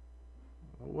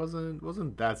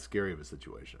that scary of a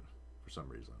situation for some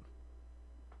reason.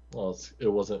 Well, it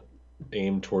wasn't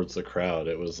aimed towards the crowd.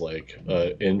 It was like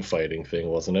an infighting thing,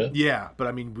 wasn't it? Yeah, but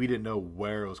I mean, we didn't know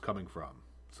where it was coming from.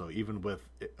 So even with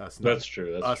us, That's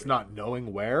true. That's us true. not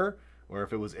knowing where, or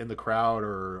if it was in the crowd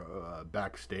or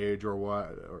backstage or what,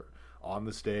 or on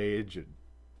the stage, and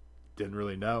didn't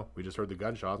really know. We just heard the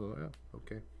gunshots. I was like, yeah,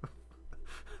 okay.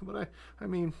 But I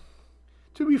mean,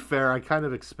 to be fair, I kind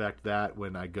of expect that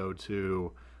when I go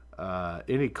to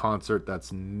any concert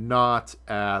that's not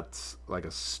at like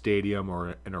a stadium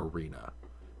or an arena.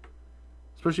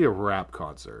 especially a rap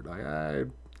concert. Like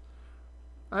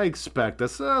I expect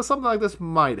this something like this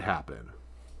might happen.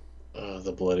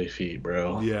 The bloody feet,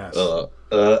 bro. Yes. This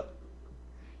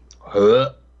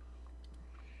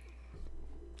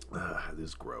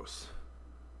is gross.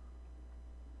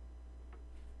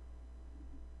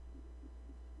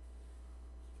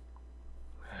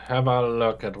 Have a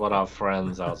look at what our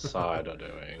friends outside are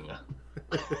doing.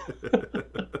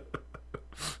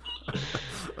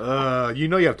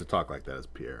 You have to talk like that as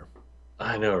Pierre.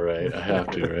 I know, right? I have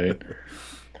to, right?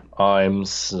 I'm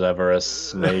Severus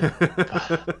Snape.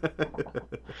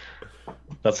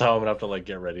 That's how I'm gonna have to like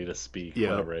get ready to speak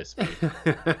whenever I speak.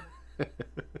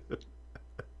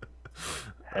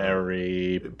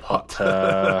 Harry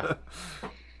Potter.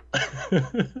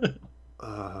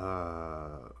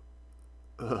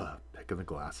 Picking the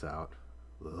glass out.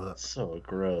 Ugh. So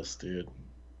gross, dude.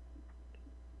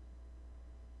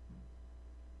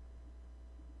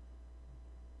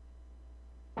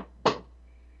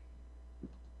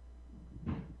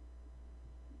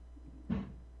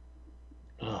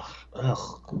 Ugh.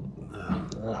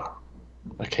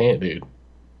 I can't, dude.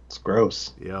 It's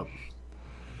gross. Yep.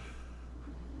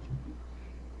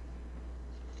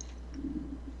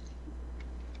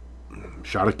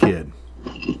 Shot a kid.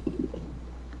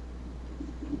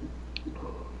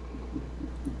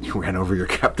 You ran over your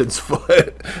captain's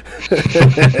foot.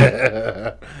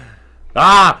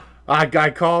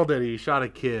 I called it. He shot a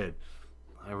kid.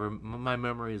 My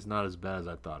memory is not as bad as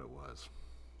I thought it was.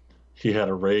 He had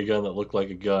a ray gun that looked like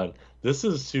a gun. This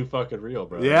is too fucking real,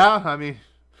 bro. Yeah, I mean,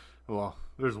 well,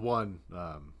 there's one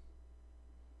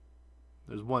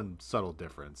subtle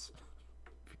difference.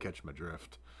 If you catch my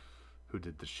drift, who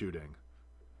did the shooting?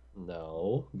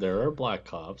 No, there are black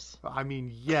cops. I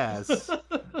mean, yes,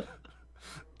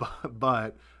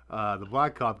 but the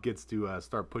black cop gets to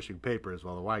start pushing papers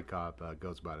while the white cop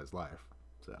goes about his life.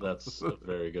 So that's a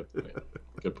very good point.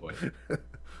 Good point.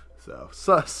 So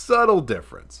subtle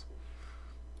difference.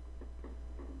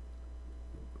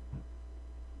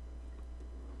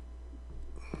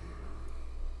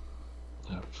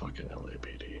 Oh, fucking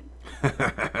LAPD.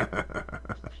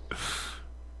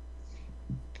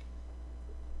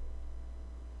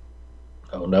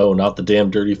 Oh no, not the damn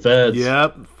dirty feds.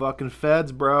 Yep, fucking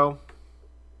feds, bro.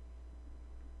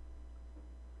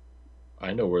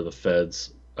 I know where the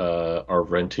feds are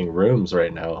renting rooms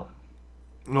right now.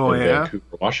 Oh in yeah,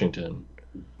 Vancouver, Washington.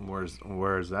 Where's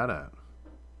that at?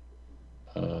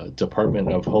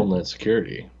 Department of Homeland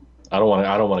Security. I don't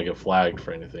want to get flagged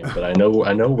for anything, but I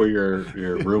know where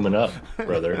you're rooming up,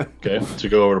 brother. Okay, to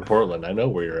go over to Portland. I know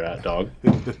where you're at, dog.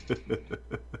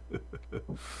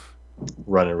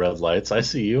 Running red lights. I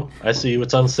see you.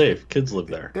 It's unsafe. Kids live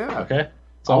there. Yeah. Okay.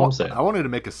 That's all I'm saying. I wanted to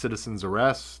make a citizen's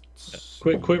arrest.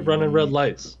 Yeah. Quit running red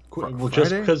lights. Well, just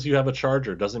Friday? because you have a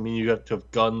charger doesn't mean you have to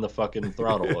gun the fucking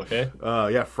throttle. Okay.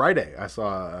 Yeah, Friday I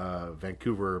saw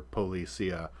Vancouver police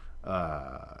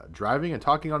driving and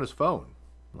talking on his phone,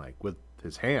 like with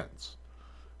his hands.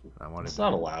 It's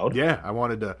not allowed. Yeah, I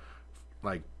wanted to,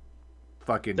 like,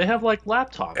 fucking. They have like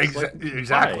laptops.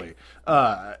 Exactly.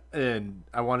 And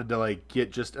I wanted to like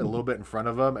get just a little bit in front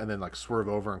of him and then like swerve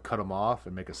over and cut him off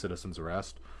and make a citizen's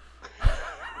arrest.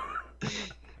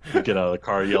 You get out of the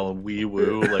car yelling "wee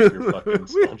woo" like you're fucking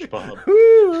SpongeBob.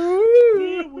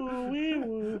 Wee woo, wee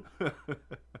woo.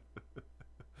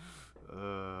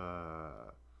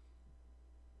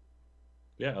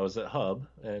 Yeah, I was at Hub,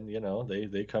 and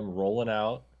they come rolling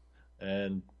out,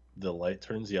 and the light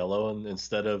turns yellow, and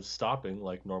instead of stopping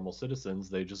like normal citizens,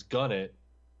 they just gun it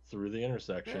through the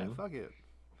intersection. Yeah, fuck it.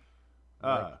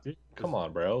 Like, dude, come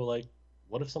on, bro. Like,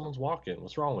 what if someone's walking?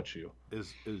 What's wrong with you?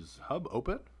 Is Hub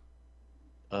open?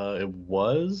 It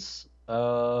was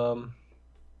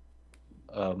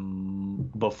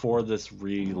before this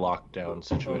re-lockdown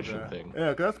situation thing.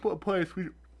 Yeah, that's what place we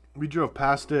drove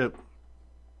past it.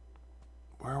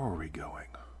 Where were we going?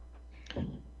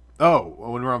 Oh,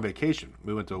 when we were on vacation,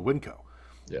 we went to Winco.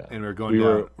 Yeah, and we were going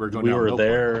down. We were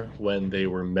there when they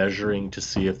were measuring to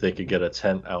see if they could get a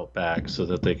tent out back so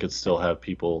that they could still have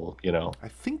people. I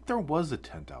think there was a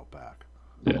tent out back.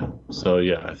 Yeah. So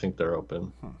yeah, I think they're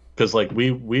open. Because like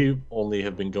we only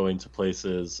have been going to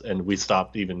places, and we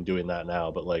stopped even doing that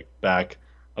now. But like back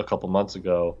a couple months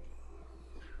ago,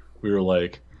 we were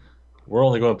like, we're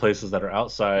only going places that are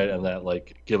outside and that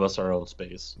like give us our own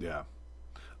space. Yeah.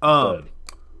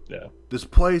 Yeah. This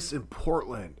place in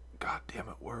Portland. God damn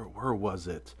it, where was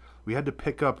it? We had to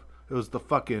pick up. It was the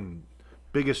fucking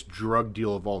biggest drug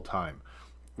deal of all time.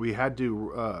 We had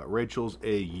to. Rachel's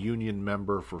a union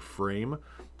member for Frame,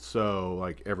 so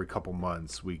like every couple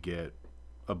months we get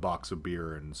a box of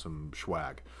beer and some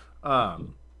swag.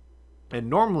 And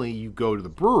normally you go to the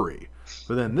brewery,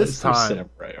 but then this Some time,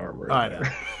 samurai armor. in I know.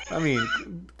 there. I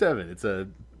mean, Devin, it's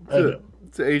an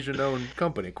Asian-owned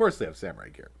company. Of course, they have samurai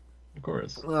gear. Of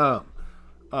course.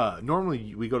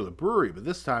 Normally we go to the brewery, but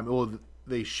this time, well,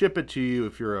 they ship it to you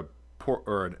if you're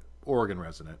an Oregon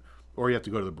resident, or you have to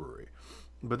go to the brewery.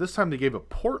 But this time they gave a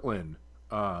Portland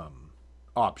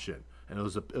option, and it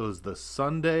was the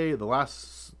Sunday, the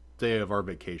last day of our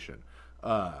vacation,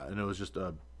 and it was just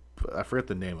I forget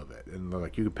the name of it, and they're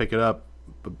like, you can pick it up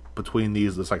between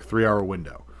these this like 3-hour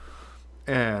window.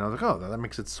 And I was like, oh, that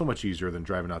makes it so much easier than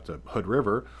driving out to Hood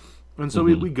River. And so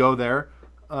we go there,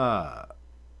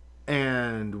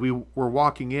 and we were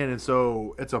walking in, and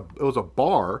so it was a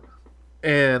bar,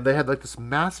 and they had like this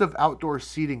massive outdoor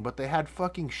seating, but they had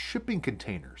fucking shipping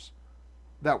containers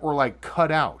that were like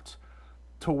cut out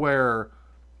to where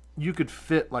you could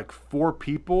fit like 4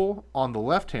 people on the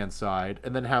left-hand side,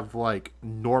 and then have like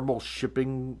normal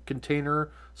shipping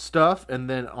container stuff, and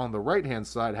then on the right-hand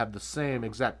side have the same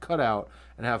exact cutout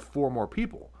and have 4 more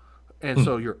people. And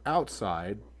so you're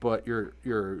outside, but you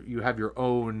have your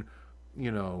own,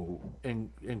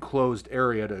 enclosed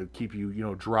area to keep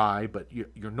you, dry, but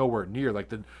you're nowhere near. Like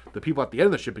the people at the end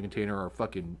of the shipping container are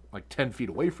fucking like 10 feet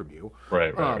away from you.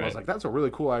 Right. I was like, that's a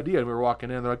really cool idea. And we were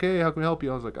walking in. They're like, hey, how can we help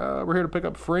you? I was like, we're here to pick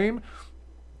up frame.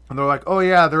 And they're like, oh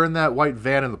yeah, they're in that white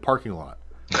van in the parking lot.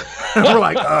 And we're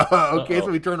like, okay. So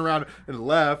we turned around and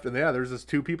left, and there's this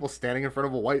 2 people standing in front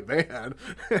of a white van,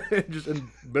 just in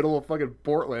the middle of fucking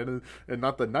Portland, and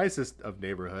not the nicest of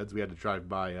neighborhoods. We had to drive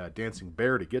by Dancing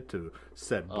Bear to get to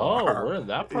said bar. Oh, we're in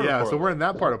that part. Yeah, of Portland. so we're in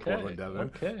that part of Portland,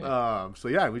 Devin. Okay. So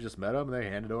yeah, we just met them, and they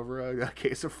handed over a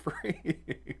case of free.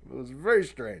 It was very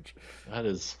strange. That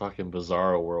is fucking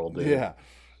bizarro world, dude. Yeah.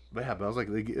 But I was like,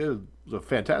 it was a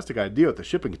fantastic idea with the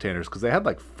shipping containers, because they had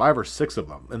like 5 or 6 of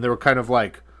them, and they were kind of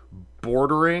like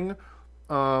bordering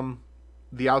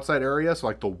the outside area, so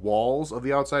like the walls of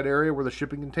the outside area were the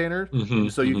shipping containers,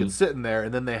 so you could sit in there,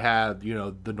 and then they had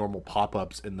the normal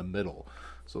pop-ups in the middle.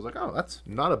 So I was like, oh, that's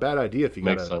not a bad idea if you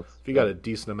got a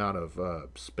decent amount of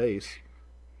space.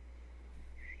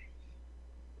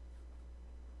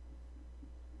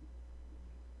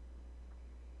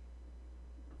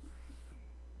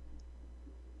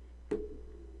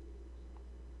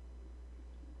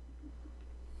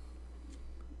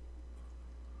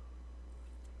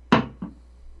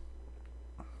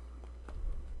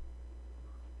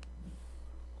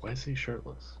 Why is he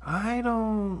shirtless? I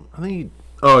think he...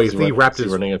 Oh, you think he wrapped his...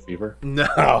 Is he running a fever?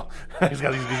 No. he's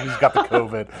got the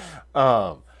COVID.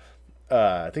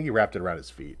 I think he wrapped it around his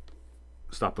feet.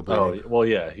 Stop the bleeding. Oh, well,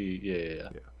 yeah. Yeah.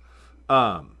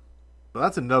 But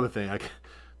that's another thing. Like,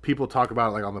 people talk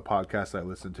about, like, on the podcast I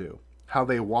listen to, how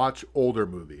they watch older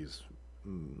movies,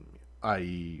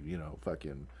 i.e.,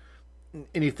 fucking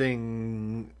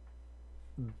anything,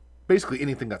 basically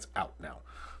anything that's out now.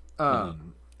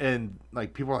 And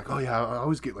like people are like, oh yeah, I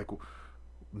always get like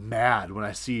mad when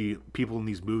I see people in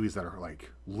these movies that are like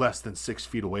less than 6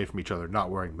 feet away from each other not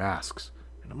wearing masks.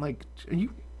 And I'm like,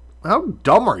 how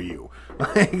dumb are you?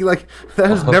 like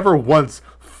that has never once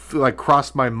like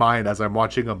crossed my mind as I'm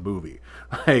watching a movie.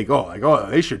 They're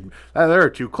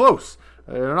too close.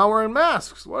 They're not wearing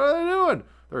masks. What are they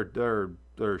doing?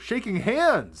 They're shaking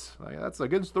hands. Like, that's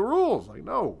against the rules. Like,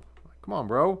 no, come on,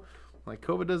 bro. Like,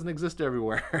 COVID doesn't exist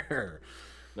everywhere.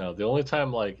 No, the only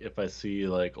time, like, if I see,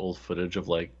 like, old footage of,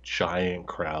 like, giant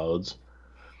crowds,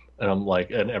 and I'm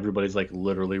like, and everybody's, like,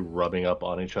 literally rubbing up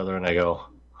on each other, and I go,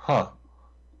 huh.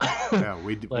 Yeah,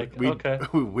 okay.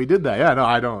 we did that. Yeah, no,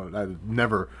 I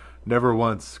never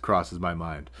once crosses my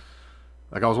mind.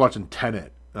 Like, I was watching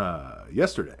Tenet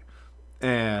yesterday,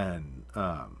 and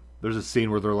there's a scene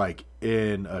where they're, like,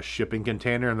 in a shipping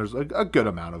container, and there's a good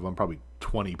amount of them, probably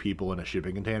 20 people in a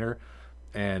shipping container,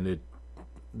 and it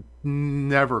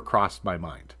never crossed my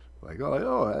mind. Like, there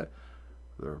are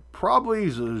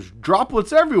probably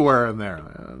droplets everywhere in there.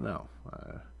 No.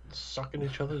 Sucking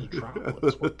each other's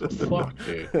droplets. What the fuck,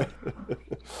 dude?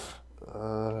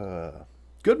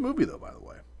 Good movie, though, by the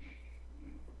way.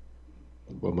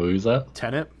 What movie is that?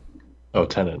 Tenet. Oh,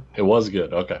 Tenet. It was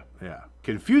good. Okay. Yeah.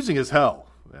 Confusing as hell.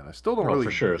 And I still don't really...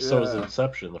 for sure. So is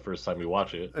Inception the first time you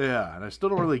watch it. Yeah, and I still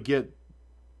don't really get...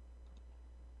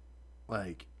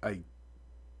 Like,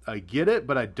 I get it,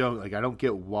 but I don't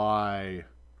get why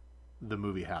the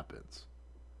movie happens.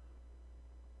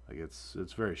 Like, it's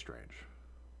very strange.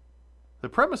 The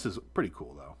premise is pretty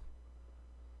cool, though.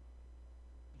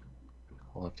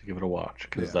 I'll have to give it a watch,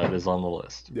 because that is on the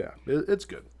list. Yeah, it's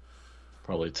good.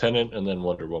 Probably Tenet and then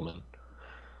Wonder Woman.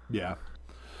 Yeah.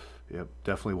 Yep,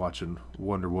 definitely watching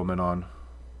Wonder Woman on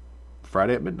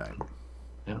Friday at midnight.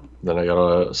 Yeah. Then I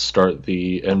gotta start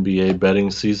the NBA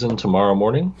betting season tomorrow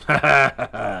morning.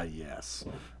 Yes.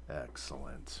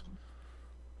 Excellent.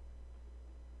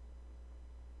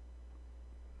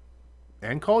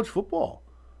 And college football.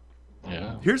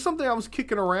 Yeah. Here's something I was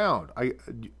kicking around.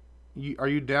 Are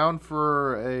you down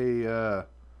for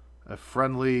a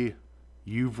friendly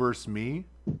you versus me?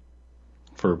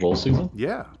 For bowl season?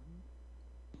 Yeah.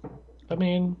 I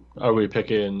mean, are we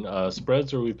picking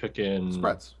spreads or are we picking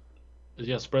Spreads.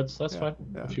 Yeah, spreads. That's fine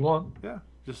if you want. Yeah.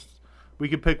 Just we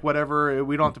could pick whatever.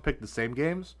 We don't have to pick the same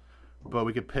games, but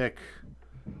we could pick,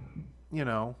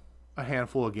 a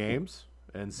handful of games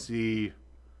and see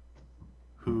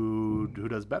who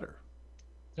does better.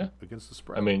 Yeah. Against the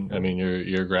spread. I mean,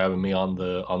 you're grabbing me on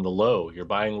the low. You're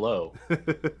buying low.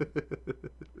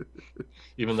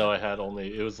 Even though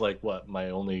it was like what my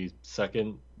only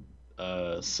second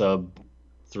sub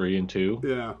 3-2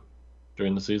 Yeah.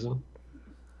 during the season.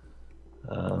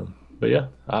 But yeah,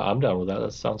 I'm down with that.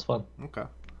 That sounds fun. Okay.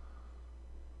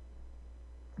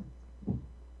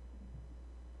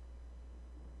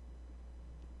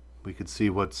 We could see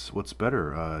what's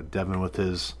better. Devin with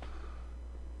his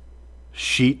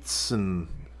sheets and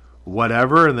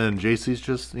whatever, and then JC's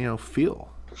just feel.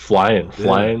 Flying at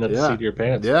the seat of your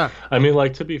pants. Yeah. I mean,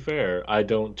 like, to be fair, I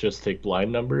don't just take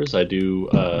blind numbers. I do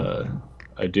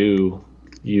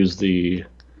use the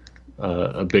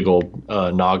a big old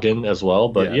noggin as well.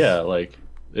 But Yes. yeah, like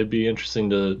it'd be interesting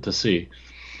to see.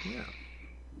 Yeah.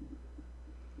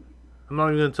 I'm not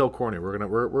even gonna tell Corny.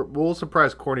 We'll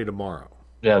surprise Corny tomorrow.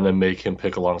 Yeah, and then make him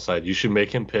pick alongside. You should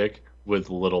make him pick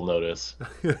with little notice,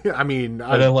 I mean,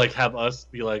 and then like have us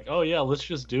be like, "Oh yeah, let's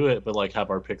just do it," but like have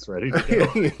our picks ready to go.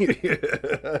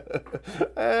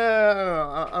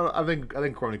 I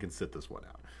think Corny can sit this one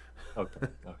out. Okay.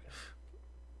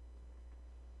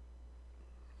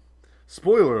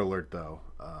 Spoiler alert, though.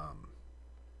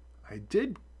 I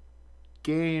did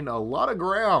gain a lot of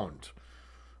ground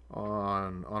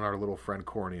on our little friend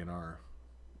Corny in our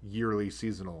yearly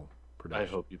seasonal I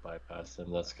production. hope you bypass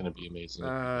him. That's going to be amazing.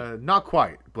 Not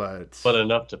quite, but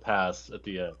enough to pass at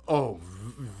the end.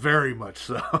 very much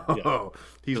so. Yeah.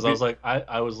 Because I was like,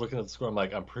 I was looking at the score. I'm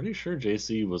like, I'm pretty sure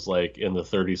JC was like in the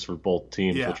 30s for both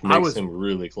teams, Yeah, which makes him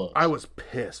really close. I was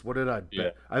pissed. What did I bet?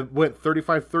 Yeah. I went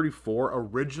 35-34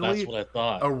 originally. That's what I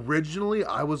thought. Originally,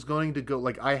 I was going to go,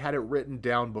 like, I had it written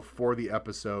down before the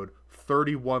episode,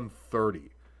 31-30.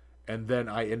 And then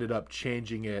I ended up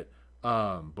changing it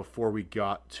before we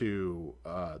got to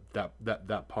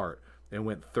that part and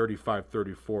went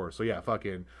 35-34. So, yeah,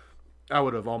 I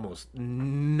would have almost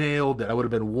nailed it. I would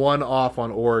have been one off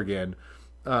on Oregon.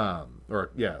 Yeah.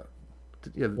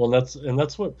 Well, that's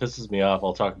what pisses me off.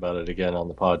 I'll talk about it again on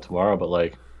the pod tomorrow. But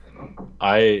like,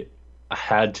 I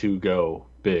had to go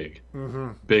big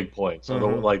points. I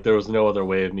don't like. There was no other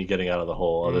way of me getting out of the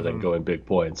hole other than going big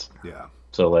points. Yeah.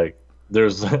 So like,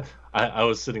 there's. I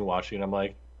was sitting watching. And I'm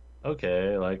like,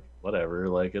 okay, like whatever,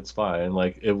 like it's fine.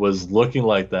 Like it was looking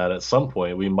like that at some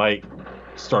point we might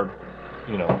start,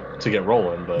 to get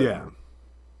rolling. But Yeah.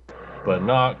 but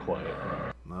not quite.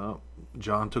 No.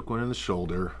 John took one in the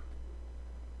shoulder.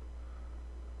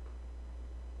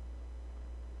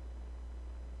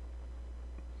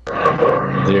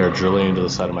 They are drilling into the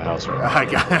side of my house right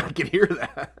now. I can hear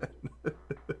that.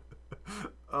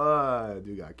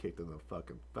 Dude got kicked in the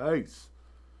fucking face.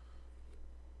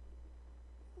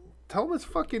 Tell them it's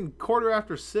fucking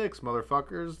 6:15,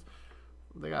 motherfuckers.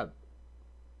 They got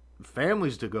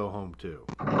families to go home to.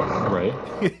 Right?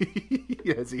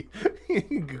 Yes,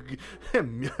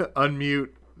 unmute,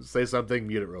 say something,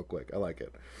 mute it real quick. I like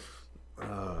it.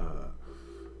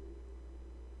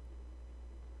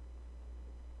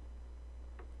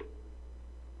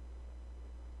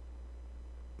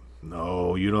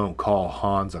 No, you don't call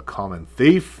Hans a common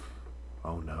thief.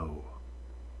 Oh no.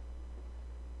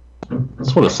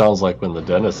 That's what it sounds like when the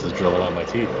dentist is drilling on my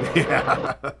teeth.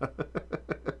 Yeah.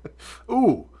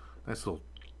 Ooh, nice little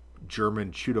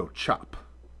German judo chop.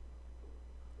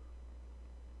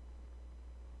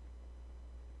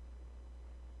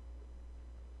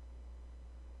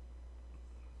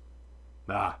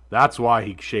 That's why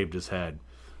he shaved his head,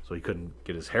 so he couldn't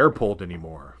get his hair pulled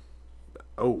anymore.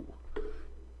 Oh,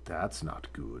 that's not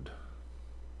good.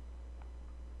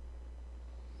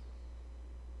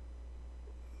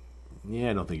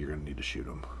 Yeah, I don't think you're going to need to shoot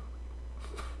him.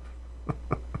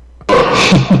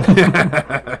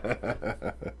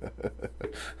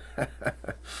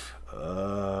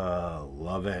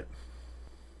 Love it.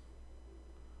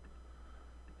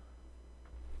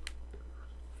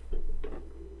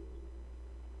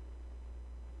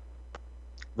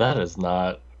 That is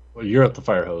not. Well, you're at the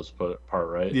fire hose part,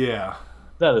 right? Yeah.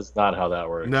 That is not how that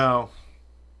works. No,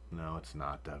 it's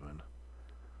not, Devin.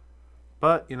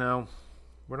 But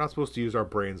we're not supposed to use our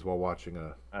brains while watching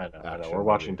a. I know. action We're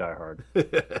watching movie. Die Hard.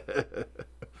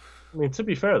 I mean, to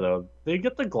be fair though, they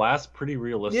get the glass pretty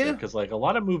realistic Yeah. because like a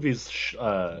lot of movies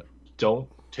don't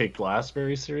take glass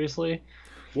very seriously.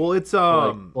 Well, it's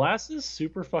Like, glass is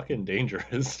super fucking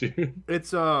dangerous, dude.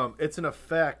 it's an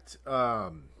effect.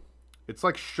 It's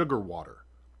like sugar water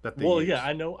that they Well, use. yeah,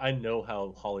 I know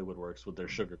how Hollywood works with their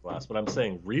sugar glass, but I'm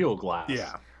saying real glass.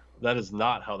 Yeah. That is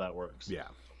not how that works. Yeah.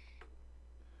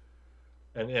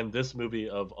 And this movie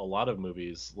of a lot of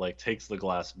movies like takes the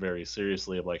glass very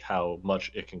seriously of like how much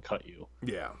it can cut you.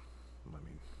 Yeah. I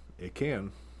mean, it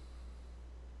can.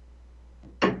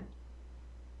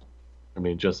 I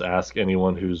mean, just ask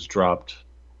anyone who's dropped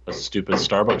a stupid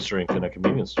Starbucks drink in a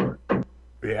convenience store.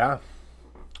 Yeah.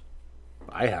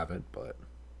 I haven't, but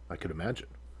I could imagine.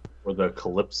 Or the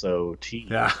Calypso tea.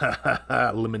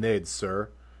 Yeah. Lemonade, sir.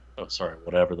 Oh, sorry,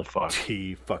 whatever the fuck.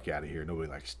 Tea. Fuck out of here. Nobody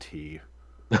likes tea.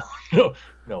 No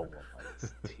one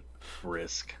likes tea.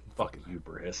 Brisk. Fuck you,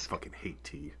 Brisk. Fucking hate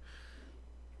tea.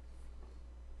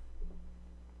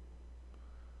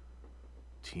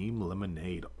 Team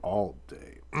Lemonade all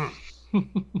day.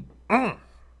 Mm.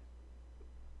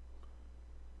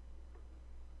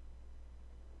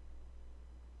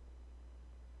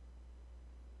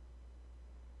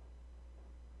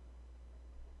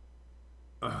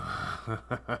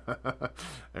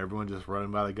 Everyone just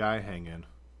running by the guy hanging.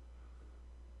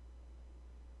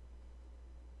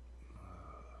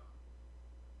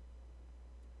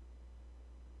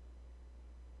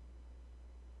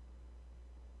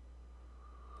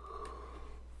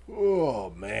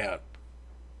 Oh, man.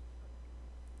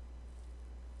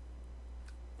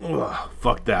 Ugh,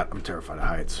 fuck that. I'm terrified of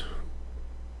heights.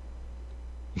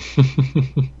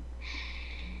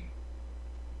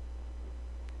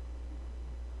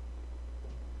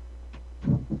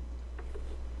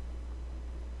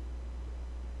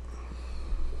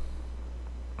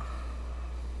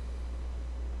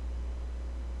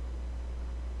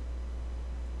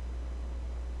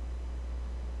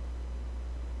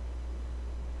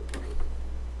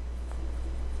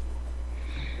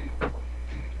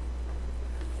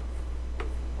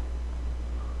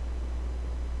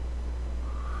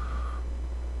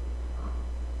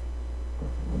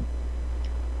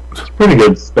 Pretty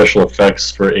good special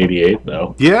effects for '88,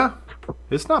 though. Yeah,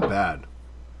 it's not bad.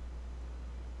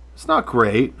 It's not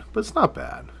great, but it's not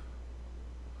bad.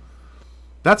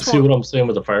 That's See what I'm saying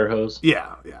with the fire hose?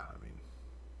 Yeah.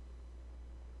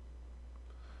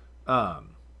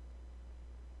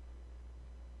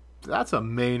 That's a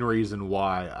main reason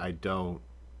why I don't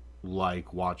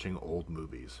like watching old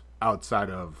movies outside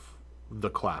of the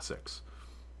classics,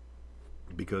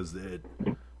 because the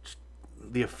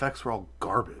effects were all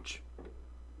garbage.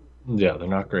 Yeah, they're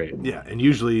not great. Yeah, and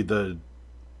usually the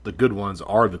good ones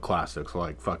are the classics,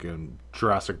 like fucking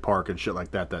Jurassic Park and shit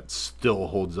like that. That still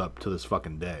holds up to this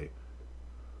fucking day.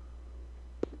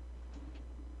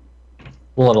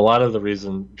 Well, and a lot of the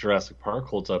reason Jurassic Park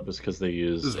holds up is because they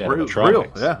use It's animatronics.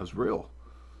 real. Yeah, it's real.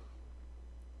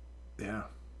 Yeah,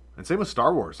 and same with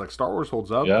Star Wars. Like Star Wars holds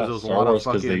up Yeah, it was Star a lot Wars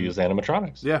of because fucking they use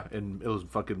animatronics. yeah, and it was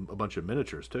fucking a bunch of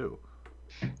miniatures too.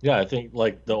 Yeah, I think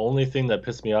like the only thing that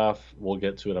pissed me off, we'll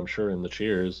get to it, I'm sure, in the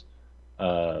Cheers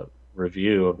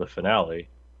review of the finale.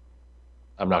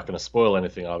 I'm not going to spoil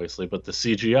anything, obviously, but the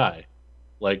CGI,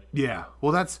 like, Yeah,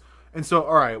 well, that's and so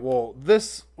all right. Well,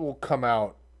 this will come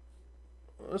out.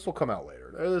 This will come out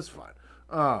later. It's fine.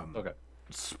 okay.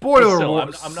 Spoiler. Still,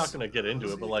 warning. I'm not going to get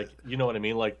into it, but like, you know what I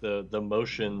mean? Like the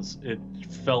motions, it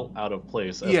felt out of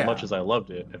place. As Yeah. much as I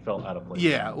loved it, it felt out of place.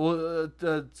 Yeah, well,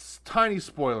 tiny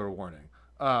spoiler warning.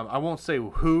 I won't say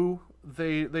who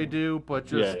they do, but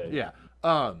just Yeah.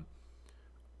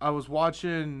 I was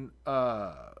watching.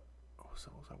 Was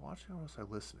I watching or was I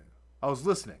listening? I was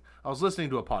listening. I was listening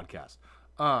to a podcast,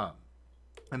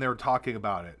 and they were talking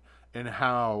about it and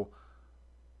how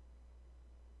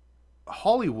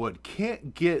Hollywood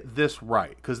can't get this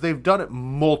right because they've done it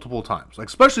multiple times. Like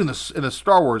especially in the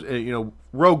Star Wars,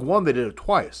 Rogue One, they did it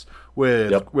twice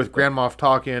with Grand Moff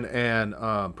Tarkin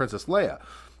and Princess Leia,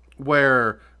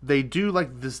 where they do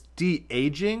like this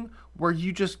de-aging where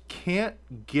you just can't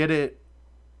get it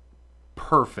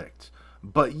perfect,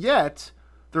 but yet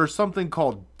there's something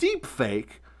called deep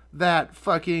fake that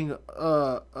fucking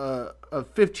a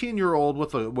 15-year-old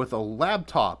with a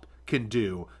laptop can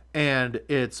do, and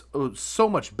it's so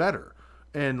much better.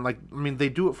 And like, I mean, they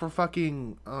do it for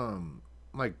fucking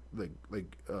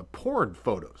porn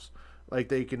photos, Like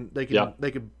they can Yeah.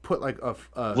 they could put like a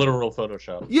Literal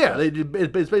Photoshop. yeah, they did.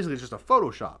 It's basically just a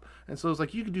Photoshop, and so it's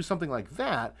like you could do something like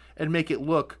that and make it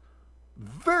look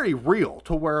very real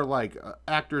to where like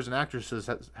actors and actresses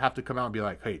have to come out and be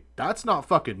like, "Hey, that's not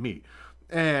fucking me,"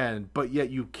 but yet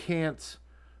you can't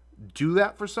do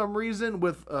that for some reason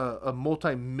with a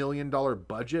multi-million-dollar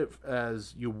budget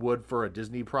as you would for a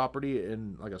Disney property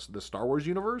in like the Star Wars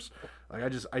universe.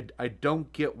 Like I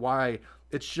don't get why.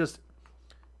 It's just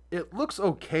it looks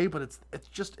okay, but it's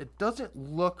just it doesn't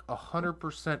look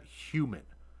 100% human.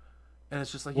 And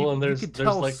it's just like Well, you and can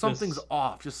tell like something's this,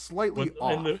 off, just slightly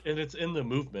off. and it's in the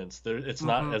movements. It's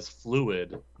not as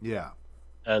fluid Yeah,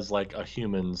 as like a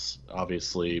human's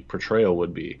obviously portrayal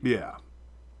would be. yeah,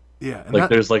 yeah. And Like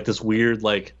there's like this weird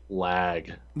like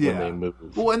lag when Yeah. they move.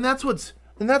 Well, and that's what's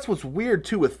weird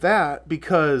too with that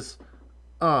because,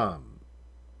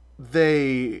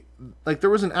 they like there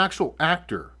was an actual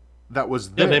actor that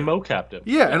was there. Yeah, they mocapped him.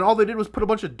 Yeah, and all they did was put a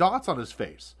bunch of dots on his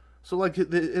face. So like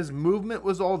his movement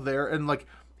was all there, and like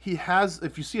he has.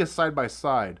 If you see a side by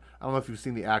side, I don't know if you've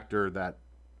seen the actor that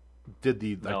did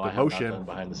the like No, the I have not motion. done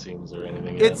behind the scenes or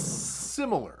anything yet. It's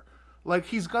similar. Like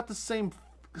he's got the same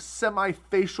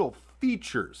semi-facial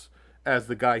features as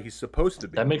the guy he's supposed to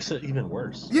be. That makes it even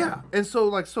worse. Yeah, and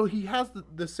so he has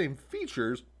the same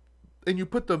features, and you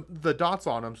put the dots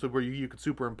on him so where you could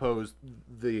superimpose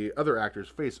the other actor's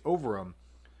face over him.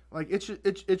 Like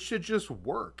it should just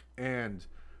work, and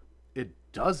it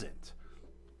doesn't.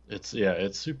 It's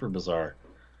super bizarre.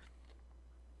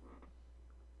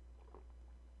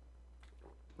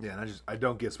 Yeah, and I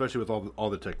don't get, especially with all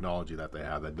the technology that they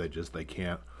have, that they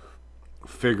can't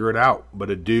figure it out. But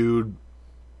a pervy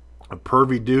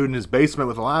dude in his basement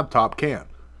with a laptop can.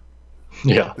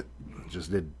 Yeah.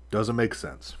 It doesn't make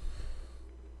sense.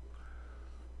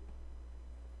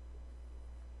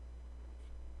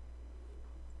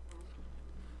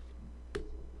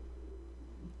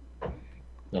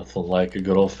 Nothing like a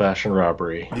good old fashioned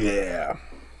robbery. Yeah.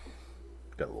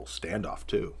 Got a little standoff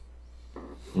too.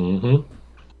 Mm-hmm.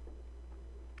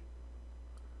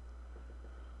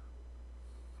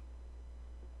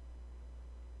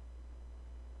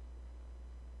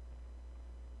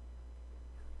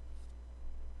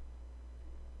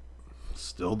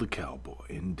 Still the cowboy,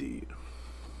 indeed.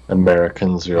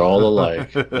 Americans, you're all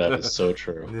alike. That is so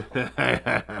true.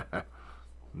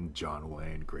 John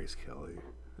Wayne, Grace Kelly.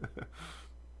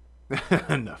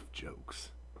 Enough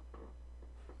jokes.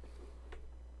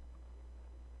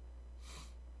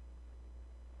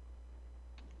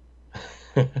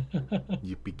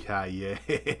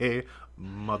 Yippee-ki-yay,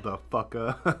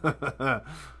 motherfucker.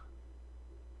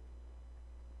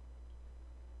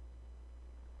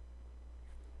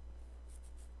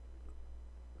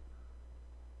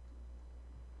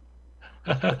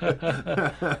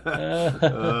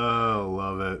 Oh,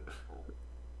 love it.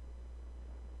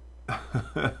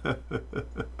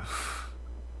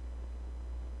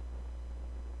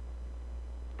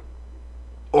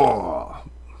 Oh.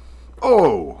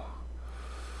 Oh.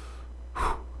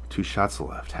 Whew. 2 shots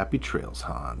left. Happy trails,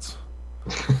 Hans.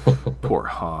 Poor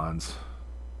Hans.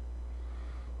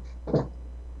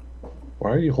 Why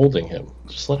are you holding him?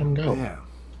 Just let him go. Yeah.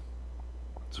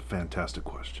 It's a fantastic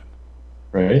question.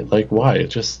 Right? Like, why?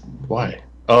 Just, why?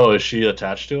 Oh, is she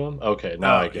attached to him? Okay,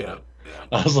 now I get yeah. it.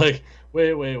 I was like,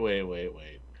 wait.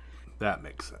 That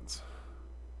makes sense.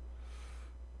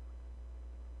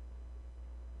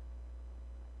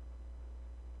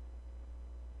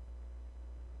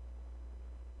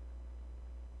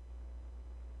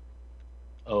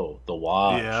 Oh, the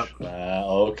watch. Yep.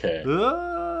 Okay.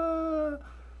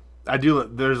 I do.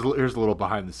 Here's a little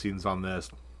behind the scenes on this.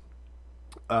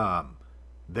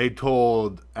 They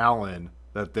told Alan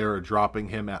that they were dropping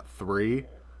him at 3,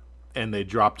 and they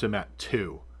dropped him at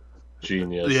 2.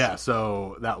 Genius. Yeah,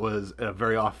 so that was a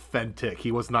very authentic.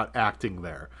 He was not acting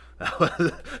there.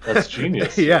 That's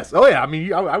genius. Yes. Oh yeah. I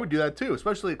mean, I would do that too,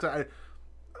 especially because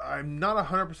I'm not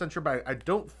 100% sure, but I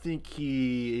don't think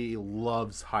he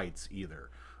loves heights either.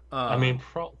 I mean,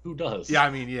 who does? Yeah, I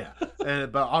mean, yeah.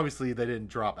 But obviously they didn't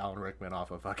drop Alan Rickman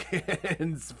off a fucking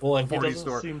Well, and he 40 doesn't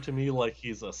store. seem to me like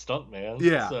he's a stuntman.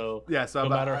 Yeah. So Yeah, so no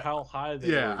but matter I- how high they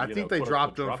Yeah, I think they quote,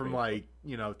 dropped unquote, him from dropping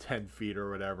like 10 feet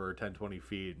or whatever, 10, 20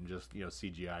 feet, and just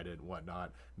CGI'd it and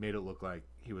whatnot, made it look like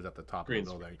he was at the top green of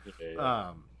the building. screen.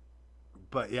 Yeah.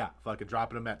 But yeah, fucking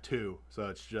dropping him at 2, so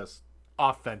it's just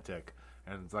authentic,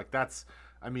 and it's like that's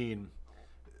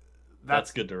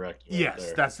good directing. Yes,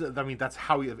 right there. that's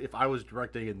how if I was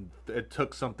directing and it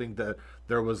took something that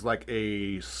there was like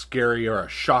a scary or a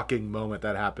shocking moment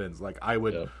that happens, like I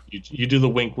would Yeah. You do the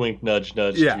wink, wink, nudge,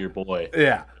 nudge Yeah. to your boy.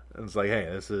 yeah, And it's like, hey,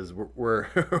 this is we're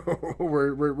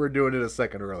we're doing it a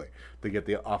second early to get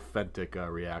the authentic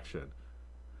reaction.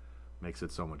 Makes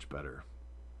it so much better.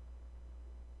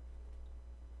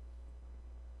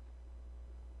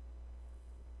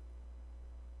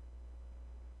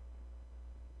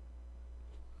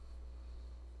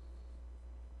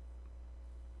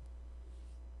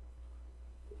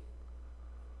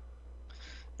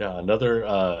 Yeah, another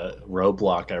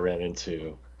roadblock I ran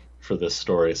into for this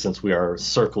story, since we are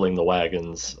circling the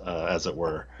wagons, as it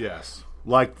were. Yes,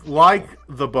 like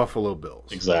the Buffalo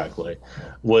Bills. Exactly,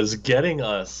 was getting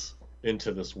us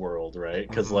into this world, right?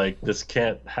 Because like this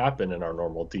can't happen in our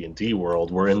normal D&D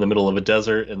world. We're in the middle of a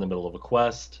desert, in the middle of a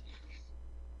quest,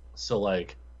 so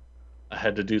like I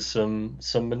had to do some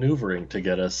maneuvering to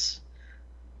get us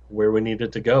where we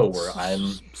needed to go. Where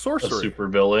I'm Sorcery. a super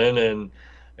villain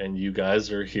and you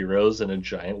guys are heroes in a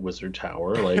giant wizard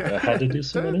tower. Like I had to do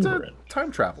some maneuvering.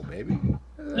 Time travel, baby.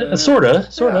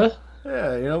 Sorta.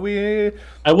 Yeah, you know we.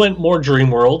 I went more dream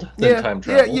world than time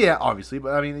travel. Yeah, obviously,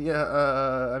 but I mean,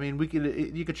 I mean,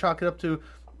 you could chalk it up to,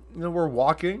 we're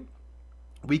walking.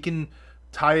 We can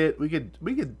tie it. We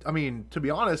could. I mean, to be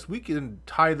honest, we can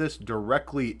tie this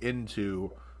directly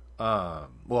into,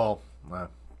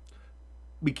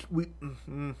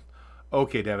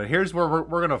 Okay, Devin. Here's where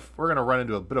we're gonna run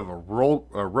into a bit of a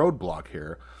roadblock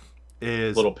here.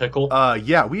 Is Little pickle.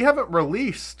 Yeah, we haven't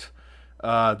released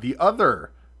the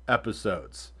other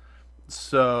episodes,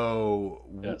 so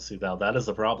Yeah, see, now that is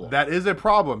a problem. that is a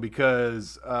problem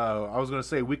because I was gonna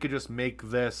say we could just make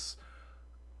this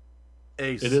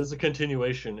It is a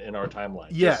continuation in our timeline.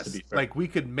 yes, just to be fair. like we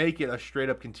could make it a straight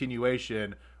up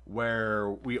continuation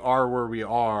where we are,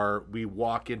 we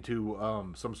walk into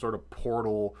some sort of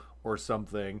portal or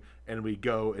something, and we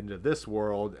go into this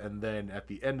world, and then at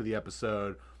the end of the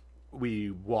episode,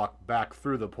 we walk back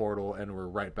through the portal, and we're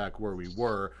right back where we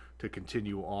were to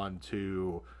continue on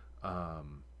to. I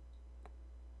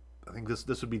think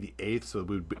this would be the 8th, so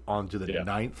we'd be on to the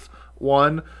 9th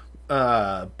one.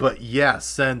 But yeah,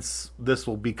 since this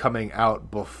will be coming out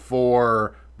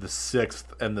before the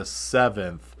 6th and the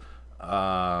 7th, we're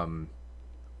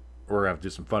gonna have to do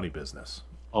some funny business.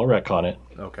 I'll retcon it.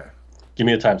 Okay. Give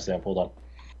me a timestamp. Hold on.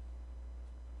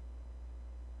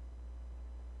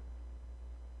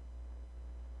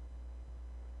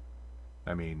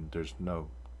 I mean, there's no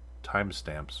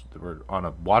timestamps. We're on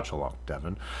a watch along,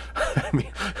 Devin. I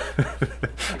mean,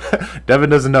 Devin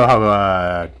doesn't know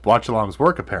how watch alongs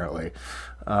work, apparently.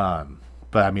 But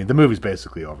I mean, the movie's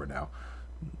basically over now.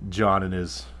 John and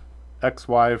his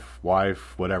ex-wife,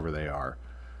 wife, whatever they are,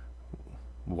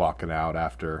 walking out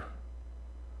after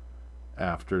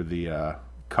the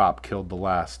cop killed the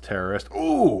last terrorist.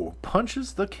 Ooh,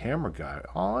 punches the camera guy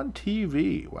on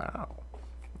TV. Wow.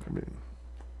 I mean,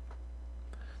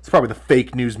 it's probably the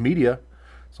fake news media.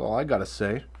 That's all I gotta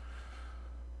say.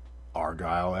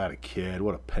 Argyle had a kid.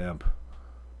 What a pimp.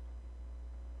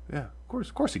 Yeah,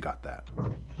 of course he got that.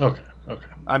 Okay.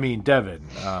 I mean, Devin,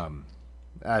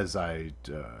 as I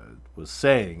was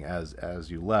saying as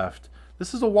you left,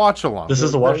 this is a watch along. This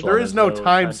is a watch along. There is no There's no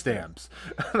timestamps.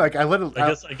 Like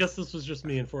I guess this was just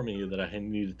me informing you that I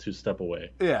needed to step away.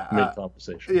 Yeah. Mid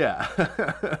conversation. Yeah.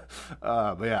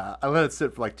 But yeah, I let it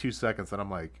sit for like 2 seconds, and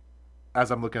I'm like, as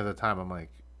I'm looking at the time, I'm like,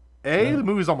 A, the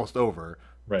movie's almost over.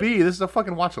 Right. B, this is a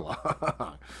fucking watch along.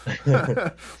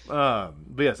 But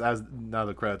yes, as now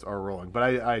the credits are rolling. But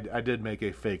I did make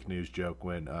a fake news joke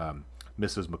when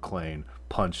Mrs. McClane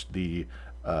punched the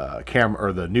camera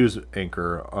or the news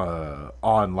anchor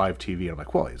on live TV. And I'm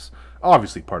like, well, he's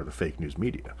obviously part of the fake news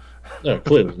media. No,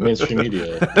 clearly, mainstream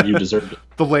media. You deserved it.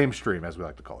 The lame stream, as we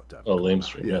like to call it, Devin. Oh, lame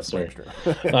stream. Yeah, sorry. Stream.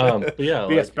 But yeah,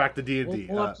 But yes, back to D&D.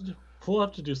 We'll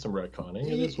have to do some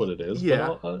retconning. It is what it is.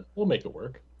 Yeah. But we'll make it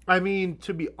work. I mean,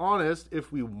 to be honest,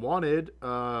 if we wanted,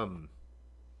 you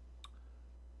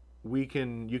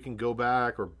can go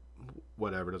back or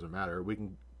whatever, doesn't matter. We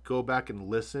can go back and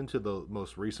listen to the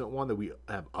most recent one that we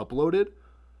have uploaded.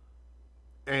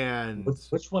 And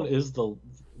which one is do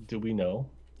we know?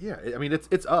 Yeah, I mean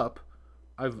it's up.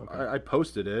 I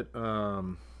posted it.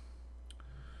 God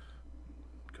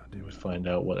damn We it. find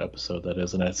out what episode that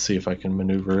is, and I see if I can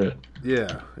maneuver it.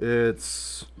 Yeah,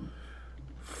 it's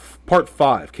part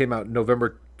 5 came out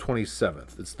November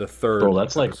 27th. It's the third. Bro,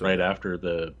 that's like episode. right after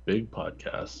the big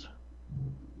podcast,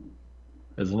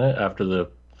 isn't it? After the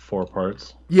 4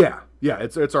 parts. Yeah.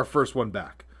 It's our first one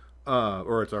back,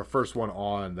 or it's our first one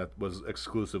on that was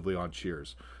exclusively on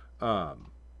Cheers.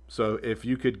 So if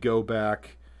you could go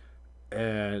back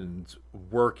and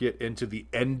work it into the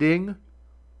ending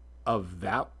of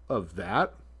that,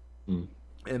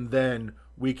 and then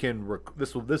we can.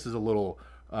 This is a little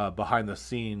behind the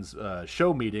scenes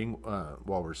show meeting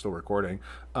while we're still recording.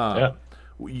 Yeah.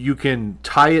 You can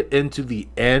tie it into the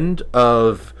end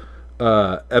of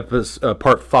episode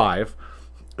part 5,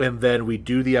 and then we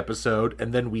do the episode,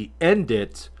 and then we end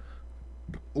it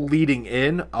leading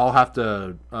in. I'll have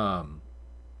to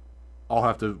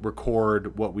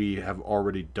record what we have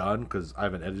already done because I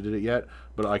haven't edited it yet,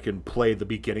 but I can play the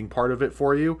beginning part of it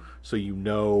for you so you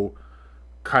know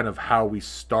kind of how we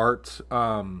start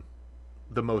the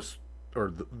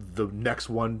next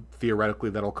one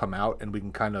theoretically that'll come out, and we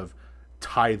can kind of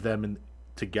tie them in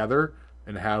together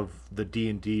and have the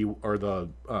D&D or the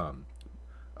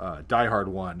Die Hard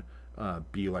one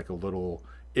be like a little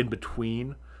in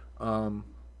between 5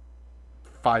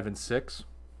 and 6.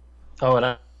 Oh, and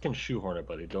I can shoehorn it,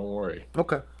 buddy. Don't worry.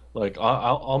 Okay. Like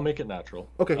I'll make it natural.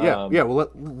 Okay. Yeah. Yeah. Well,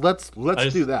 let's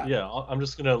do that. Yeah. I'm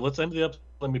just gonna let's end the episode.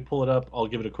 Let me pull it up. I'll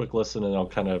give it a quick listen, and I'll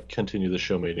kind of continue the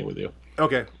show meeting with you.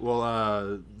 Okay.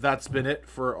 Well, that's been it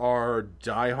for our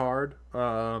Die Hard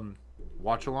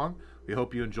watch along. We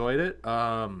hope you enjoyed it.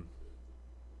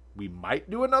 We might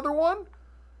do another one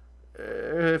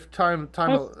if time.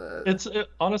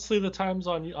 Honestly, the time's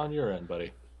on your end,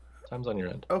 buddy. Time's on your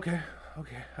end. Okay.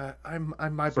 I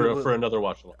might for another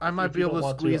watch along. I might be able to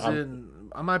squeeze in.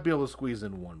 I might be able to squeeze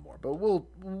in one more, but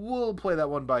we'll play that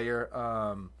one by ear.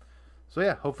 So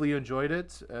yeah, hopefully you enjoyed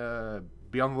it.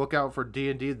 Be on the lookout for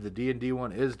D&D. The D&D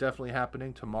one is definitely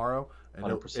happening tomorrow, and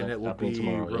it will be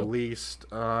released.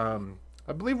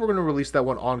 I believe we're going to release that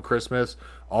one on Christmas.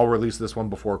 I'll release this one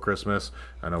before Christmas.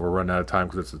 I know we're running out of time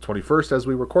because it's the 21st as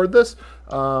we record this.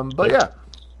 But yeah.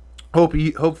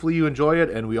 Hopefully you enjoy it,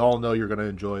 and we all know you're going to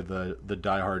enjoy the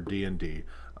Die Hard D&D.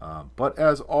 But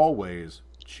as always,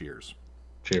 cheers.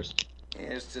 Cheers.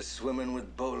 Here's to swimming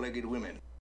with bow-legged women.